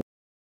is networking.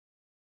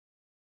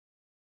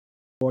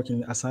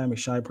 working as I am a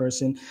shy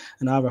person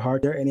and I have a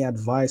hard. There any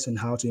advice on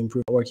how to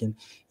improve working?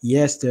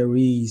 Yes, there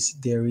is.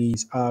 There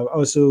is.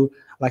 Also,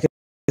 like I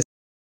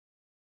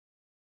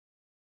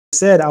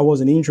said, I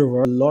was an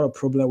introvert. A lot of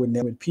problem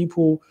with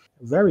people.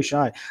 Very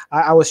shy.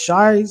 I was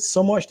shy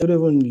so much that I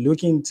didn't even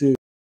look into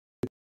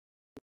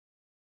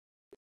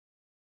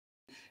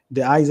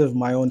the eyes of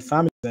my own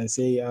family and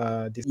say,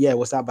 yeah,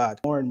 was that bad?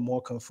 More and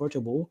more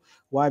comfortable.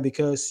 Why?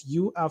 Because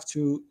you have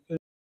to.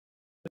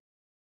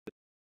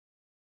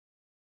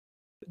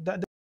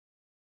 That,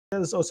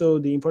 that's also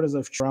the importance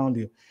of around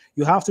you.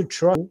 You have to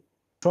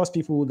trust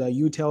people that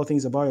you tell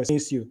things about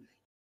against you.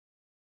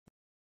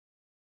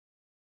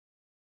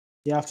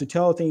 You have to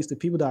tell things to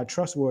people that are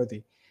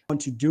trustworthy. Want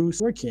to do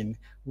working?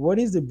 What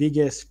is the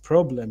biggest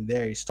problem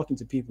there? Is talking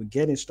to people,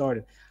 getting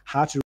started.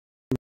 How to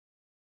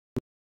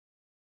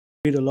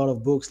read a lot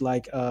of books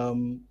like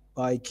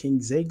by King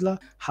Zagler,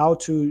 how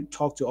to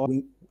talk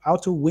to how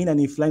to win and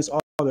influence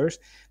others.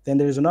 Then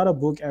there's another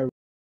book I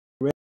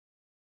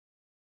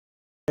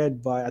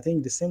read by I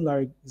think the same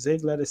Larry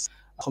Ziegler, is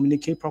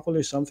Communicate Properly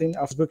or something.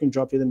 I've spoken,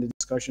 drop it in the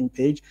discussion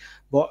page.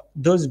 But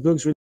those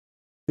books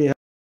really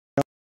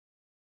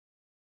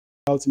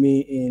helped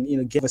me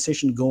in get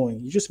conversation going.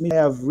 You just may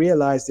have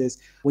realized this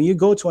when you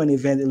go to an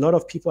event, a lot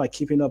of people are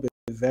keeping up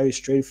a very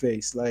straight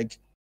face. Like,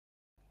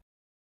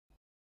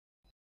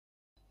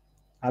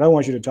 I don't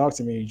want you to talk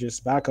to me,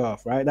 just back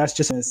off, right? That's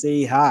just and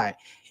say hi.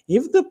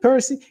 If the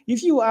person,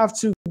 if you have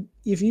to,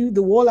 if you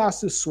the wall has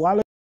to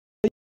swallow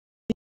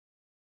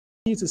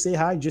you to say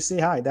hi, just say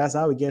hi. That's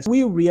how it gets.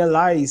 We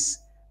realize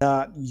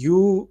that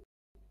you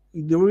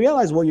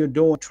realize what you're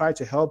doing, try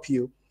to help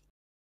you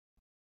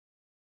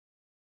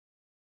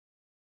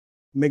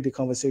make the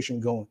conversation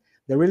going.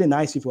 They're really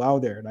nice people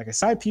out there. Like I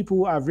said,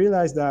 people, I've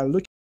realized that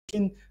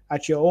looking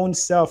at your own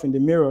self in the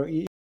mirror,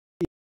 it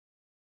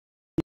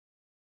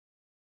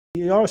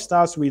all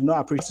starts with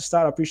not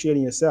start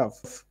appreciating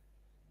yourself,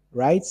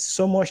 right?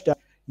 So much that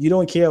you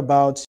don't care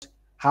about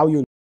how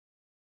you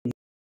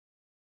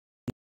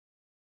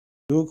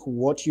look,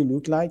 what you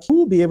look like. You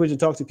will be able to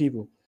talk to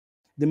people.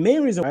 The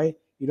main reason why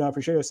you don't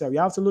appreciate yourself, you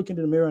have to look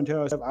into the mirror and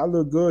tell yourself, I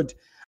look good.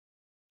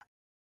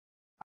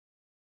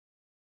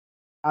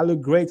 I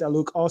look great. I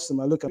look awesome.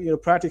 I look,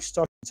 practice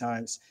talking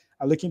times.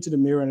 I look into the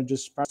mirror and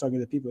just start talking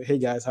to people. Hey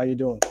guys, how you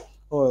doing?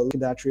 Oh, look at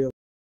that tree over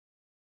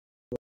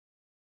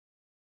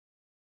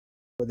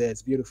there.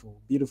 It's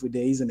beautiful. Beautiful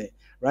day, isn't it?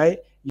 Right?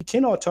 You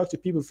cannot talk to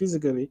people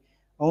physically.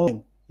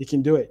 Online, you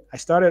can do it. I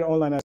started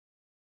online as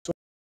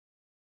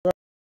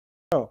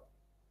well.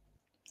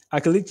 I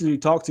could literally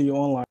talk to you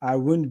online. I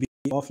wouldn't be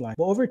offline.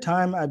 But over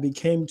time, I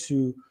became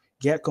to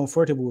get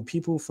comfortable with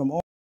people from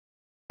online.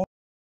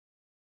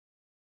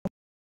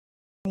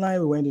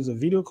 We went into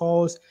video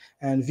calls,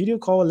 and video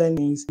call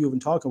means you've been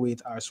talking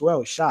with are as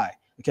well shy.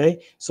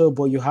 Okay, so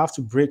but you have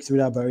to break through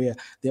that barrier.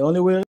 The only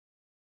way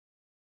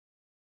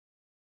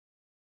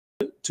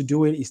to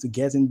do it is to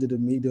get into the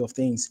middle of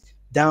things.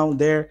 Down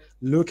there,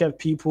 look at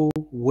people,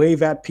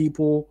 wave at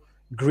people,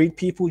 greet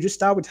people. Just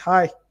start with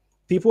hi.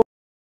 People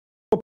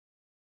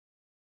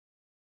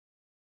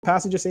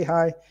pass and just say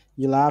hi.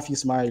 You laugh, you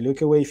smile, you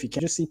look away. If you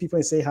can just see people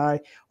and say hi,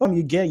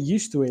 you get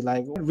used to it.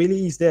 Like what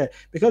really is there?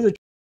 Because the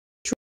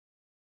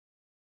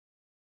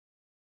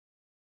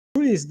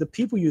truth is the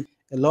people you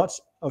a lot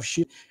of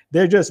shit,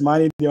 they're just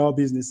minding their own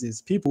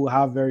businesses. People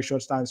have very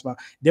short time span.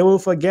 They will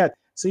forget.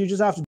 So you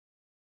just have to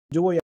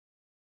do what you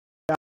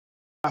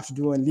have to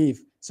do and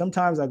leave.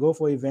 Sometimes I go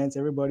for events,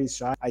 everybody's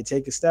shy. I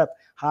take a step.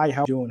 Hi,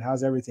 how you doing?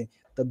 How's everything?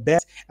 The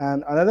best.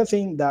 And another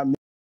thing that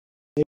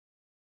makes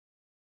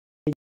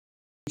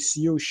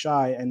you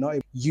shy and not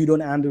you don't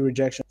handle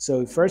rejection.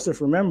 So first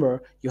of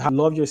remember, you have to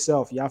love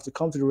yourself. You have to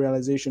come to the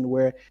realization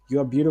where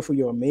you're beautiful,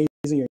 you're amazing,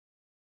 you're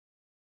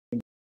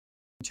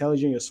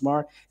intelligent, you're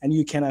smart, and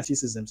you cannot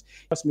criticisms.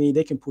 Trust me,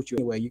 they can put you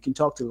anywhere. You can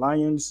talk to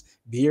lions,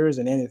 bears,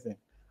 and anything.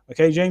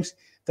 Okay, James,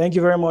 thank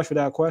you very much for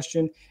that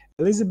question.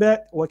 Elizabeth,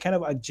 what kind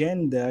of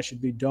agenda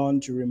should be done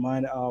to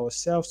remind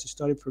ourselves to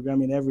study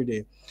programming every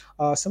day?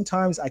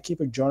 Sometimes I keep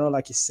a journal,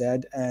 like you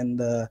said,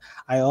 and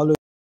I always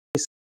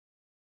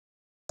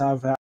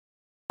have.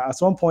 At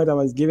one point, I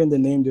was given the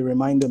name the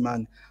Reminder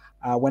Man.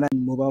 When I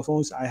mobile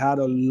phones, I had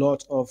a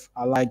lot of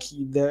like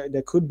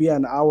there could be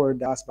an hour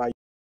that's by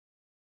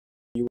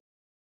you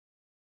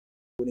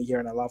when you hear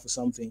an alarm for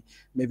something,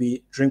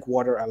 maybe drink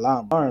water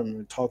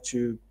alarm, talk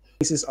to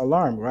places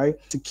alarm, right?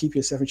 To keep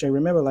yourself in check.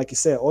 Remember, like you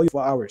said, all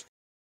 4 hours.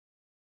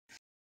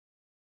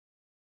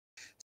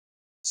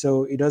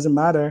 So it doesn't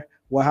matter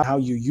how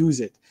you use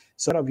it.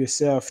 Set up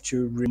yourself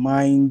to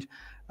remind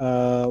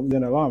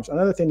alarms.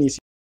 Another thing is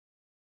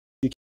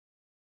you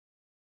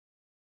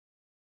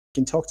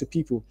can talk to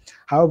people.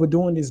 However,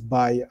 doing this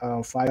by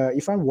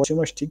if I'm watching too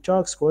much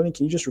TikTok scrolling,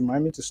 can you just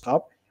remind me to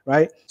stop?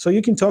 Right? So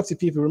you can talk to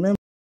people. Remember,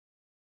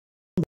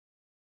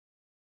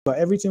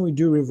 everything we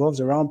do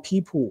revolves around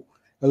people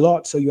a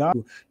lot. So you have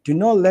to do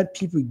not let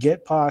people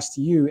get past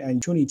you and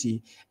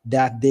opportunity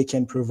that they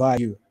can provide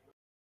you.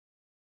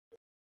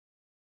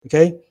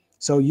 Okay,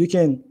 so you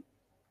can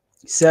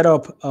set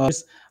up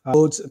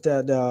both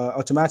the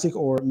automatic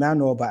or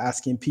manual by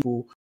asking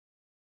people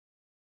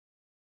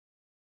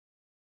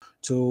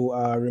to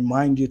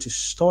remind you to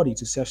study,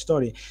 to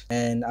self-study.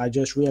 And I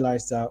just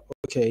realized that,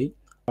 okay,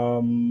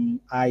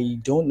 I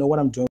don't know what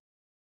I'm doing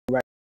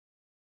right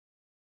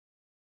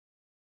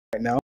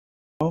now.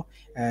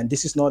 And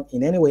this is not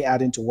in any way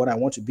adding to what I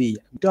want to be.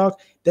 Dog,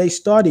 they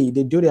study,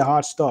 they do their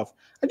hard stuff.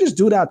 I just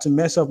do that to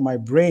mess up my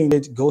brain.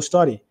 Go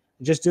study.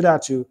 Just do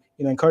that to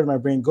encourage my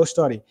brain. Go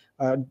study.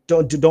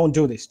 Don't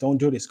do this. Don't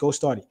do this. Go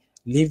study.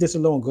 Leave this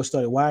alone. Go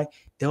study. Why?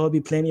 There will be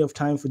plenty of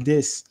time for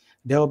this.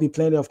 There will be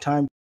plenty of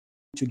time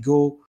to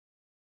go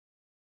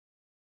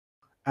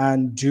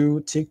and do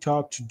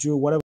TikTok, to do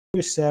whatever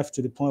yourself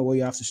to the point where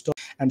you have to stop.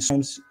 And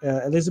sometimes,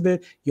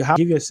 Elizabeth, you have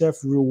to give yourself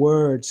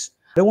rewards.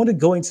 I don't want to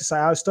go into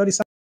I study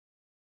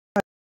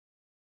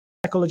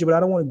psychology, but I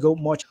don't want to go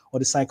much on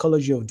the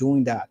psychology of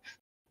doing that.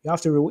 You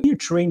have to you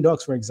train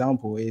dogs, for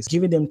example, is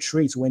giving them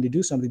traits when they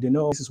do something. They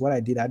know, this is what I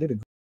did. I did a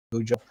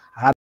good job.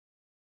 I had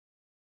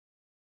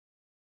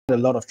a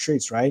lot of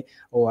traits, right?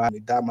 Or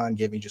that man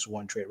gave me just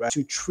one trait, right?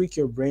 To trick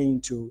your brain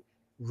to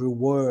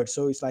reward.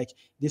 So it's like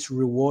this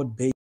reward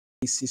based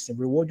system.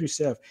 Reward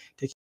yourself.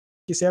 Take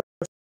yourself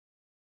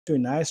to a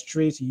nice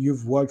treat.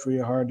 You've worked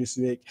really hard this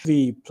week.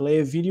 Play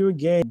a video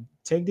game.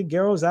 Take the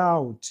girls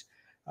out.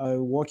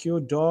 Walk your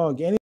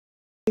dog. Anything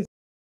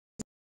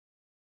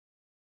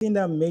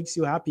that makes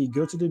you happy.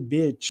 Go to the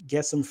beach.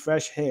 Get some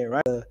fresh hair.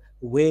 Right. The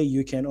way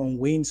you can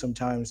unwind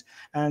sometimes,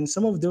 and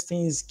some of those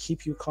things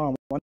keep you calm.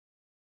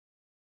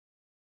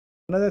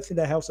 Another thing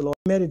that helps a lot,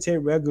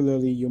 meditate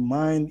regularly. Your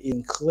mind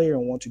is clear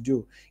on what to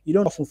do. You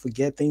don't often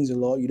forget things a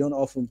lot. You don't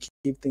often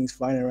keep things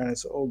flying around and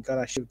say, oh God,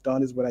 I should have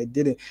done this, but I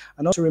didn't.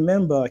 And also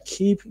remember,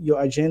 keep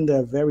your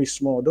agenda very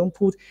small. Don't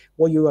put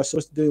what you are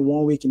supposed to do in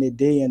 1 week in a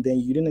day and then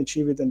you didn't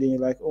achieve it and then you're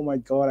like, oh my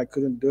God, I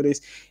couldn't do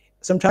this.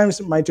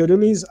 Sometimes my to-do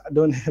list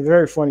don't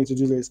very funny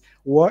to-do list.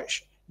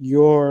 Wash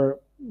your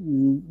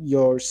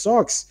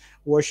socks,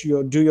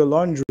 do your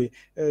laundry,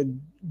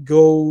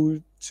 go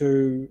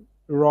to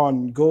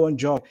run, go and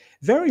jog.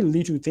 Very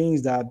little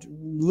things that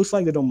looks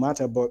like they don't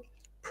matter, but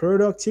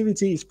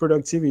productivity is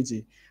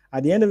productivity.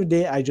 At the end of the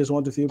day, I just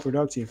want to feel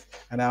productive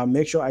and I'll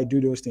make sure I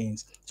do those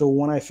things. So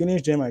when I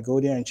finish them, I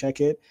go there and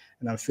check it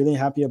and I'm feeling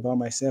happy about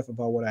myself,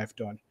 about what I've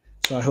done.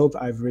 So I hope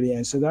I've really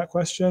answered that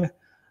question.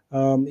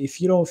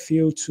 If you don't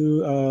feel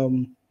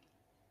too,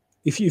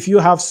 if you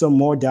have some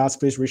more doubts,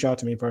 please reach out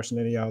to me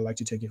personally. I would like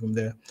to take it from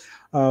there.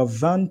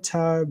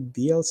 Vanta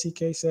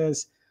BLCK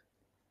says,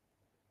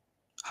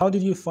 how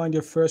did you find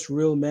your first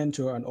real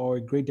mentor and or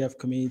a great dev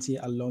community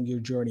along your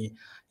journey?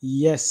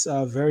 Yes,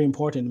 very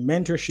important.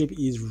 Mentorship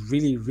is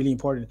really, really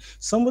important.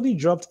 Somebody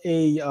dropped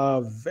a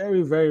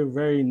very, very,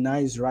 very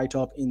nice write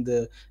up in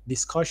the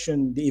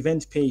discussion, the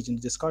event page in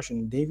the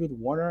discussion. David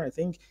Warner, I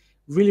think.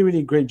 Really,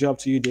 really great job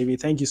to you, David.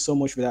 Thank you so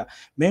much for that.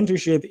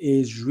 Mentorship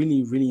is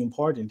really, really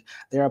important.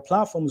 There are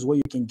platforms where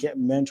you can get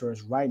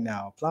mentors right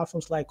now.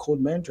 Platforms like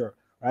Codementor,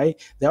 right?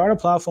 There are other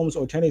platforms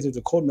alternative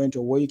to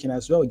Codementor where you can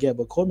as well get,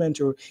 but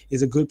Codementor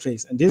is a good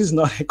place. And this is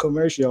not a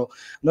commercial.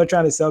 I'm not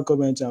trying to sell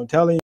Codementor. I'm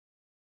telling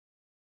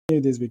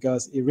you this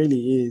because it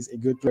really is a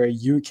good place where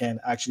you can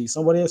actually,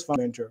 somebody else found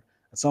a mentor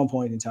at some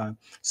point in time.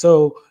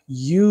 So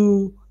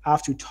you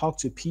have to talk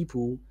to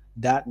people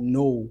that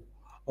know.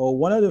 Or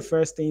one of the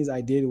first things I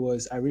did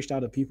was I reached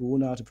out to people who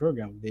know how to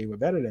program. They were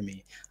better than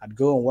me. I'd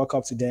go and walk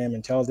up to them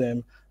and tell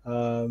them,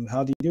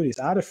 how do you do this?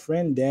 I had a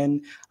friend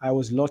then. I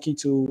was lucky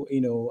to,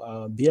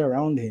 be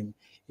around him.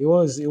 It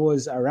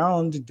was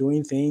around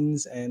doing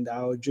things, and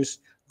I would just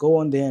go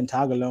on there and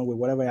tag along with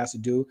whatever I has to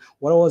do.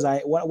 What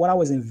I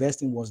was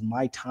investing was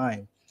my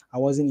time. I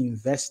wasn't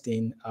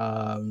investing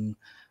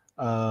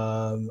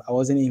I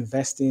wasn't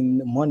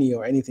investing money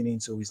or anything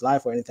into his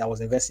life or anything. I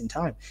was investing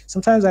time.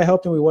 Sometimes I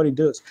helped him with what he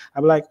does.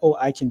 I'd be like, oh,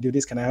 I can do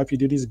this. Can I help you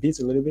do these bits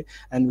a little bit?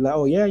 And like,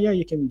 oh yeah,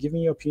 you can give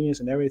me your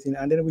opinions and everything.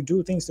 And then we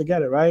do things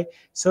together, right?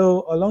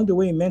 So along the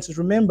way, mentors,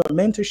 remember,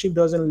 mentorship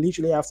doesn't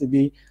literally have to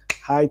be,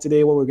 hi,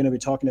 today what we're going to be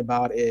talking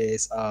about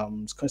is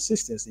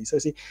consistency. So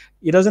see,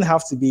 it doesn't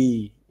have to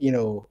be,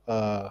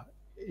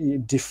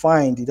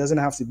 defined. It doesn't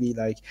have to be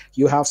like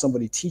you have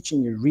somebody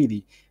teaching you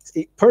really.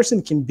 A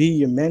person can be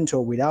your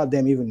mentor without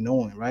them even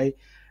knowing, right?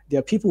 There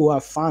are people who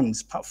have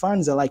fans.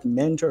 Fans are like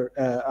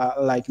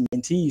like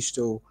mentees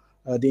to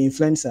the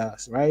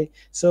influencers, right?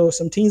 So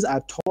some things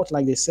are taught,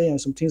 like they say, and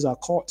some things are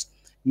caught.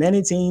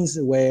 Many things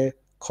were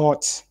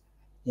caught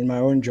in my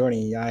own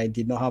journey. I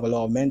did not have a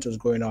lot of mentors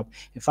growing up.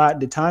 In fact,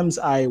 the times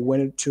I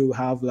wanted to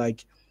have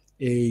like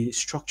a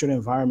structured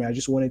environment, I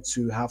just wanted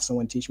to have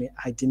someone teach me.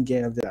 I didn't get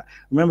any of that.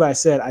 Remember, I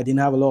said I didn't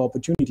have a lot of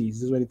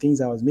opportunities. These were the things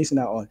I was missing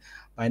out on.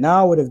 By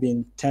now, would have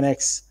been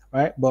 10x,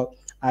 right? But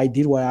I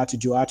did what I had to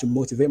do. I had to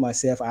motivate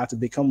myself. I had to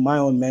become my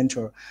own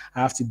mentor.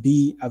 I have to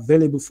be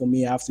available for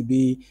me. I have to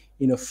be,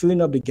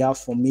 filling up the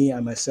gaps for me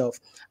and myself.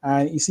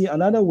 And you see,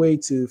 another way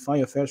to find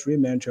your first real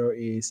mentor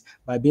is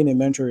by being a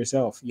mentor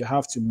yourself. You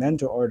have to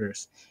mentor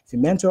others. If you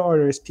mentor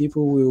others,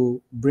 people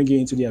will bring you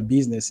into their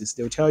businesses.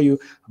 They'll tell you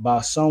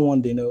about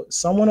someone they know.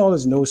 Someone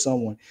always knows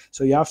someone.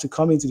 So you have to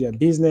come into their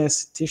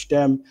business, teach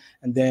them,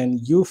 and then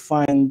you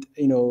find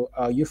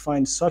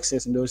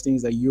success in those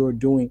things that you're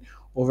doing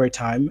over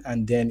time,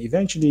 and then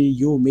eventually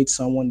you'll meet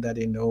someone that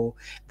they know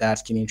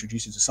that can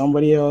introduce you to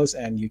somebody else,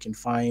 and you can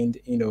find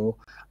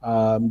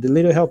the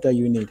little help that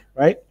you need,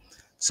 right?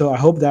 So I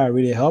hope that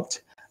really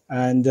helped.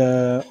 And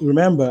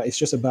remember, it's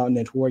just about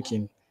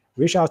networking.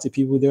 Reach out to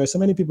people. There are so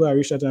many people I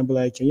reached out to and be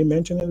like, can you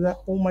mention that?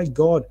 Oh my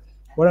God,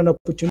 what an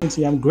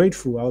opportunity. I'm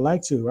grateful. I would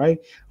like to, right?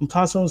 And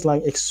platforms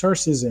like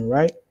exorcism,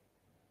 right?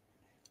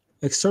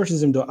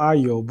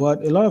 Exorcism.io.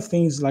 But a lot of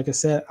things, like I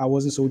said, I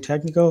wasn't so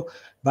technical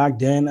back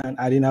then, and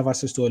I didn't have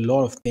access to a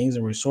lot of things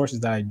and resources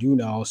that I do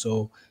now.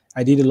 So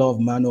I did a lot of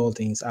manual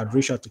things. I'd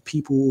reach out to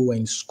people who were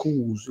in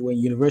schools, who were in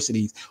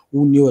universities,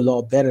 who knew a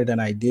lot better than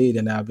I did.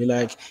 And I'd be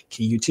like,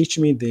 can you teach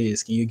me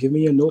this? Can you give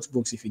me your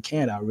notebooks? If you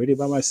can, I'll read it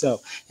by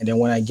myself. And then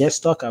when I get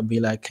stuck, I'll be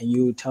like, can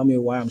you tell me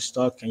why I'm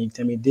stuck? Can you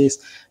tell me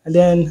this? And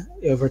then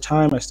over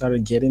time, I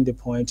started getting the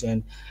point,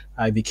 and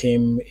I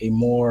became a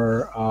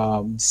more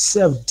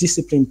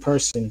self-disciplined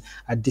person.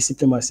 I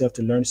discipline myself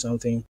to learn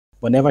something,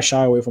 but never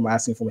shy away from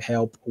asking for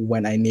help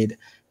when I need.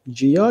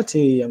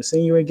 Giotti, I'm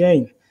seeing you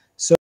again.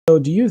 So,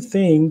 do you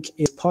think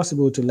it's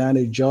possible to land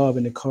a job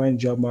in the current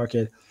job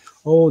market?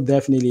 Oh,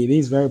 definitely. It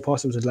is very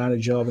possible to land a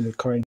job in the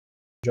current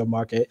job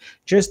market.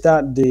 Just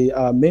that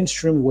the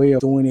mainstream way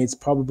of doing it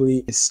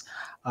probably is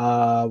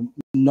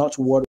not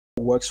what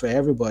works for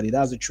everybody.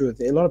 That's the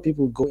truth. A lot of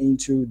people go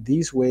into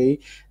this way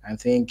and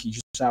think you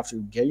just have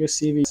to get your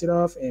CV set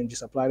off and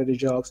just apply to the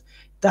jobs.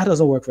 That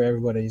doesn't work for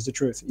everybody. It's the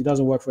truth. It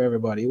doesn't work for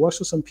everybody. It works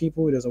for some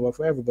people. It doesn't work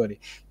for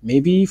everybody.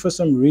 Maybe for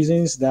some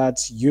reasons that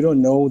you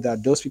don't know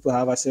that those people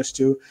have access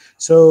to.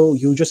 So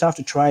you just have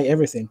to try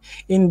everything.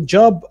 In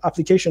job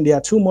application, there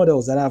are two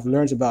models that I've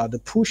learned about: the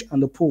push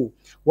and the pull.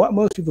 What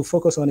most people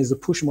focus on is the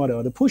push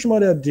model. The push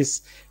model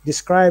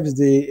describes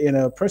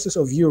the process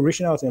of you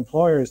reaching out to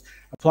employers,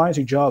 applying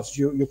to jobs.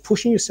 You're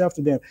pushing yourself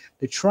to them.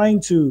 They're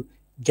trying to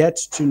get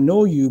to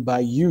know you by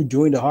you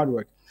doing the hard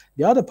work.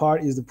 The other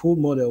part is the pull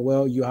model.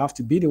 Well, you have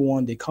to be the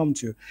one they come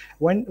to.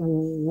 When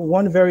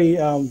one very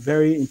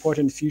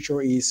important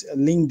feature is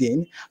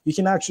LinkedIn. You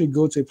can actually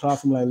go to a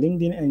platform like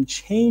LinkedIn and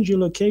change your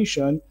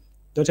location.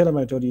 Don't tell them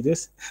I told you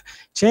this.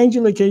 Change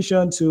your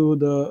location to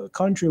the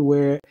country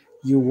where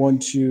you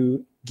want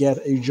to get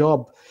a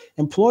job.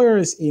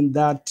 Employers in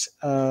that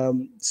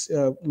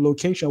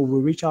location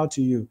will reach out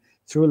to you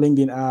through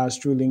LinkedIn ads,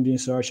 through LinkedIn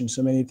search, and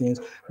so many things.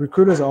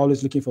 Recruiters are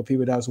always looking for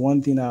people. That's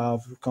one thing I've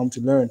come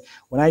to learn.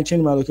 When I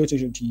changed my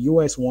location to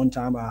US one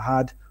time, I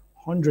had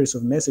hundreds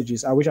of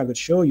messages. I wish I could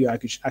show you. I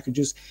could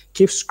just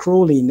keep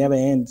scrolling, never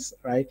ends.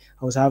 Right?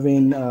 I was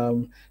having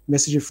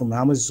messages from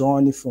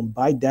Amazon, from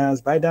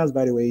ByteDance. ByteDance,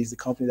 by the way, is the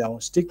company that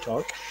owns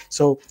TikTok.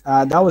 So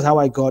that was how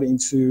I got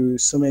into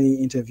so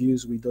many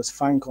interviews with those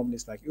fine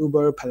companies like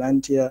Uber,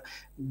 Palantir,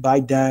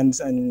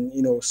 ByteDance,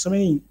 and so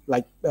many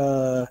like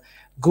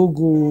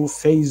Google,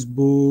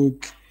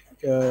 Facebook,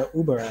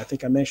 Uber. I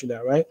think I mentioned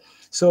that, right?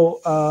 So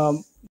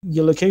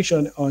your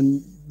location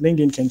on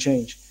LinkedIn can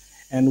change.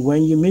 And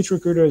when you meet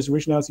recruiters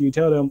reaching out to you,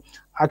 tell them,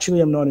 actually,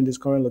 I'm not in this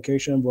current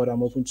location, but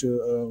I'm open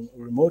to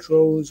remote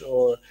roles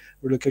or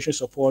relocation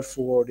support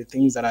for the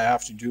things that I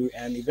have to do.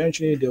 And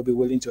eventually, they'll be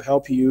willing to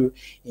help you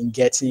in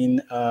getting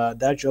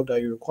that job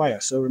that you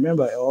require. So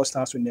remember, it all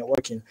starts with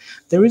networking.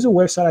 There is a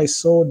website I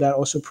saw that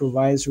also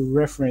provides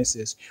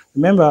references.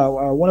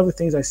 Remember, one of the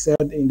things I said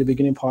in the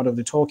beginning part of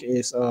the talk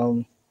is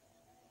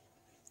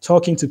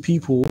talking to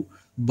people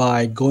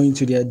by going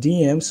to their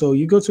DM. So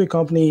you go to a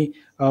company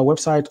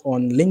website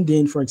on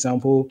LinkedIn, for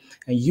example,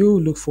 and you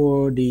look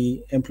for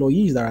the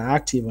employees that are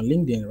active on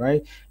LinkedIn,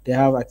 right? They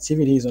have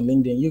activities on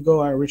LinkedIn. You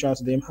go and reach out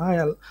to them.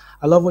 Hi,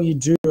 I love what you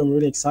do. I'm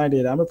really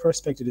excited. I'm a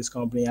prospect to this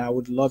company. I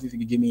would love if you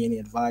could give me any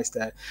advice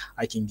that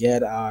I can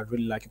get. I'd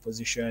really like a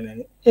position.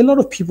 And a lot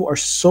of people are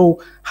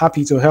so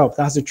happy to help.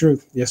 That's the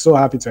truth. They're so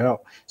happy to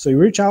help. So you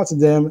reach out to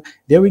them.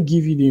 They will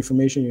give you the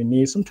information you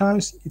need.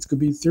 Sometimes it could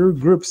be through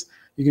groups.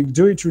 You can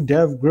do it through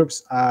dev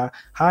groups.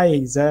 Hi,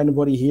 is there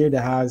anybody here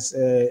that has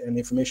an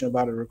information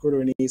about a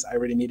recruiter needs? I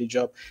really need a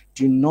job.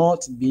 Do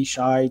not be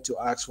shy to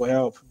ask for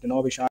help. Do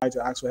not be shy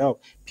to ask for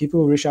help. People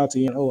will reach out to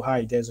you and, oh,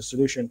 hi, there's a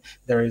solution.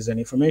 There is an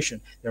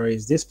information. There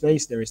is this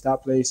place. There is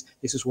that place.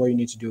 This is what you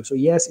need to do. So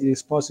yes, it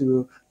is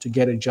possible to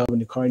get a job in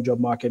the current job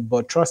market,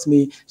 but trust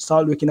me,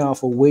 start looking out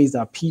for ways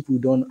that people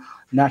don't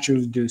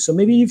naturally do. So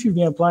maybe if you've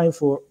been applying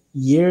for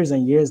years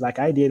and years like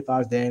I did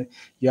back then,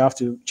 you have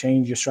to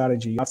change your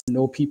strategy. You have to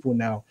know people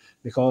now,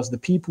 because the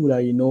people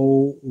that you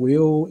know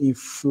will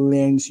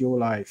influence your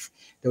life.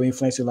 They will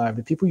influence your life.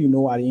 The people you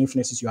know are the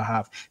influences you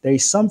have. There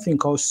is something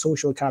called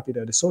social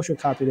capital. The social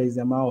capital is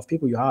the amount of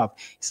people you have.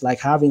 It's like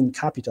having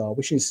capital,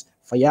 which is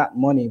fiat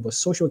money, but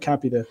social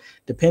capital,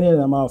 depending on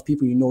the amount of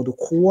people you know, the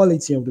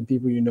quality of the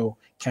people you know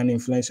can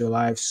influence your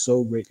life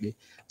so greatly.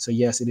 So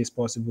yes, it is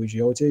possible,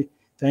 Jyoti.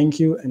 Thank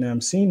you. And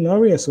I'm seeing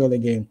Nori as well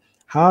again.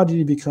 How did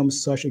you become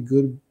such a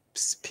good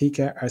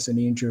speaker as an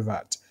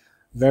introvert?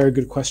 Very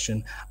good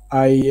question.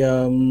 I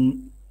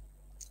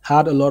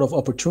had a lot of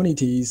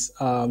opportunities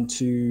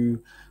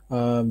to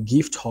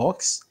give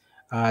talks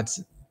at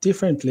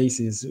different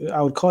places.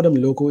 I would call them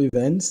local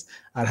events.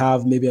 I'd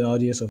have maybe an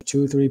audience of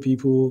two, three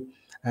people.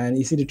 And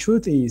you see, the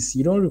truth is,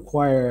 you don't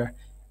require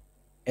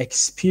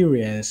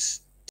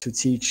experience to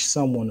teach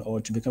someone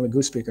or to become a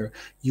good speaker.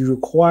 You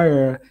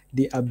require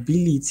the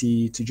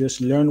ability to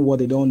just learn what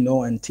they don't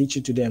know and teach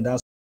it to them.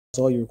 That's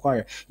all you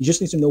require. You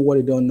just need to know what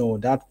they don't know.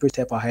 That puts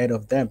step ahead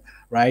of them,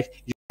 right?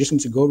 You just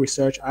need to go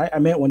research. I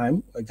met one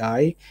time a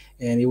guy,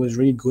 and he was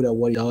really good at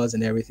what he does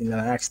and everything. And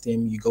I asked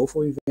him, "You go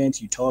for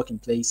events, you talk in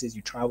places,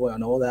 you travel,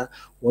 and all that.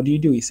 What do you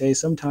do?" He says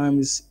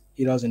sometimes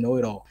he doesn't know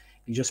it all.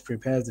 He just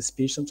prepares the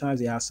speech.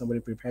 Sometimes he asks somebody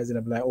prepares it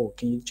and be like, "Oh,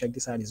 can you check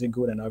this out? Is it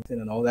good?" and everything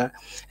and all that.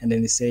 And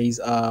then he says,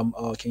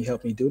 "Oh, can you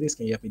help me do this?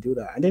 Can you help me do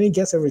that?" And then he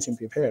gets everything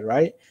prepared,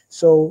 right?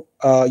 So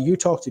you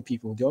talk to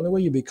people. The only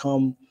way you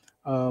become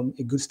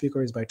a good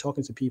speaker is by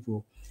talking to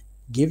people.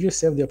 Give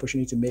yourself the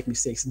opportunity to make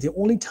mistakes. The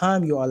only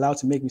time you're allowed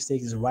to make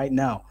mistakes is right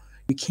now.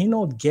 You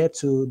cannot get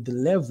to the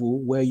level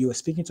where you are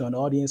speaking to an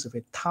audience of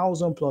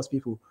 1,000 plus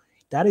people.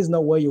 That is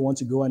not where you want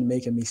to go and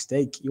make a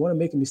mistake. You want to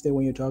make a mistake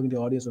when you're talking to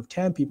an audience of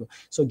 10 people.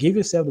 So give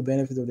yourself the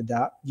benefit of the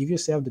doubt. Give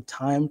yourself the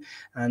time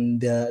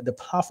and the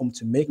platform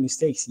to make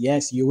mistakes.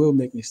 Yes, you will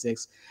make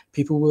mistakes.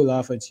 People will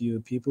laugh at you.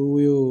 People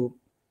will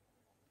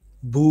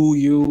boo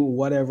you,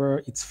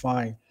 whatever. It's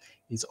fine.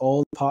 It's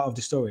all part of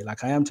the story.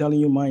 Like I am telling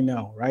you mine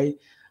now, right?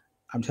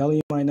 I'm telling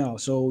you right now.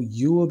 So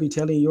you will be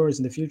telling yours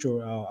in the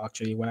future.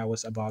 Actually, when I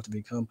was about to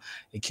become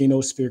a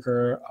keynote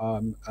speaker,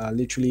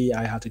 literally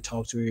I had to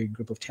talk to a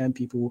group of 10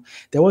 people.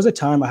 There was a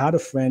time I had a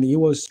friend. He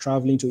was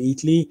traveling to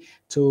Italy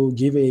to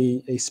give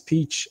a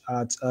speech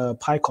at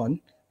PyCon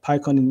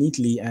in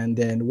Italy. And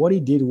then what he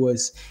did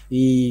was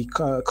he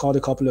called a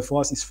couple of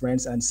us, his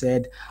friends, and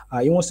said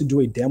he wants to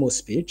do a demo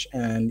speech.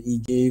 And he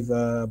gave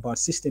about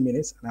 60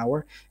 minutes, an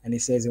hour. And he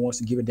says he wants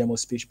to give a demo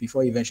speech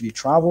before he eventually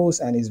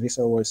travels. And his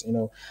visa was,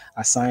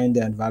 assigned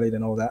and valid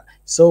and all that.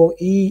 So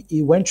he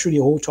went through the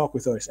whole talk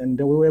with us, and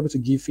then we were able to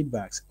give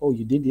feedbacks. Oh,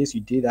 you did this,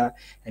 you did that,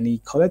 and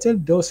he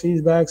collected those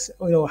feedbacks,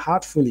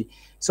 heartfully.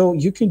 So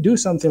you can do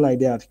something like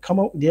that. Come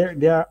up there.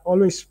 There are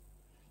always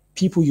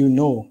people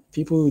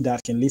people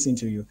that can listen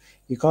to you.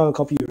 You call a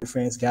couple of your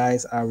friends,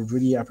 guys. I would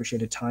really appreciate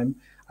the time.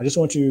 I just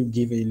want to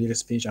give a little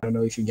speech. I don't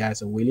know if you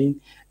guys are willing,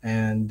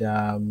 and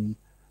uh,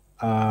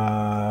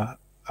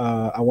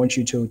 I want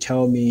you to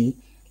tell me,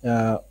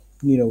 uh,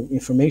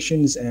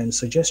 informations and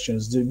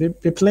suggestions. Be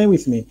playing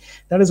with me.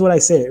 That is what I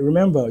say.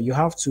 Remember, you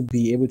have to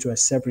be able to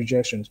accept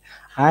rejections.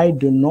 I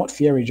do not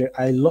fear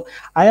rejection.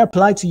 I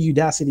applied to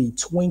Udacity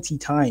 20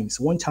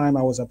 times. One time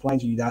I was applying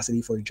to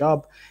Udacity for a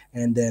job,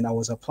 and then I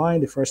was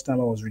applying. The first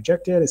time I was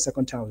rejected. The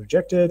second time I was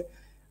rejected.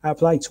 I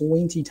applied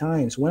 20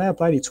 times. When I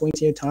applied the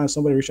 20th time,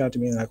 somebody reached out to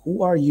me and like,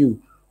 "Who are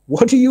you?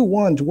 What do you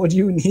want? What do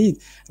you need?"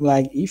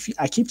 Like, if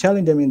I keep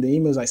telling them in the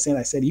emails I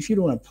said, if you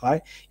don't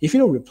apply, if you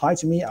don't reply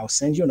to me, I'll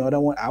send you another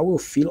one. I will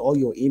fill all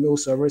your email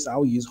servers.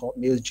 I'll use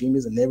Hotmails,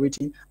 Gmails, and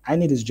everything. I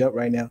need this job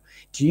right now.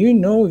 Do you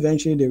know?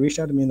 Eventually, they reached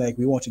out to me like,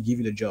 "We want to give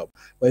you the job."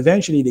 But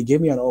eventually, they gave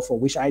me an offer,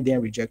 which I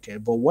then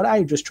rejected. But what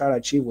I just tried to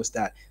achieve was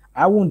that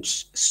I won't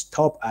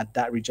stop at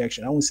that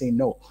rejection. I won't say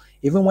no.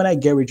 Even when I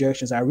get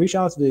rejections, I reach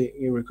out to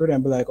the recruiter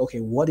and be like, "Okay,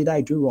 what did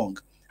I do wrong?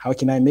 How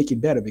can I make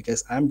it better?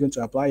 Because I'm going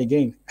to apply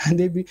again." And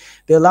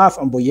they laugh,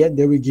 but yet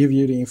they will give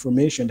you the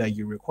information that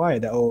you require.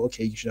 That, "Oh,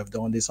 okay, you should have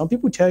done this." Some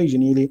people tell you,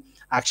 "Janili,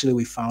 actually,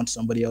 we found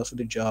somebody else for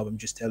the job. I'm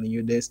just telling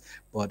you this,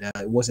 but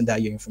it wasn't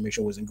that your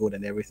information wasn't good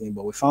and everything.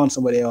 But we found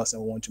somebody else,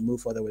 and we want to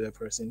move further with that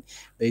person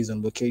based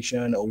on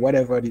location or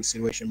whatever the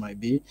situation might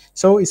be."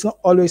 So it's not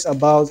always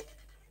about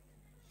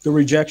the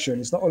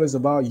rejection. It's not always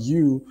about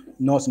you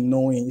not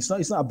knowing. It's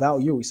not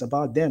about you. It's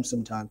about them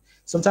sometimes.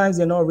 Sometimes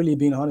they're not really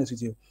being honest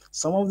with you.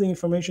 Some of the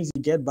information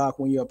you get back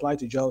when you apply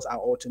to jobs are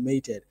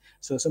automated.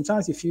 So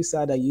sometimes you feel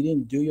sad that you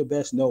didn't do your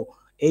best. No.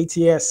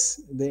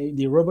 ATS,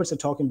 the robots are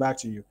talking back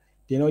to you.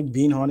 They're not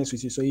being honest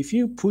with you. So if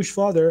you push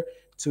further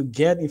to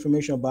get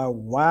information about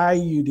why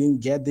you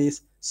didn't get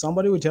this,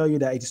 somebody will tell you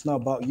that it's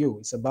not about you.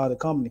 It's about the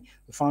company.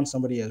 We found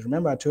somebody else.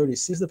 Remember, I told you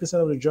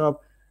 60% of the job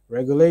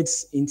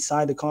regulates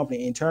inside the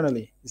company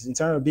internally. It's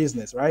internal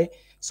business, right?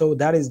 So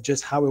that is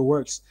just how it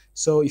works.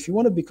 So if you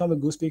want to become a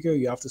good speaker,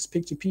 you have to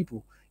speak to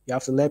people. You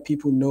have to let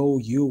people know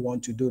you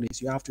want to do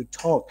this. You have to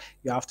talk.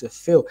 You have to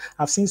feel.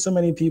 I've seen so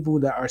many people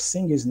that are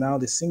singers now.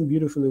 They sing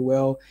beautifully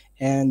well,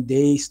 and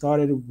they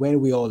started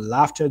when we all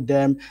laughed at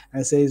them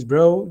and says,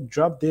 "Bro,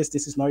 drop this.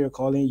 This is not your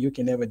calling. You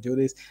can never do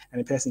this." And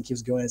the person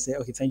keeps going and say,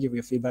 "Okay, thank you for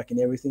your feedback and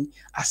everything."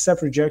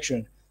 Accept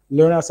rejection.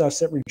 Learn how to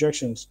accept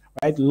rejections,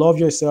 right? Love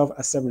yourself,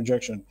 accept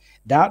rejection.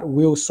 That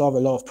will solve a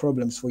lot of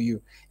problems for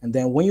you. And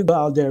then when you go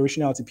out there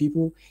reaching out to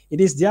people, it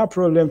is their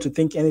problem to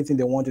think anything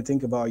they want to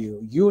think about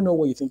you. You know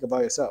what you think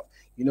about yourself.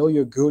 You know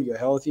you're good, you're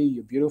healthy,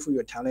 you're beautiful,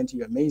 you're talented,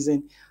 you're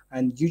amazing,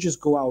 and you just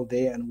go out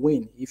there and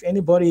win. If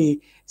anybody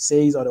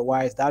says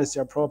otherwise, that is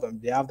their problem.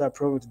 They have that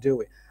problem to deal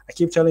with. I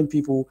keep telling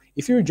people,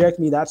 if you reject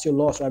me, that's your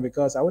loss, right?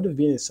 Because I would have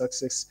been a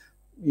success,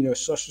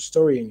 such a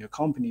story in your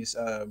company's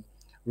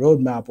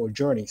roadmap or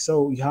journey.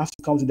 So you have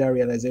to come to that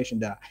realization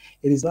that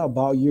it is not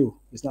about you.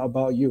 It's not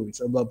about you. It's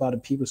about the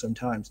people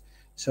sometimes.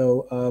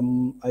 So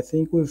I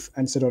think we've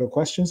answered all the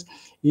questions.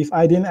 If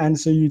I didn't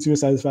answer you to your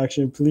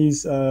satisfaction,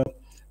 please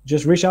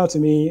just reach out to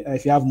me.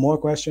 If you have more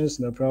questions,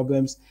 no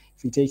problems.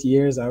 If it takes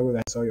years, I will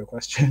answer your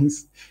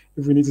questions.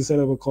 If we need to set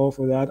up a call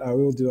for that, I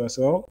will do as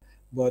well.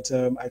 But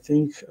I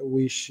think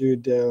we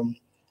should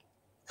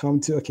come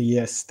to, okay,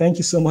 yes. Thank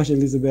you so much,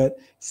 Elizabeth.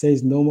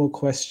 Says no more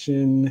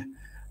question.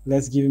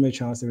 Let's give him a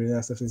chance to read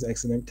that stuff. Is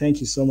excellent.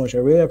 Thank you so much. I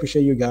really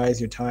appreciate you guys,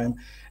 your time,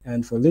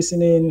 and for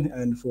listening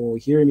and for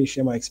hearing me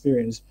share my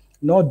experience.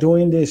 Not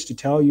doing this to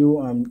tell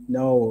you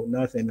no,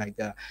 nothing like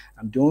that.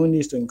 I'm doing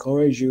this to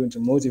encourage you and to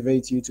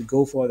motivate you to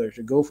go further,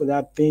 to go for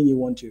that thing you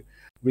want to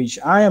reach.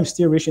 I am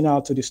still reaching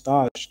out to the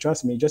stars.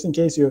 Trust me, just in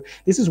case you're,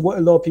 this is what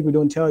a lot of people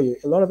don't tell you.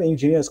 A lot of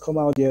engineers come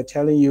out there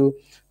telling you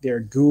they're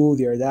good,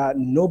 they're that.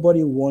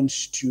 Nobody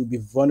wants to be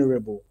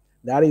vulnerable.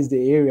 That is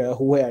the area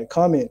where I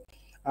come in.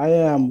 I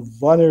am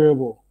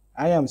vulnerable.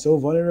 I am so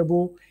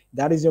vulnerable.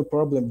 That is your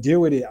problem.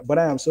 Deal with it. But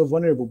I am so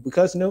vulnerable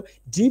because,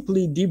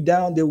 deeply, deep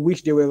down, they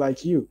wish they were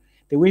like you.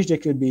 They wish they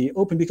could be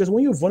open because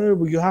when you're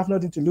vulnerable, you have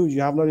nothing to lose.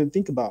 You have nothing to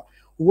think about.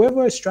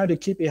 Whoever is trying to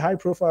keep a high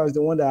profile is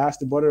the one that has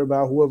to bother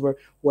about whoever,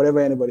 whatever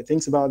anybody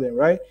thinks about them,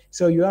 right?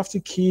 So you have to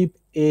keep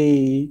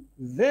a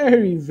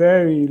very,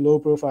 very low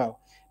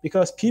profile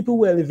because people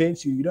will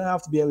elevate you. You don't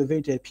have to be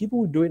elevated. People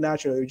will do it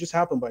naturally. It just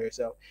happen by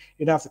yourself.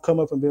 You don't have to come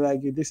up and be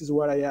like, this is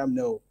what I am.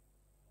 No,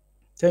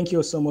 thank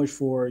you so much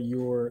for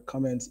your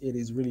comments. It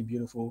is really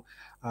beautiful.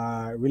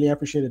 Really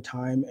appreciate the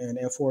time and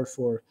effort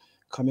for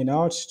coming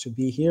out to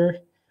be here.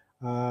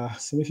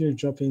 Some of you are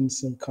dropping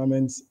some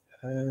comments.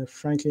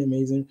 Frankly,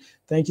 amazing.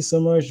 Thank you so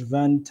much,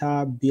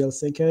 Vanta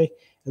Bielseke,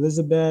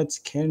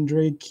 Elizabeth,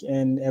 Kendrick,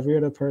 and every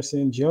other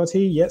person.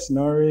 Jyoti, yes,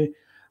 Nori.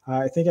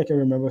 I think I can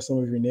remember some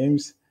of your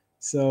names.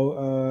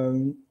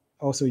 So,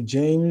 also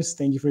James,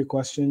 thank you for your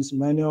questions.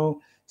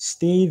 Manuel,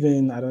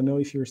 Steven, I don't know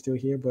if you're still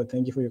here, but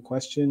thank you for your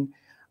question.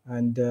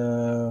 And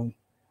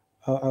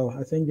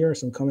I think there are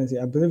some comments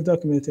here. I believe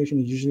documentation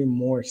is usually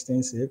more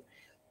extensive.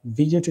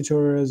 Video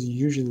tutorials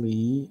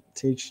usually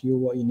teach you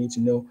what you need to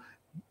know.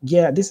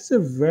 Yeah, this is a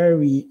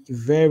very,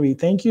 very,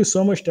 thank you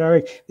so much,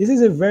 Derek. This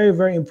is a very,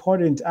 very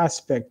important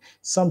aspect.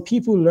 Some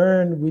people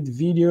learn with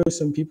video,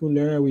 some people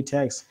learn with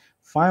text.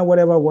 Find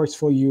whatever works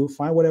for you,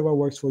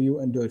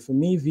 and do it. For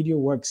me, video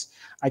works.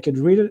 I could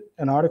read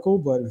an article,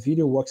 but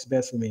video works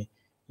best for me.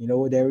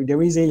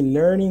 There is a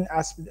learning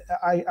aspect.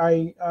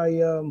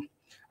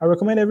 I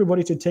recommend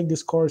everybody to take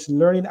this course,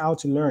 Learning How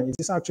to Learn.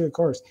 It's actually a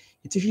course.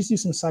 It teaches you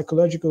some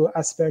psychological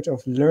aspect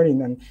of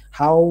learning and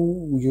how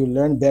you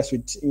learn best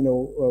with,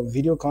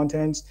 video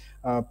contents,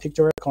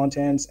 pictorial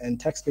contents, and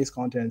text-based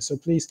content. So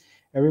please,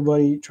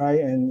 everybody, try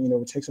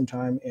and take some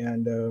time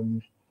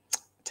and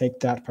take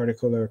that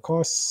particular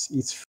course.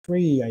 It's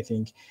free, I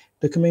think.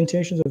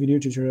 Documentations of video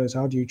tutorials.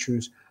 How do you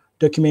choose?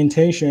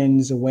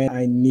 Documentations when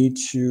I need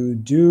to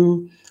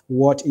do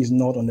what is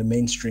not on the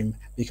mainstream,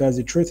 because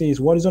the truth is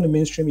what is on the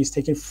mainstream is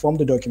taken from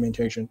the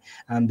documentation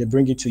and they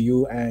bring it to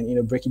you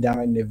and break it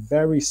down in a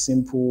very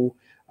simple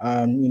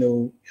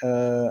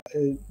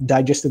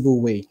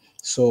digestible way,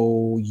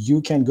 so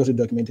you can go to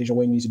documentation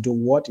when you need to do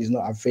what is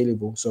not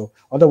available. So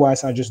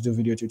otherwise I just do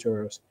video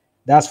tutorials.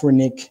 That's for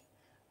Nick.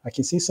 I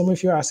can see some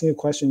of you are asking a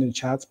question in the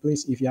chat.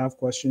 Please, if you have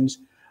questions,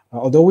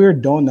 although we're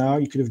done now,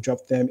 you could have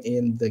dropped them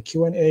in the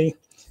Q&A.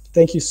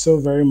 Thank you so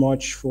very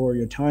much for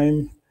your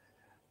time.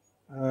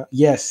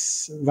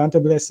 Yes, Vanta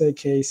Blessed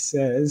K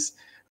says,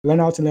 Learn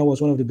How to Learn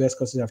was one of the best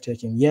courses I've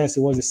taken. Yes,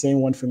 it was the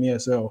same one for me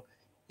as well.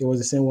 It was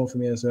the same one for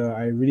me as well.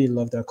 I really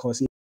love that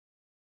course.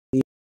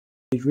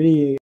 It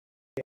really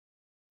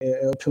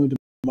opened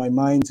my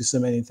mind to so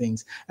many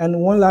things. And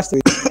one last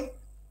thing,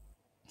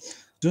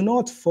 do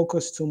not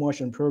focus too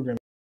much on programming.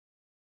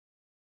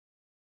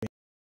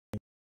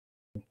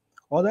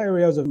 Other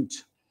areas of it,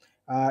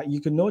 you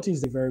can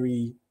notice a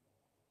very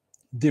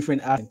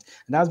different accent.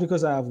 And that's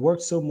because I have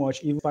worked so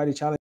much, even by the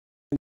challenges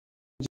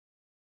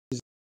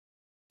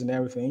and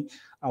everything.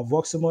 I've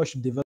worked so much to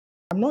develop.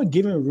 I'm not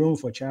giving room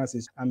for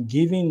chances. I'm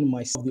giving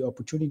myself the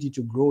opportunity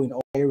to grow in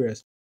all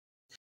areas.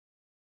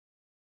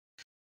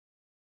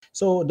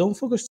 So don't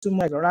focus too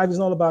much. Life is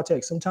not about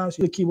tech. Sometimes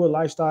you keyboard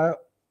lifestyle,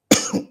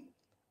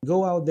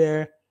 go out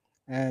there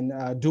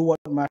and do what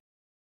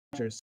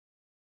matters.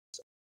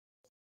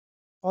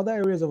 Other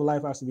areas of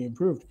life has to be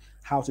improved.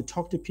 How to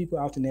talk to people,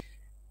 how to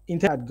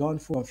internet had gone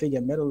for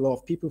configure, met a lot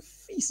of people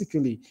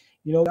physically.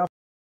 You have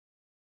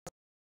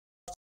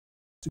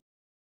to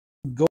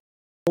go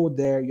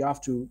there. You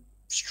have to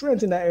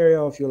strengthen that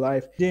area of your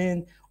life.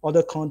 Then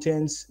other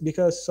contents,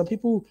 because some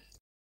people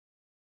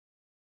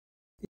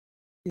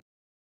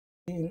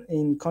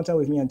in contact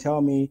with me and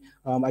tell me,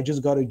 I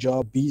just got a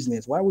job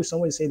business. Why would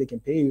someone say they can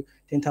pay you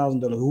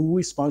 $10,000? Who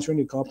is sponsoring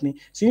the company?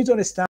 So you need to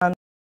understand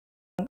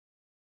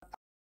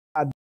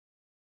at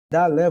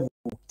that level,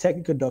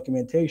 technical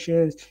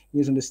documentations, you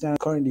need to understand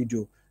what currently do.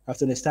 You have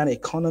to understand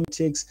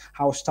economics,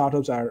 how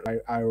startups are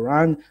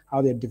run,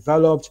 how they're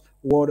developed,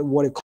 what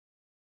a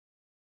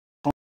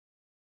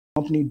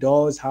company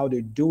does, how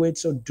they do it.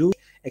 So do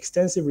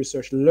extensive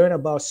research, learn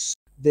about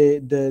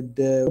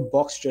the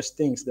box just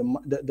things,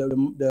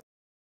 the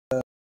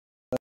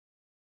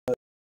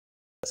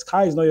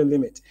sky is not your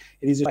limit.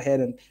 It is ahead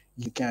and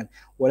you can.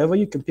 Whatever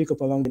you can pick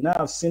up along the way.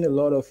 Now I've seen a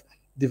lot of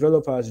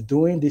developers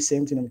doing the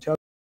same thing. I'm telling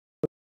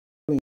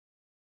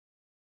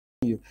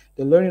you,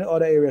 they're learning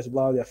other areas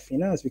about their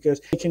finance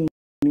because making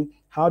money,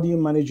 how do you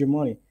manage your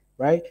money,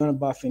 right? Learn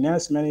about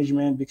finance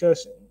management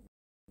because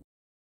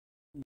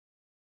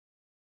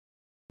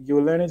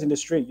you learn it in the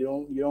street.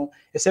 You don't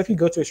except you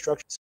go to a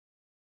structure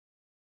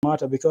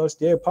matter because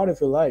they're part of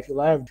your life. Your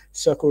life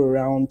circle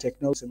around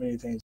technology and many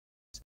things.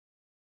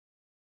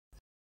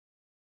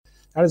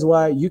 That is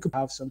why you could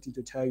have something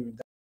to tell you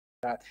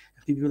that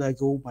and people are like,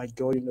 oh my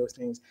god, in those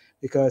things.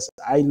 Because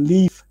I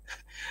became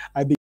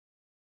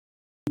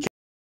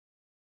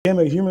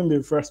a human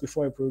being first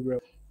before I program.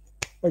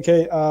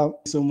 Okay,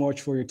 so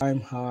much for your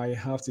time. I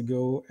have to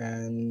go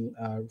and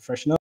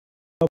freshen up.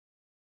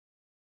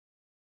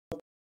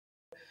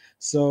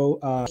 So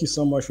thank you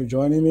so much for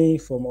joining me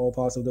from all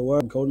parts of the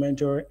world. I'm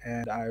Codementor,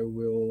 and I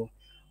will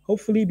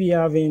hopefully be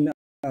having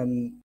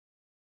um,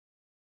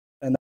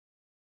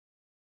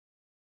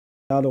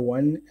 another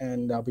one,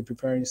 and I'll be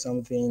preparing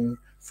something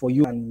for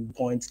you and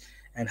points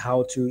and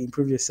how to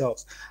improve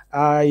yourselves.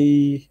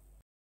 I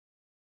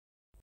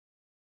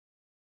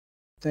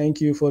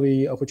thank you for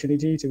the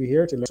opportunity to be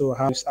here to learn. So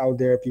how out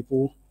there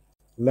people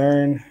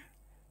learn,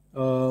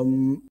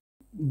 um,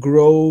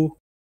 grow,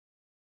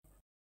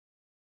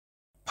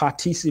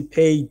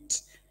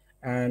 participate,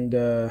 and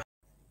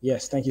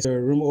yes, thank you. So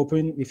room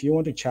open. If you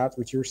want to chat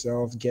with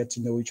yourself, get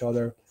to know each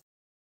other,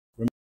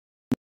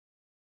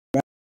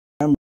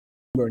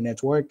 remember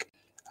network,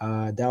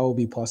 that will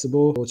be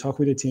possible. We'll talk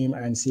with the team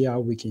and see how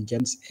we can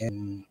get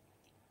and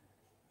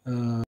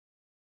uh,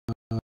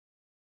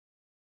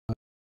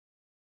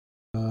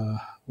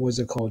 what's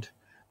it called?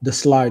 The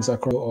slides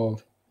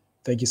across.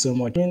 Thank you so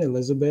much,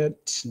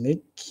 Elizabeth,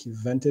 Nick,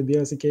 Vente,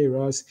 BSK,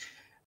 Ross.